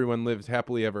the everyone lives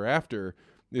happily ever after,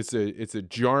 it's a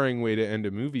jarring way to end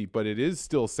a movie, but it is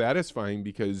still satisfying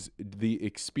because the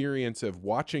experience of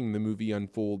watching the movie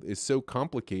unfold is so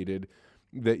complicated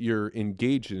that you're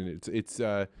engaged in it. It's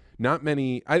not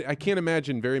many. I can't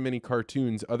imagine very many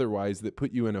cartoons otherwise that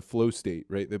put you in a flow state,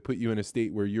 right? That put you in a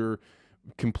state where you're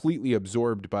completely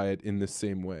absorbed by it in the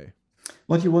same way.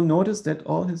 What you will notice that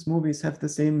all his movies have the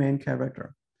same main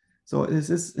character. So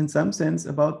this is in some sense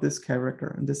about this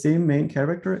character, and the same main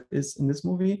character is in this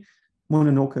movie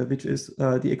Mononoke, which is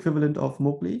the equivalent of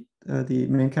Mowgli, the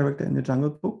main character in the Jungle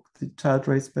Book, the child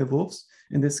raised by wolves.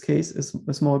 In this case, is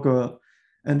a small girl.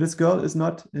 And this girl is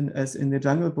not, as in the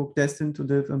Jungle Book, destined to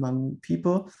live among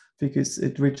people, because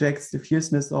it rejects the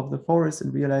fierceness of the forest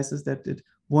and realizes that it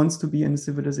wants to be in a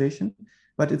civilization,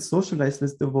 but it's socialized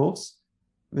with the wolves,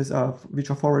 which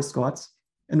are forest gods,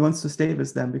 and wants to stay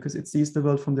with them because it sees the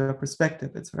world from their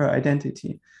perspective. It's her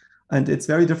identity. And it's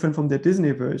very different from the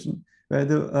Disney version, where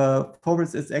the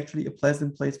forest is actually a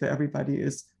pleasant place where everybody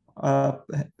is a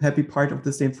happy part of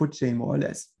the same food chain, more or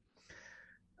less.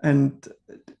 And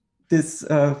this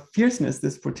fierceness,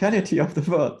 this brutality of the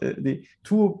world, the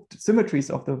two symmetries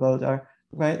of the world are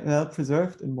well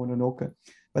preserved in Mononoke.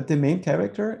 But the main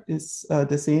character is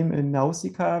the same in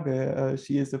Nausicaa, where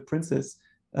she is a princess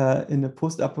in a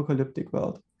post-apocalyptic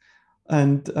world.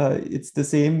 And it's the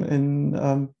same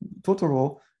in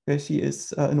Totoro, where she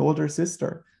is an older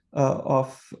sister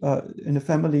in a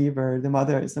family where the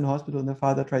mother is in hospital and the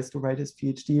father tries to write his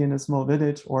PhD in a small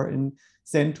village, or in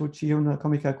Sento Chihiro no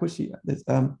Komikakushi.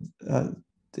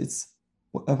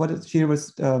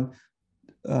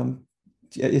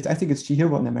 I think it's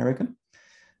Chihiro in American.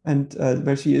 And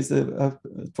where she is a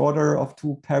daughter of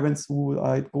two parents who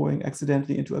are going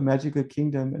accidentally into a magical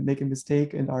kingdom and make a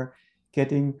mistake and are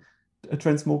getting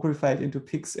transmogrified into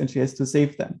pigs and she has to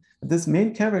save them. This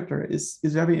main character is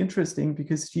very interesting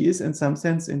because she is in some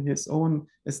sense in his own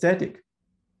aesthetic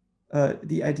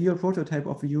the ideal prototype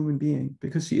of a human being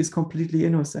because she is completely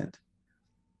innocent.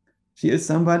 She is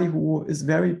somebody who is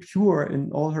very pure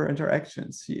in all her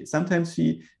interactions. Sometimes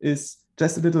she is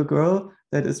just a little girl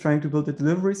that is trying to build a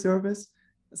delivery service.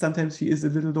 Sometimes she is a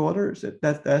little daughter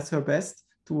that does her best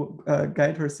to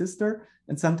guide her sister.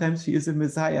 And sometimes she is a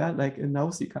messiah, like in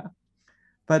Nausicaa.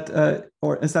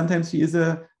 Or sometimes she is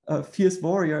a fierce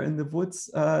warrior in the woods,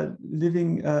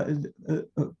 living a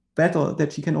battle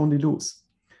that she can only lose.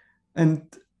 And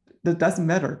that doesn't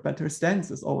matter, but her stance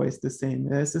is always the same.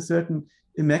 There's a certain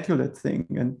immaculate thing.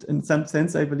 And in some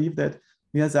sense, I believe that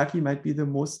Miyazaki might be the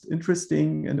most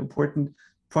interesting and important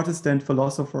Protestant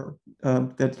philosopher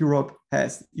that Europe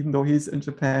has, even though he's in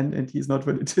Japan and he's not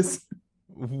religious.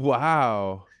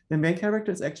 Wow. The main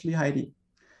character is actually Heidi.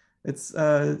 It's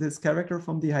this character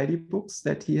from the Heidi books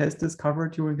that he has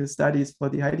discovered during his studies for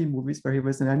the Heidi movies, where he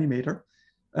was an animator.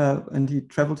 And he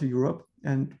traveled to Europe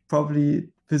and probably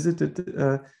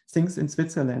visited things in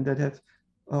Switzerland that have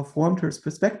formed his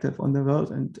perspective on the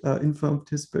world and informed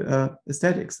his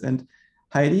aesthetics. And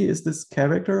Heidi is this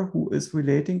character who is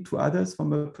relating to others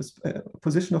from a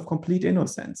position of complete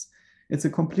innocence. It's a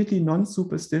completely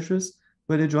non-superstitious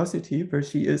religiosity where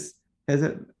she has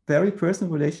a very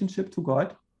personal relationship to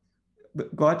God.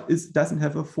 God doesn't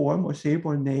have a form or shape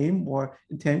or name or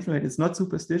intention. It's not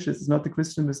superstitious. It's not the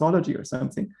Christian mythology or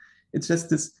something. It's just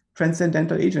this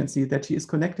transcendental agency that she is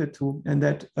connected to and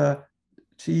that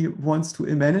she wants to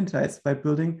immanentize by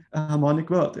building a harmonic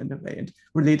world in a way and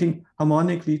relating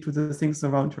harmonically to the things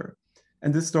around her.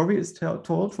 And this story is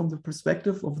told from the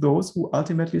perspective of those who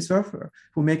ultimately serve her,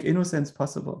 who make innocence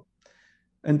possible.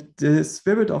 And the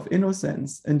spirit of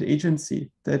innocence and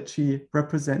agency that she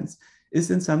represents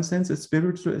is in some sense a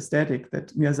spiritual aesthetic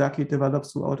that Miyazaki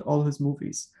develops throughout all his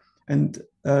movies. And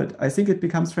I think it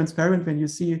becomes transparent when you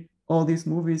see all these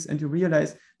movies and you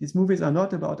realize these movies are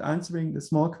not about answering the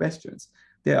small questions.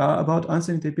 They are about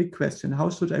answering the big question. How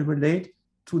should I relate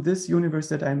to this universe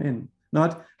that I'm in?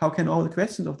 Not how can all the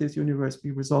questions of this universe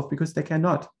be resolved, because they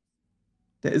cannot.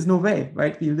 There is no way,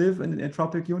 right? We live in an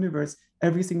entropic universe.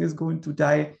 Everything is going to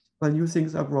die while new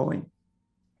things are growing.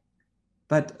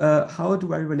 But how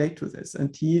do I relate to this?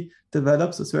 And he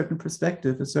develops a certain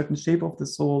perspective, a certain shape of the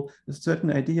soul, a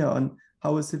certain idea on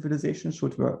how a civilization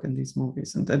should work in these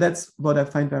movies. And that's what I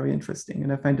find very interesting,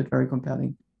 and I find it very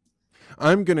compelling.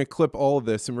 I'm going to clip all of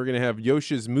this, and we're going to have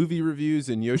Joscha's movie reviews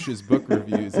and Joscha's book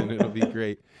reviews, and it'll be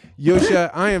great. Joscha,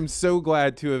 I am so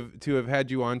glad to have had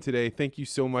you on today. Thank you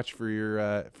so much for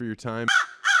your time.